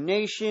take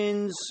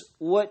donations?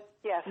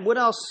 Yes. What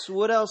else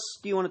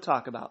do you want to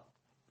talk about?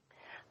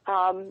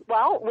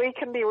 Well, we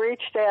can be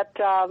reached at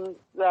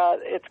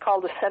it's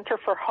called the Center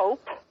for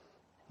Hope.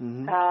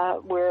 Mm-hmm.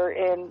 We're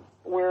in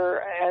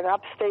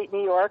upstate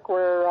New York.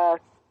 We're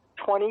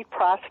 20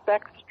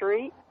 Prospect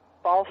Street,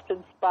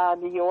 Ballston Spa,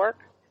 New York,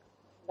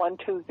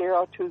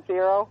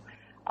 12020.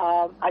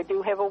 I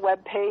do have a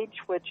web page,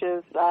 which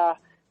is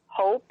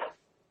Hope,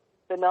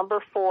 the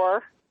number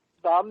 4,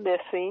 the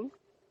missing.org.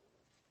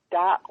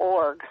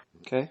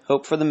 Okay,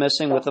 Hope for the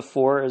Missing with a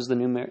 4 as the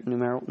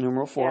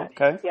numeral 4. Yeah,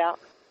 okay. Yeah.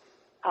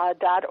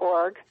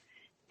 .org,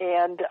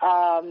 and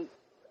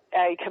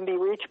I can be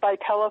reached by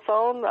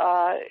telephone,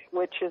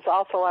 which is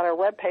also on our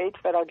webpage,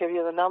 but I'll give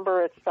you the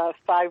number. It's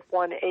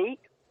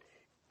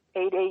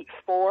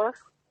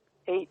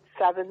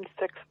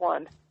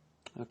 518-884-8761.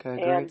 Okay,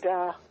 great. And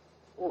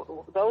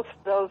those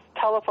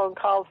telephone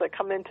calls that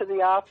come into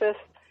the office,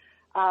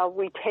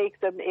 we take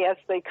them as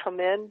they come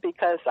in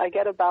because I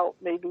get about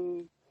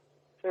maybe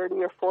 30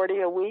 or 40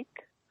 a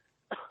week.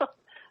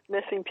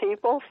 Missing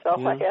people,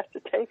 so I have to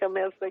take them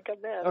as they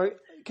come in.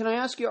 Can I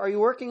ask you, are you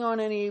working on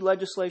any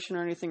legislation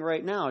or anything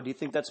right now? Do you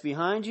think that's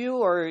behind you,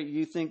 or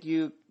you think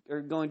you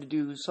are going to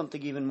do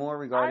something even more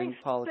regarding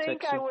politics? I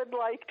think I would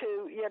like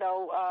to,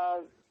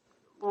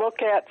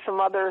 look at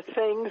some other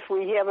things.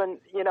 We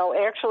haven't,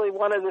 actually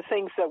one of the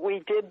things that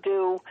we did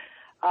do,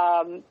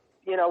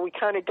 we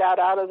kind of got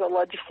out of the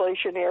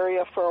legislation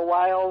area for a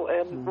while,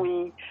 and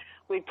we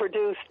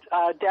produced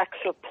decks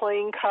of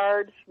playing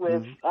cards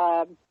with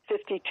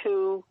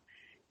 52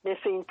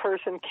 missing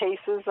person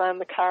cases on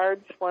the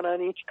cards, one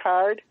on each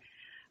card.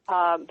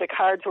 The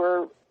cards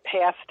were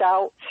passed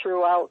out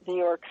throughout New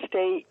York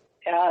State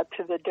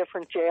to the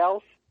different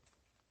jails.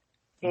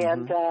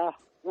 And I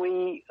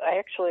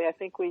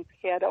think we've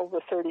had over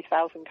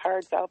 30,000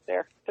 cards out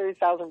there,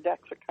 30,000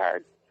 decks of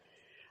cards.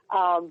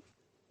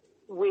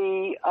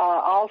 We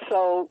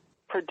also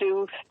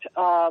produced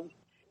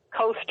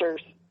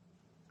coasters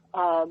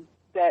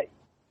that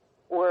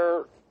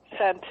were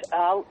sent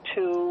out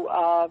to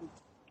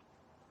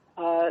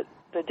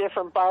the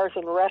different bars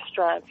and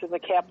restaurants in the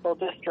Capital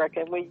District,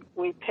 and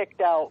we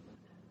picked out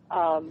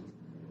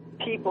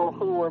people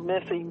who were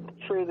missing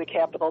through the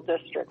Capital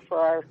District for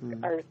our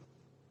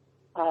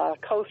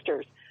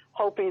coasters,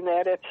 hoping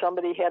that if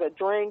somebody had a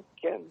drink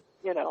and,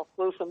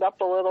 loosened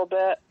up a little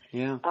bit,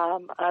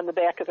 on the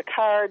back of the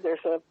card,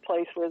 there's a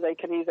place where they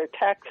can either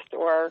text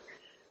or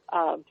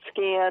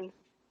scan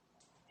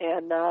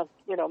and,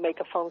 make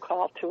a phone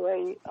call to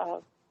a,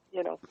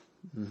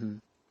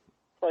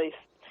 place.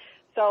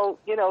 So,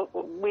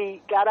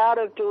 we got out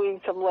of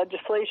doing some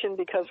legislation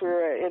because we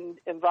were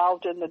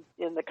involved in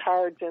the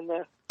cards and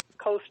the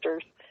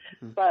coasters.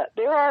 But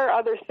there are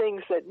other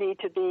things that need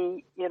to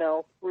be,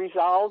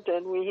 resolved,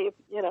 and we,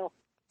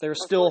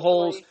 There's still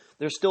holes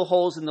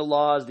in the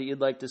laws that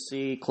you'd like to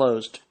see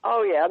closed.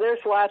 Oh, yeah,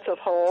 there's lots of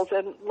holes.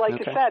 And like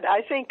I said,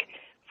 I think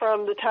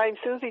from the time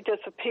Susie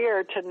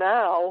disappeared to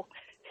now,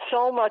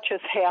 so much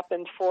has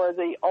happened for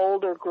the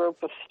older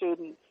group of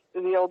students,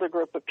 the older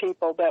group of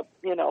people that,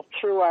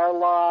 through our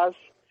laws.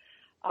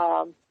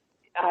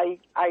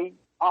 I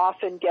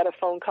often get a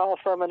phone call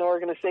from an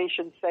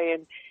organization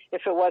saying,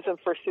 if it wasn't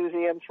for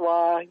Susie M's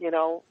law,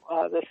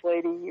 this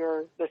lady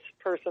or this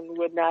person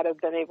would not have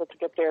been able to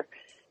get their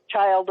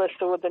child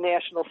listed with the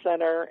National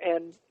Center,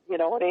 and,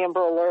 an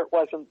Amber Alert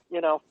wasn't,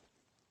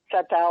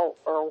 sent out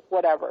or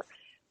whatever.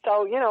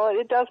 So,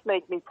 it does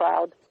make me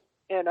proud.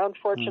 And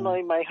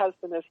unfortunately, my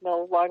husband is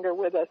no longer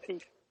with us.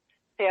 He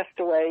passed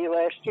away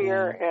last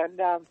year, and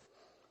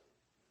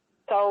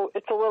so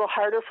it's a little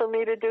harder for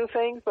me to do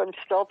things, but I'm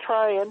still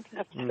trying.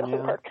 I'm still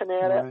working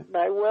at it, and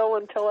I will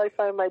until I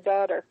find my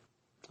daughter.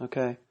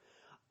 Okay.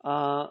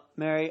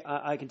 Mary,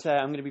 I can tell you,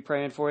 I'm going to be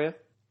praying for you.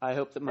 I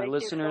hope that my Thank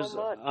listeners, you so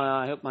much.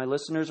 I hope my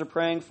listeners are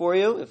praying for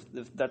you,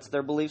 if that's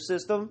their belief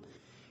system.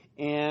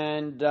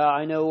 And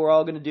I know we're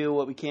all going to do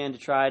what we can to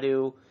try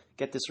to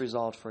get this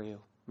resolved for you.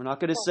 We're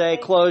not going to say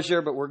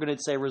closure, but we're going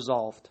to say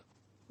resolved.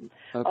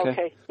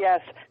 Okay.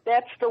 Yes,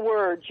 that's the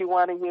word you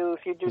want to use.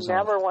 You do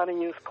Resolved. never want to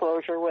use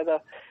closure with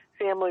a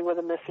family with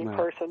a missing Right.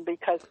 person,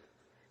 because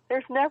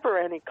there's never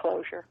any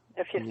closure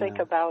if you think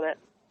about it.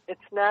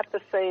 It's not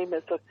the same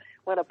as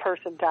when a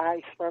person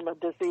dies from a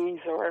disease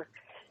or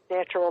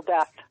natural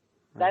death.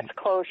 Right. That's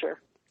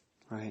closure.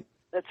 Right.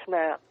 It's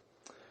not.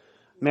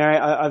 Mary,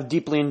 I've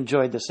deeply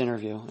enjoyed this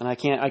interview, and I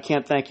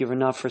can't thank you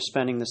enough for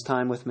spending this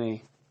time with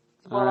me.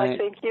 Well, I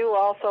thank you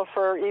also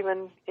for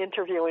even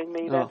interviewing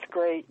me. That's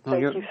great.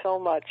 Thank you so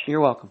much. You're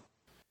welcome.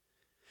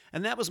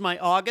 And that was my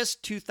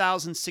August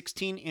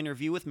 2016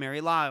 interview with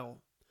Mary Lyle,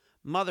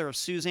 mother of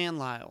Suzanne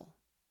Lyle.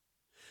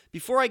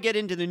 Before I get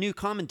into the new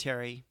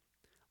commentary,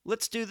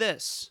 let's do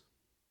this.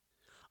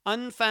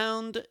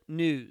 Unfound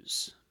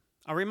News.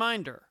 A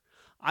reminder,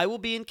 I will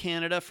be in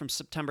Canada from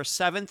September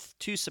 7th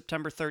to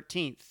September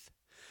 13th.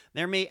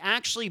 There may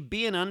actually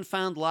be an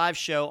Unfound live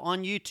show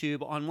on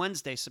YouTube on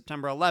Wednesday,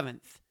 September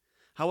 11th.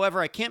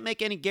 However, I can't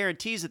make any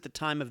guarantees at the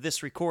time of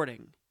this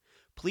recording.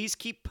 Please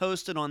keep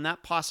posted on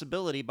that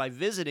possibility by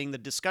visiting the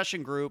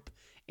discussion group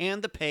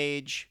and the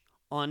page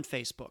on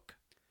Facebook.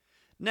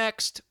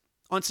 Next,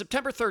 on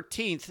September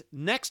 13th,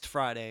 next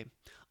Friday,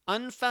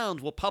 Unfound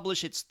will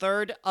publish its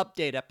third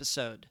update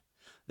episode.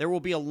 There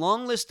will be a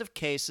long list of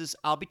cases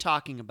I'll be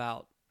talking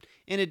about.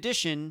 In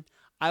addition,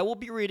 I will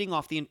be reading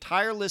off the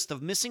entire list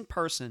of missing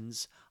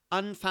persons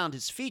Unfound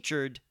has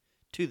featured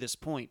to this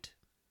point.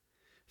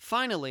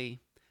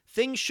 Finally,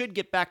 things should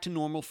get back to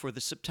normal for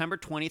the September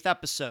 20th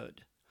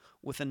episode,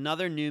 with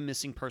another new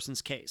missing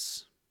persons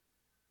case.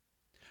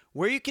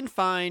 Where you can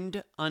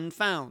find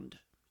Unfound.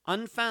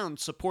 Unfound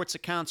supports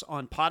accounts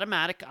on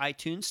Podomatic,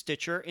 iTunes,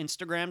 Stitcher,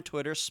 Instagram,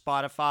 Twitter,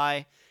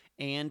 Spotify,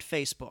 and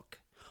Facebook.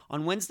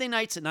 On Wednesday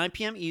nights at 9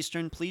 p.m.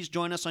 Eastern, please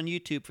join us on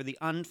YouTube for the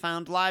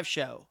Unfound live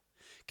show.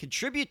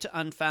 Contribute to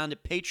Unfound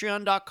at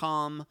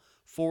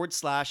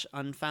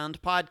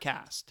patreon.com/Unfound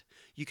Podcast.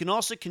 You can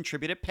also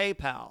contribute at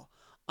PayPal,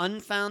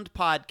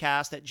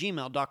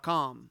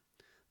 unfoundpodcast@gmail.com.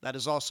 That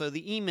is also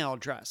the email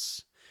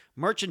address.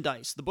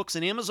 Merchandise, the books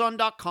at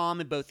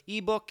Amazon.com in both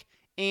ebook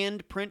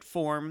and print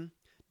form.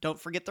 Don't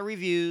forget the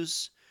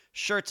reviews.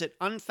 Shirts at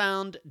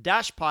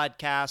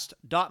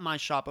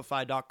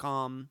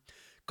unfound-podcast.myshopify.com.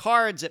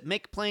 Cards at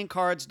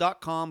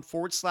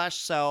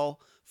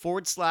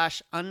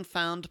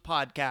makeplayingcards.com/sell/Unfound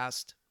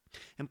Podcast.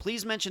 And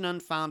please mention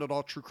Unfound at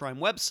all true crime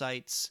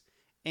websites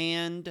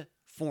and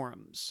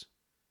forums.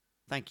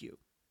 Thank you.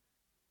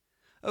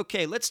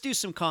 Okay, let's do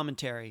some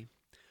commentary.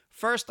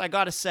 First, I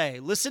gotta say,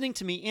 listening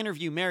to me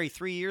interview Mary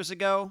 3 years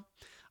ago,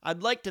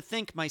 I'd like to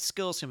think my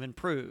skills have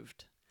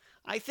improved.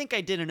 I think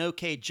I did an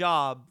okay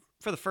job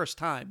for the first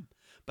time,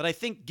 but I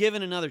think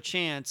given another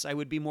chance, I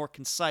would be more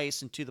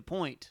concise and to the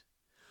point.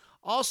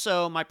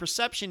 Also, my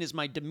perception is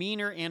my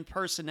demeanor and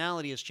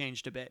personality has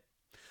changed a bit.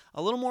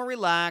 A little more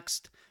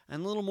relaxed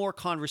and a little more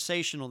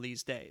conversational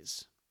these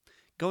days.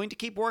 Going to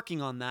keep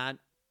working on that,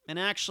 and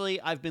actually,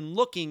 I've been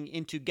looking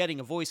into getting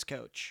a voice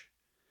coach.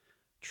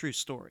 True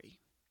story.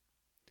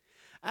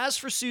 As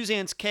for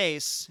Suzanne's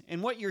case,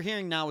 and what you're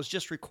hearing now was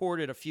just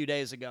recorded a few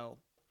days ago.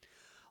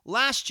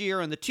 Last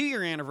year, on the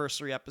 2-year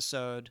anniversary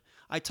episode,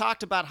 I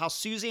talked about how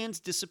Suzanne's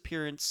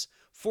disappearance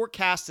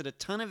forecasted a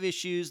ton of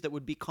issues that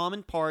would be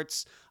common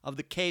parts of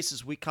the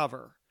cases we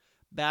cover.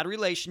 Bad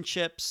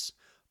relationships,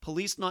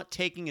 police not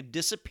taking a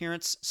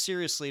disappearance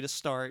seriously to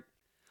start,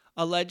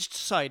 alleged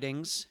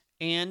sightings,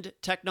 and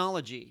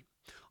technology.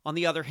 On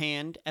the other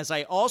hand, as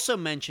I also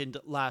mentioned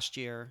last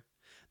year,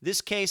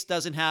 this case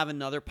doesn't have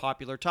another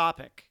popular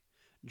topic,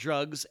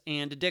 drugs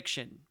and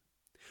addiction.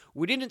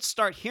 We didn't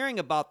start hearing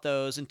about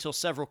those until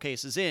several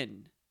cases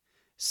in.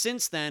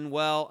 Since then,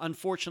 well,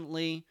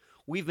 unfortunately,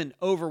 we've been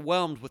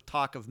overwhelmed with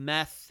talk of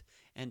meth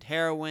and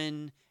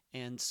heroin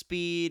and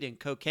speed and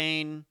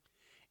cocaine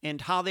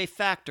and how they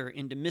factor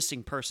into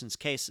missing persons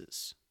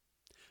cases.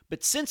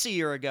 But since a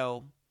year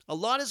ago, a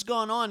lot has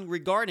gone on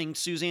regarding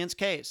Suzanne's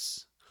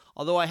case,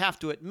 although I have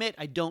to admit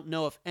I don't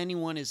know if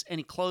anyone is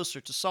any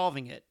closer to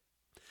solving it.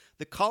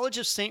 The College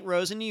of St.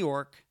 Rose in New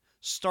York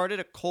started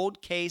a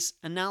cold case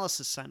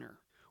analysis center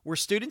where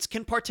students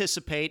can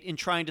participate in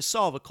trying to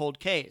solve a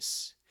cold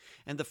case.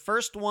 And the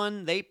first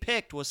one they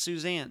picked was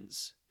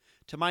Suzanne's.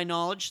 To my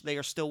knowledge, they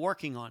are still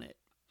working on it.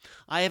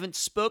 I haven't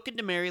spoken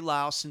to Mary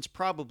Lyle since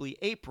probably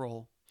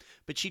April,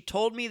 but she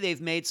told me they've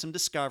made some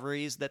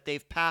discoveries that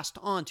they've passed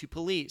on to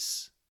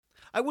police.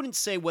 I wouldn't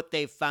say what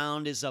they've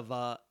found is of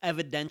a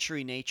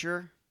evidentiary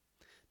nature.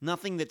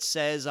 Nothing that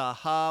says,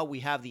 aha, we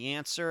have the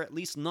answer, at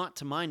least not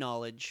to my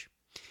knowledge.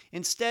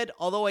 Instead,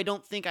 although I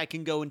don't think I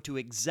can go into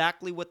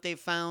exactly what they've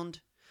found,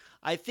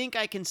 I think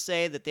I can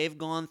say that they've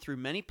gone through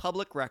many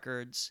public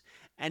records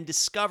and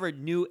discovered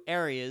new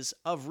areas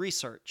of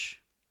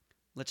research.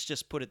 Let's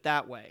just put it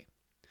that way.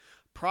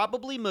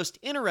 Probably most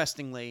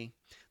interestingly,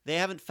 they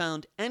haven't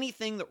found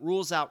anything that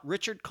rules out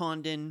Richard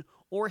Condon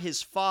or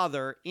his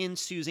father in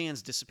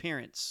Suzanne's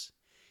disappearance.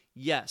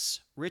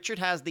 Yes, Richard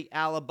has the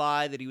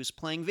alibi that he was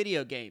playing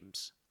video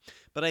games,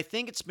 but I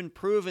think it's been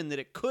proven that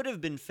it could have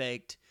been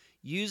faked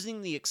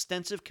using the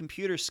extensive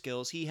computer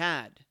skills he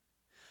had.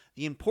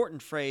 The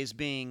important phrase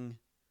being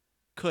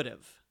could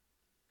have.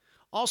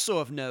 Also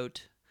of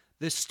note,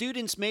 the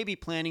students may be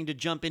planning to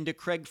jump into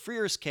Craig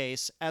Freer's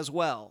case as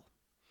well,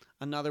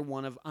 another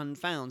one of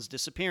Unfound's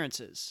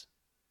disappearances.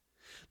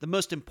 The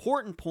most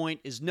important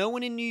point is no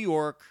one in New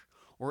York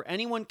or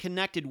anyone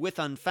connected with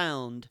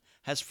Unfound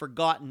has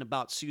forgotten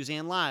about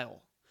Suzanne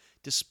Lyle,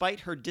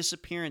 despite her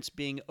disappearance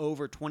being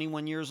over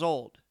 21 years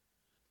old.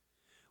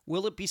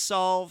 Will it be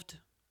solved?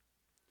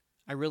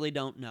 I really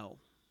don't know.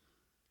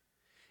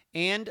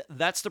 And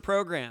that's the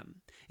program.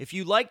 If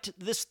you liked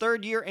this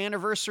 3rd year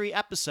anniversary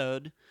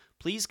episode,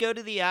 please go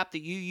to the app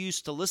that you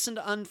use to listen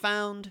to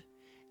Unfound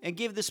and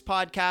give this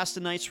podcast a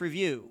nice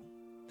review.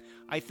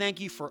 I thank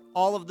you for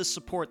all of the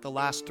support the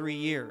last 3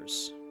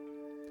 years.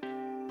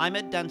 I'm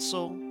Ed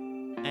Dentzel,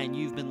 and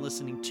you've been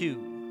listening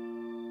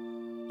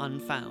to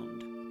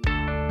Unfound.